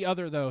each the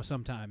other, though.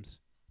 Sometimes.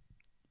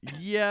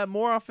 Yeah,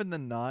 more often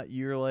than not,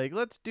 you're like,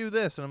 let's do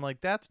this. And I'm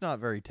like, that's not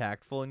very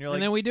tactful. And you're like,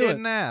 And then we do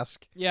didn't it.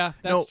 ask. Yeah,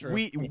 that's no, true.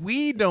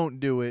 we don't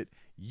do it.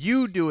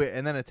 You do it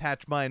and then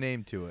attach my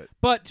name to it.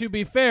 But to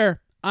be fair,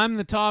 I'm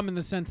the Tom in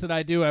the sense that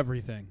I do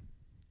everything.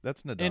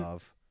 That's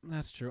Nadav. And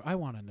that's true. I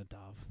want a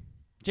Nadav.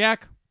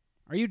 Jack,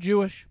 are you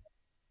Jewish?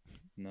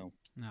 no.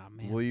 Nah,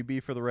 man. Will you be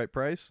for the right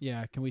price?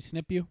 Yeah, can we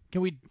snip you? Can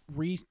we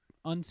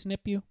unsnip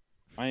you?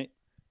 We'll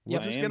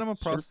Yep. just get him a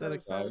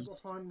prosthetic. Say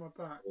behind my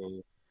back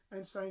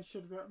and saying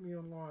shit about me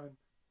online.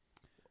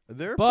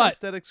 There are But-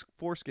 prosthetics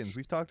foreskins.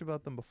 We've talked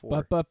about them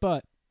before.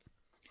 But.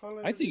 Hello,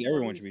 I think everybody,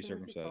 everyone should be it's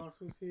Timothy circumcised.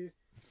 Castles here.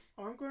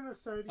 I'm going to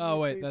say to Oh, you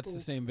wait, people, that's the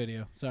same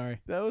video. Sorry.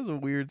 That was a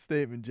weird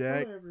statement,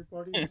 Jack. Hello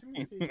everybody, it's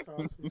Timothy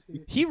Castles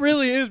here. He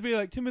really is being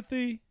like,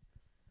 Timothy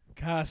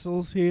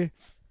Castles here.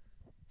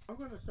 I'm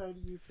going to say to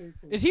you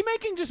people. Is he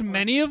making just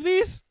many of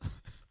these?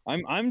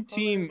 I'm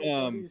team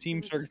team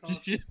Timothy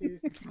circumcision. Castles here.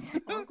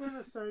 I'm going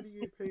to say to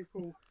you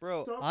people,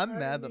 Bro, stop I'm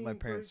mad adding that me my in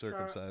parents group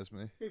chats circumcised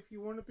me. If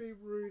you want to be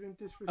rude and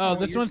disrespectful, Oh,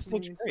 this one's to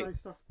me and say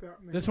stuff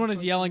about me This on one is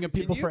social yelling at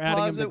media. people Can for you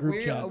adding him pause to it?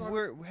 group chats.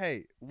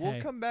 Hey, we'll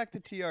Hey. come back to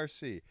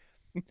TRC.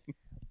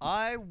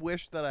 I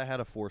wish that I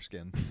had a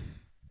foreskin.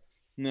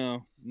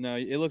 No,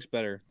 it looks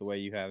better the way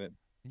you have it.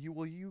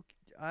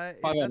 I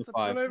 5 out that's of a 5.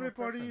 Hello personal everybody,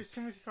 preference. it's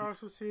Timothy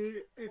Castles here.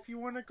 If you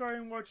want to go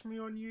and watch me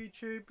on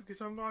YouTube, because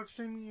I'm live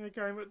streaming a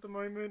game at the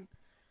moment,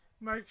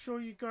 make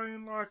sure you go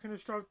and like and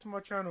subscribe to my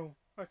channel,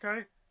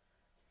 okay?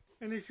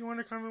 And if you want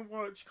to come and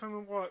watch.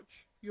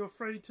 You're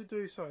free to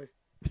do so.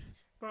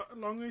 But as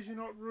long as you're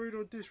not rude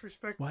or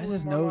disrespectful. Why does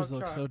his in my nose live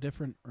look chat. so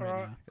different right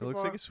Alright, now? It looks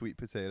like goodbye. a sweet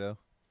potato.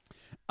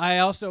 I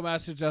also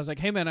messaged, I was like,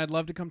 hey, man, I'd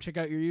love to come check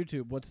out your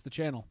YouTube. What's the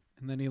channel?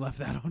 And then he left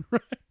that on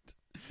red.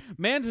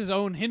 Man's his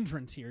own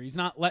hindrance here. He's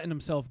not letting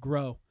himself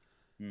grow.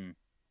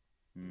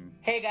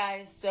 Hey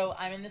guys, so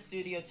I'm in the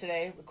studio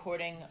today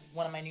recording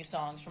one of my new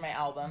songs for my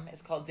album.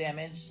 It's called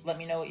Damage. Let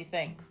me know what you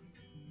think.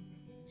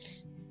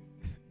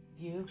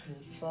 You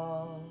could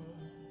fall.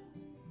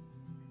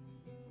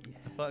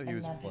 I thought he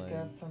was and not pick playing.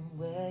 up from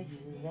where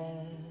you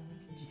left.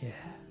 Yeah.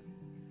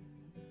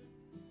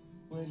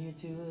 Will you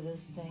do the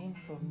same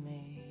for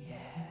me?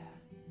 Yeah.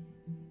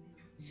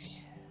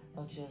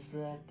 Or just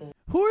let the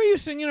Who are you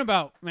singing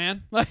about,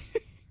 man? Like,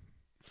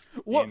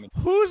 what?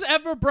 Who's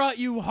ever brought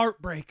you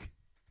heartbreak?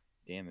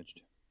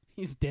 Damaged.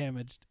 He's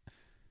damaged.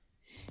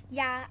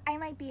 Yeah, I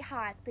might be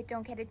hot, but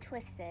don't get it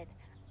twisted.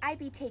 I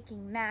be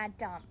taking mad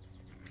dumps.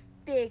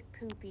 Big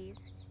poopies,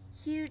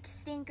 huge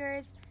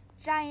stinkers,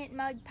 giant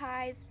mud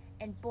pies,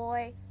 and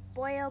boy,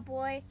 oh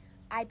boy,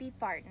 I be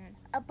fartin'.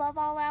 Above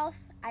all else,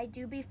 I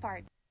do be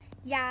fartin'.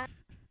 Yeah.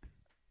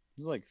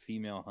 It's like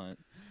female Hunt.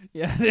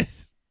 Yeah, it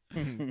is.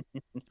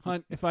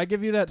 Hunt, if I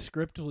give you that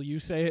script, will you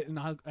say it and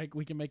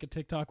we can make a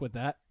TikTok with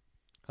that?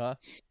 Huh?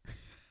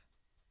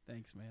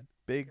 Thanks, man.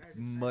 Big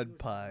mud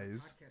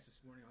pies. Podcast this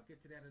morning. I'll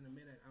get to that in a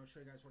minute. I'll show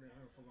you guys what I'm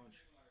having for lunch.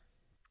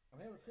 I'm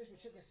having a crispy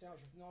chicken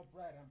sandwich with no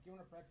bread. I'm giving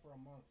it bread for a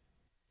month.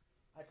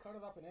 I cut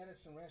it up and added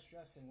some ranch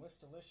dressing. It's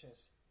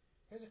delicious.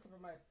 Here's a clip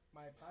of my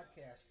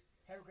podcast.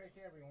 Have a great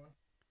day, everyone.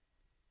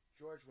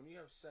 George, when you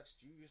have sex,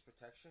 do you use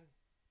protection?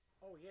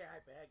 Oh, yeah, I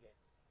bag it.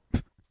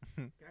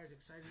 Guys,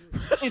 excited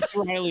news. It's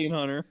Riley and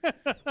Hunter.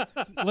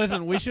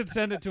 Listen, we should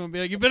send it to him and be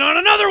like, you've been on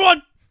another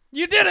one!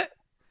 You did it!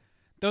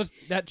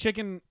 That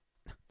chicken,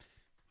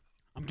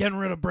 I'm getting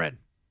rid of bread.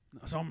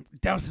 So I'm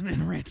dousing it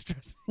in ranch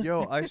dressing.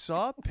 Yo, I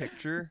saw a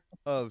picture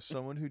of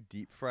someone who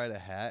deep fried a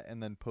hat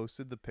and then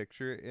posted the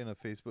picture in a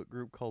Facebook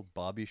group called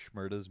Bobby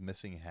Schmurda's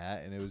Missing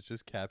Hat, and it was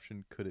just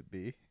captioned, "Could it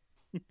be?"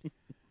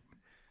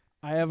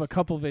 I have a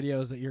couple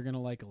videos that you're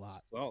gonna like a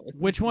lot. Solid.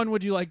 Which one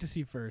would you like to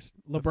see first?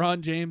 LeBron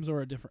James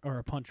or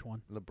a punch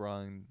one?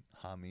 LeBron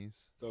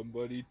Hammies.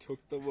 Somebody took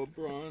the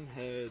LeBron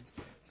heads.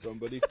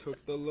 Somebody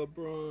took the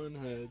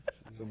LeBron heads.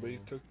 Somebody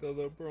took the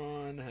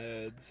LeBron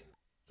heads.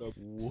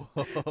 Whoa.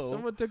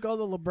 Someone took all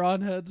the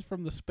LeBron heads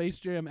from the Space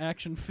Jam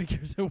action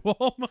figures at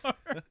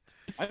Walmart.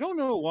 I don't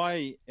know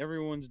why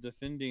everyone's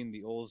defending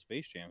the old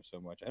Space Jam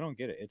so much. I don't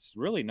get it. It's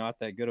really not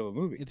that good of a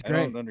movie. It's great.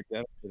 I don't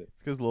understand it.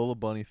 It's because Lola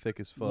Bunny thick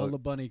as fuck. Lola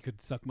Bunny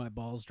could suck my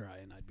balls dry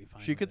and I'd be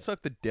fine. She with could it.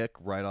 suck the dick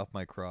right off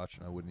my crotch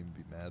and I wouldn't even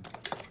be mad.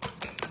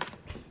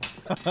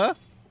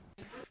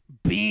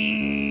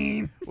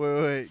 Bean.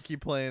 Wait.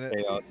 Keep playing it.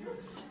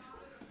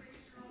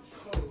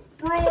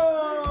 Bro!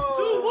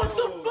 Dude, what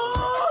the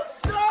fuck?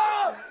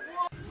 Stop!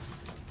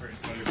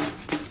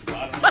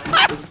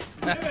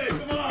 Hey,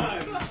 come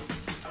on!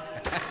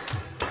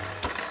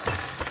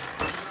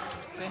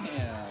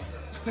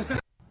 Damn.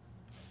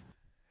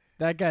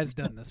 That guy's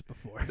done this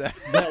before. that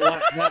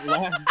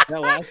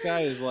last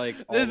guy is like.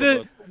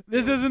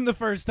 This isn't the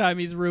first time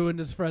he's ruined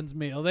his friend's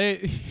meal.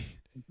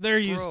 They're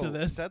used to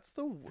this.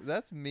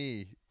 That's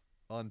me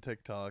on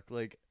TikTok.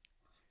 Like,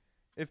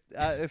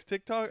 if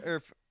TikTok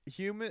or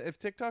if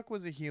TikTok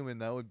was a human,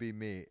 that would be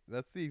me.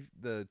 That's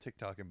the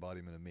TikTok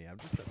embodiment of me. I'm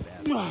just a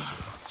bad person.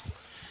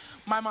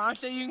 My mom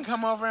said you can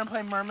come over and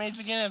play mermaids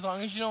again as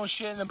long as you don't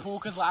shit in the pool,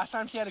 because last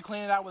time she had to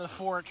clean it out with a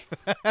fork.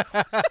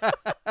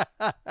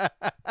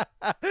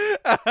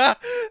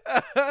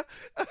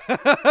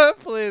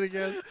 Play it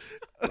again.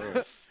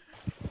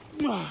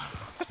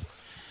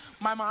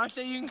 My mom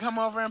said you can come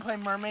over and play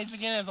mermaids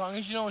again as long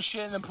as you don't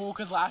shit in the pool,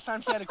 because last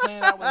time she had to clean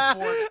it out with a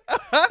fork.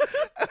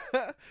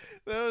 That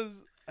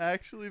was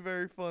actually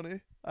very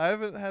funny. I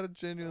haven't had a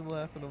genuine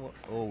laugh in a while.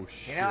 Oh,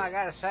 shit. You know, I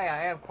gotta say,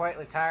 I am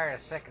quietly tired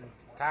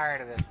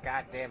of this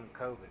goddamn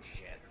COVID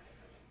shit.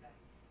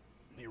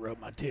 He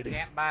rubbed my titty.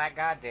 Can't buy a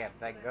goddamn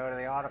thing. Go to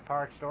the auto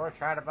parts store,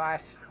 try to buy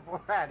some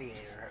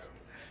radiator.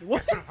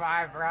 What?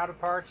 5 auto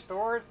parts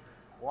stores.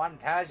 One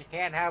tells you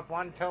can't have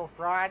one till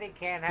Friday.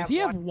 Can't have. Does he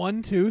have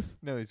one tooth?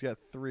 No, he's got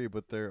 3,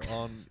 but they're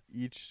on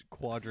each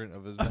quadrant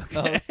of his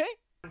mouth.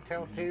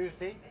 Until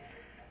Tuesday,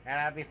 and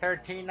that'd be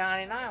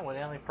 $13.99. Well,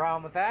 the only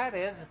problem with that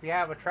is if you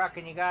have a truck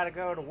and you got to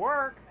go to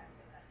work,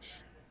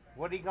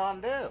 what are you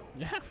gonna do?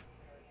 Yeah.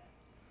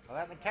 Well,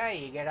 let me tell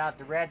you, you get out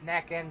the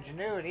redneck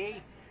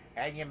ingenuity,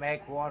 and you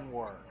make one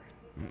work.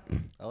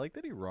 I like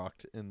that he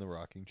rocked in the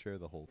rocking chair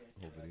the whole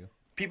video.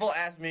 People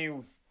ask me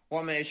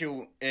what my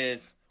issue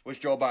is with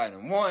Joe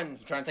Biden. 1,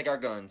 he's trying to take our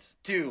guns.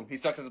 2, he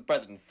sucks as a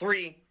president.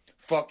 3,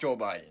 fuck Joe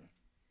Biden.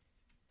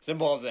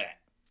 Simple as that.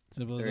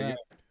 Simple as There you that.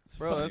 go.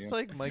 Bro, that's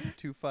like Mike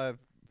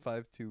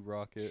 2552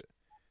 Rocket.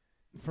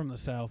 From the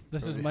South.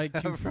 This From is the- Mike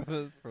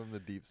from the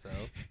deep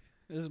South.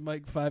 This is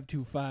Mike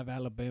 525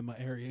 Alabama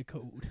area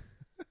code.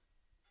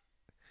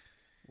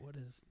 What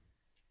is?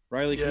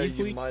 Riley, yeah, can you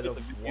please might put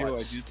have the video I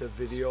watched just- the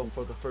video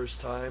for the first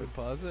time.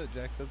 Pause it.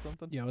 Jack said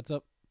something. Yeah, what's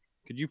up?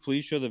 Could you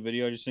please show the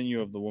video I just sent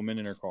you of the woman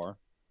in her car?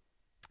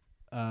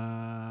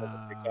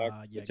 Yeah,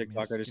 the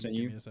TikTok I just sent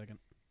give you. me a second.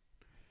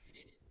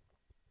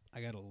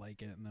 I gotta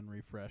like it and then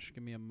refresh.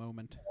 Give me a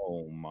moment.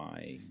 Oh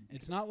my!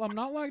 I'm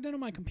not logged into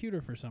my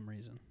computer for some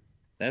reason.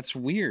 That's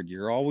weird.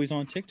 You're always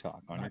on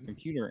TikTok on your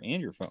computer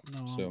and your phone.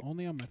 No, so. I'm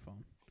only on my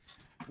phone.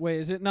 Wait,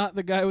 is it not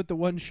the guy with the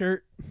one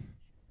shirt?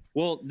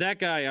 Well, that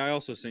guy I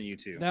also sent you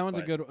to. That one's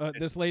a good.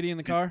 This lady in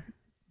the car.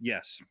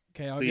 Yes.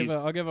 Okay, I'll please.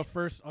 give a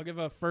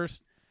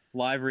first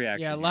live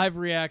reaction. Yeah, live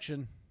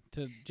reaction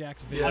to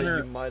Jack's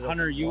video.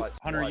 Hunter, you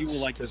will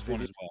like this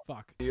one as well.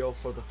 Fuck. Video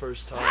for the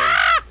first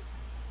time.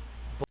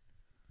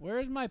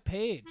 Where's my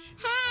page?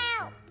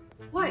 Help!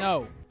 What?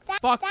 No.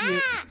 Fuck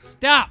you.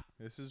 Stop.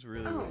 This is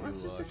really what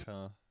you watch,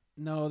 huh?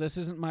 No, this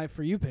isn't my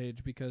For You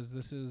page because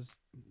this is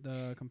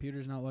the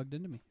computer's not logged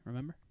into me.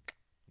 Remember?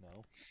 No.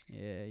 well.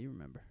 Yeah, you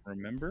remember.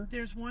 Remember?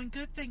 There's one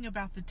good thing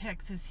about the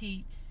Texas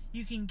heat.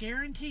 You can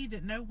guarantee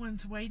that no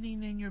one's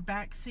waiting in your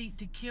back seat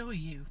to kill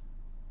you.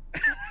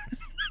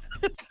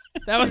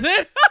 That was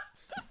it?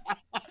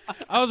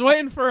 I was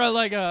waiting for a.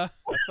 I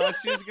thought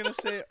she was gonna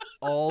say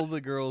all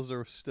the girls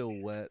are still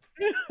wet.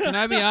 Can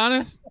I be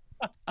honest?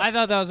 I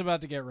thought that was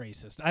about to get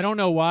racist. I don't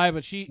know why,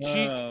 but she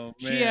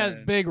has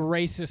big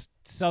racist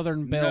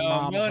Southern Belle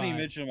mom Melanie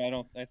vibe.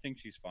 Mitchum, I think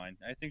she's fine.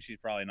 I think she's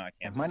probably not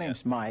canceled. My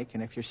name's Mike,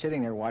 and if you're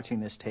sitting there watching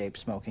this tape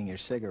smoking your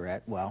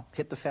cigarette, well,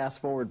 hit the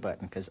fast forward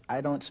button, because I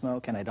don't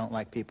smoke and I don't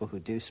like people who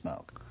do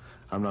smoke.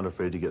 I'm not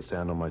afraid to get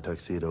sand on my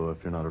tuxedo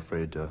if you're not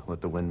afraid to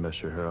let the wind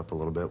mess your hair up a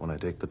little bit when I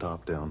take the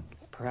top down.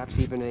 Perhaps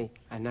even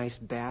a nice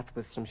bath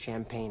with some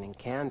champagne and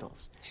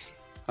candles.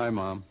 Hi,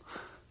 Mom.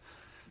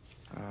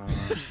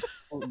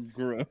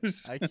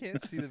 Gross. I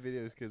can't see the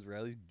videos because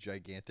Riley's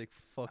gigantic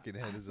fucking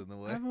head is in the I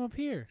way. have him up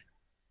here.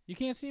 You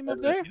can't see him up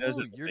there? No,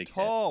 you're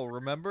tall,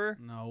 remember?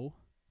 No.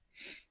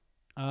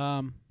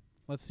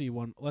 Let's see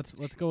one.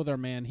 Let's go with our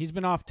man. He's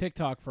been off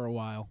TikTok for a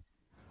while.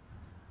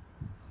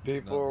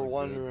 People are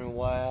wondering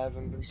why I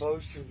haven't been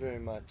posting very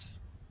much.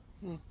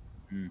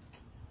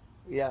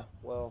 Yeah,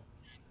 well,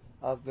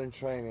 I've been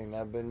training,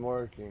 I've been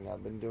working,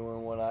 I've been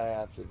doing what I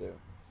have to do.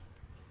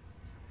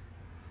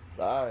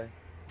 Sorry.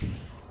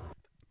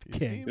 He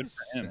seems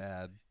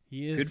sad.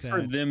 He is Good sad.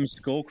 for them,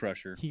 Skull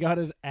Crusher. He got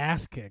his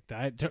ass kicked.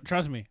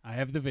 Trust me, I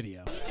have the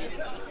video.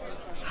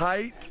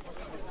 Height,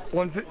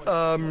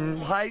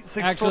 height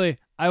 6'. Actually,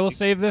 I will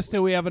save this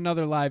till we have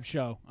another live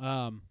show.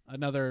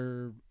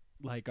 Another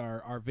like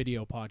our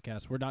video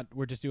podcast.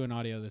 We're just doing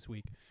audio this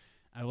week.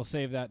 I will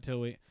save that till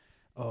we.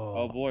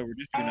 Oh boy, we're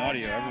just doing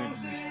audio.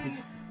 Everyone's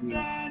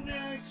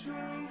next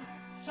room.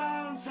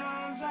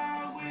 Sometimes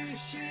I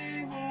wish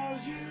it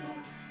was you.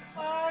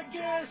 I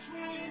guess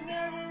we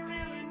never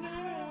really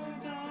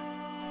knew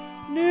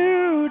Dawn.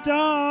 New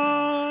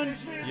Dawn.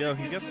 Yo,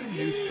 he got some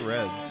new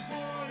threads.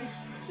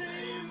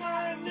 Say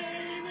my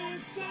name, it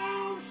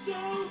sounds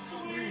so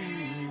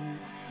sweet.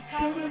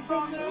 Coming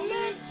from the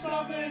lips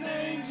of an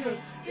angel.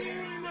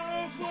 Hearing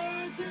those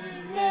words,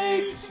 it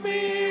makes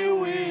me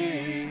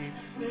weak.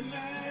 The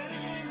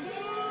letters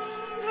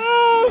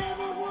I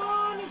never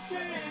want to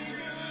say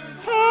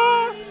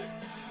goodbye.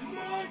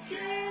 But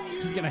can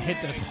you He's gonna hit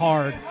this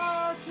hard.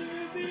 how to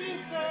be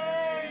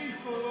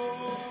faithful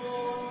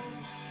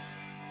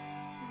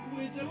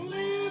with the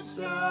lips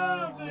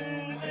of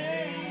an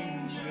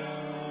angel?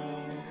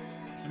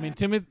 I mean,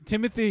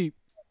 Timothy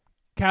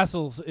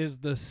Castles is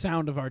the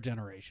sound of our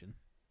generation.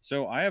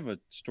 So I have a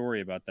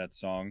story about that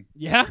song.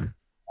 Yeah?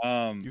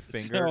 You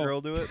finger a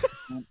girl to it?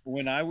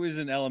 When I was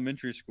in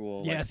elementary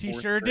school. Yes, he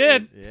fourth sure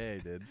grade, did. Yeah, he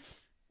did.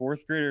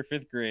 4th grade or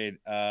 5th grade,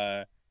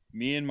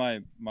 me and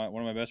my one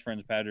of my best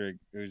friends, Patrick,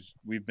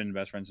 we've been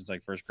best friends since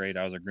like 1st grade.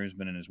 I was a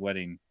groomsman in his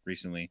wedding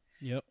recently.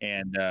 Yep.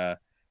 And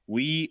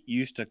we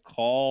used to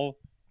call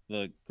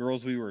the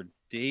girls we were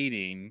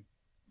dating,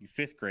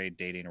 5th grade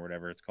dating or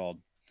whatever it's called,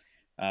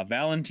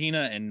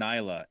 Valentina and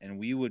Nyla, and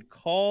we would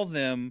call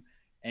them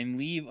and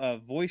leave a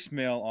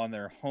voicemail on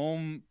their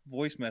home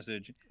voice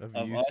message of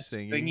us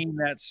singing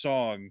that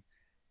song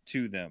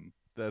to them.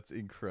 That's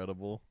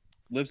incredible.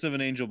 Lips of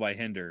an Angel by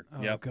Hinder.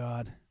 Oh, Yep.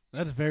 God.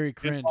 That's very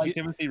cringe. By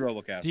Timothy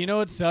Robocast. Do you know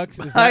what sucks?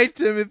 Is Hi, that,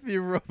 Timothy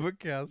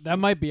Robocast. That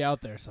might be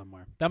out there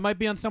somewhere. That might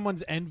be on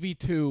someone's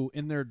NV2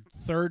 in their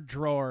 3rd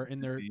drawer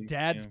in their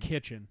dad's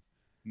kitchen.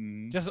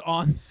 Mm-hmm. Just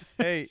on.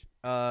 Hey,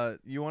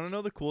 you want to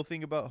know the cool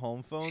thing about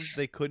home phones?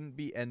 They couldn't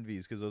be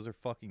Envies because those are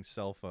fucking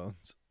cell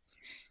phones.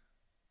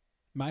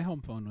 My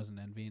home phone was an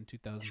NV in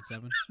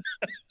 2007.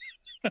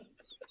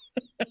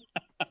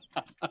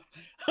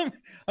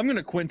 I'm going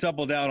to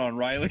quintuple down on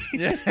Riley.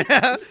 Yeah.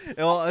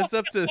 Well, it's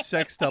up to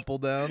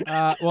sextuple down.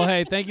 Well,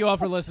 hey, thank you all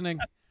for listening.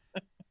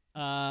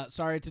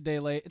 Sorry it's a day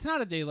late. It's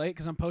not a day late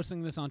because I'm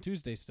posting this on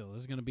Tuesday still.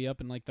 This is going to be up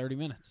in like 30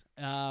 minutes.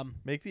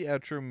 Make the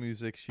outro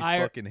music She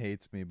Fucking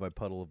Hates Me by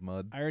Puddle of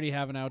Mud. I already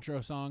have an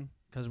outro song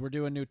because we're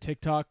doing new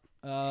TikTok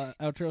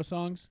outro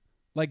songs.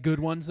 Like good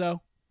ones,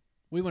 though.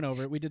 We went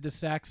over it. We did the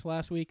sax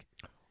last week.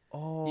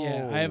 Oh.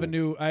 Yeah, I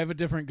have a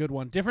different good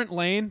one. Different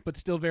lane, but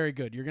still very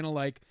good. You're going to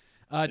like.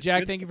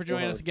 Jack, thank you for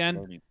joining us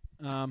again.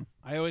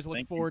 I always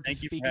look forward to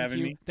speaking to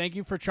you. Thank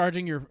you for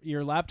charging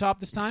your laptop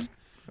this time.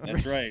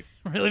 That's right.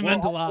 Really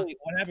meant a lot.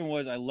 What happened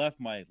was I left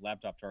my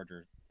laptop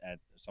charger at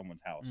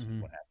someone's house.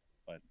 Mhm. What happened?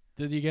 But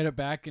did you get it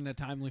back in a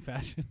timely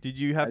fashion? Did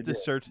you have to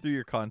search through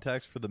your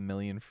contacts for the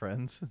million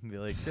friends and be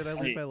like, did I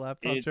leave my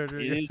laptop charger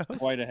at It your is house?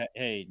 quite a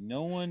hey.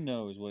 No one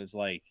knows what it's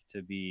like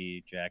to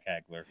be Jack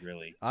Hagler,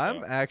 really.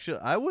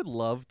 I would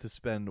love to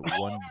spend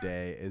one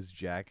day as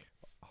Jack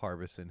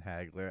Harbison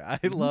Hagler. I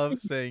love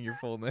saying your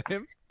full name.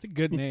 It's a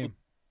good name.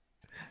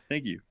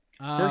 Thank you.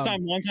 First time,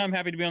 long time.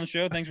 Happy to be on the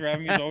show. Thanks for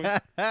having me as always.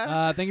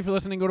 Thank you for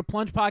listening. Go to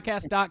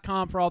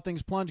plungepodcast.com for all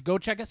things plunge. Go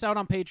check us out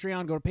on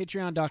Patreon. Go to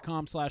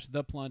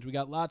patreon.com/theplunge. We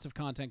got lots of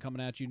content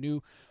coming at you.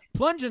 New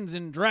Plungeons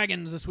and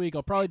Dragons this week.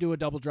 I'll probably do a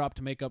double drop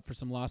to make up for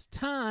some lost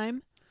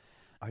time.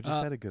 I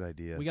just had a good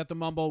idea. We got the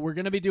mumble. We're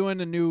gonna be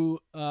doing a new.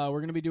 We're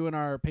gonna be doing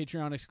our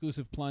Patreon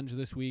exclusive plunge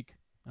this week.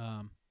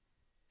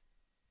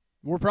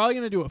 We're probably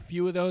going to do a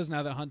few of those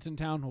now that Hunt's in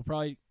town. We'll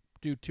probably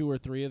do 2 or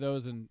 3 of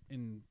those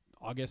in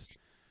August.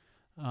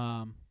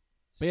 But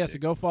yeah, so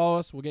go follow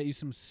us. We'll get you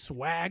some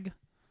swag.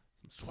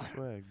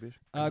 Swag, bitch.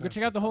 Go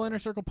check out the whole Inner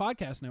Circle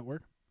Podcast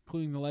Network,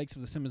 including the likes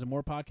of the Simmons and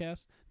More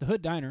podcast, the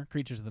Hood Diner,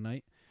 Creatures of the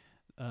Night,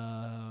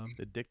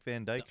 the Dick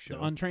Van Dyke Show,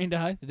 the Untrained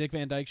Eye, the Dick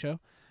Van Dyke Show,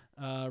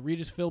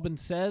 Regis Philbin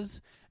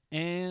Says,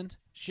 and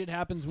Shit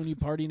Happens When You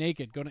Party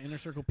Naked. Go to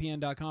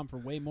innercirclepn.com for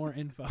way more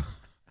info.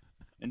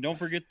 And don't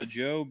forget the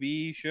Joe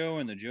B Show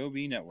and the Joe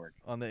B Network.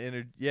 On the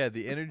Inner Joe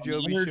B Inner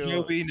Show.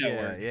 Joe B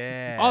Network.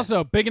 Yeah.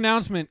 Also, big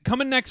announcement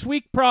coming next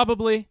week,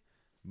 probably.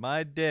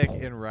 My dick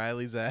in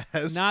Riley's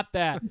ass. Not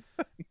that.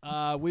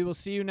 We will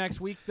see you next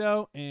week,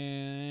 though,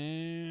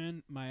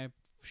 and my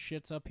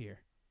shit's up here.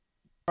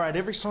 Alright,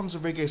 every song's a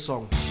reggae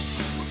song.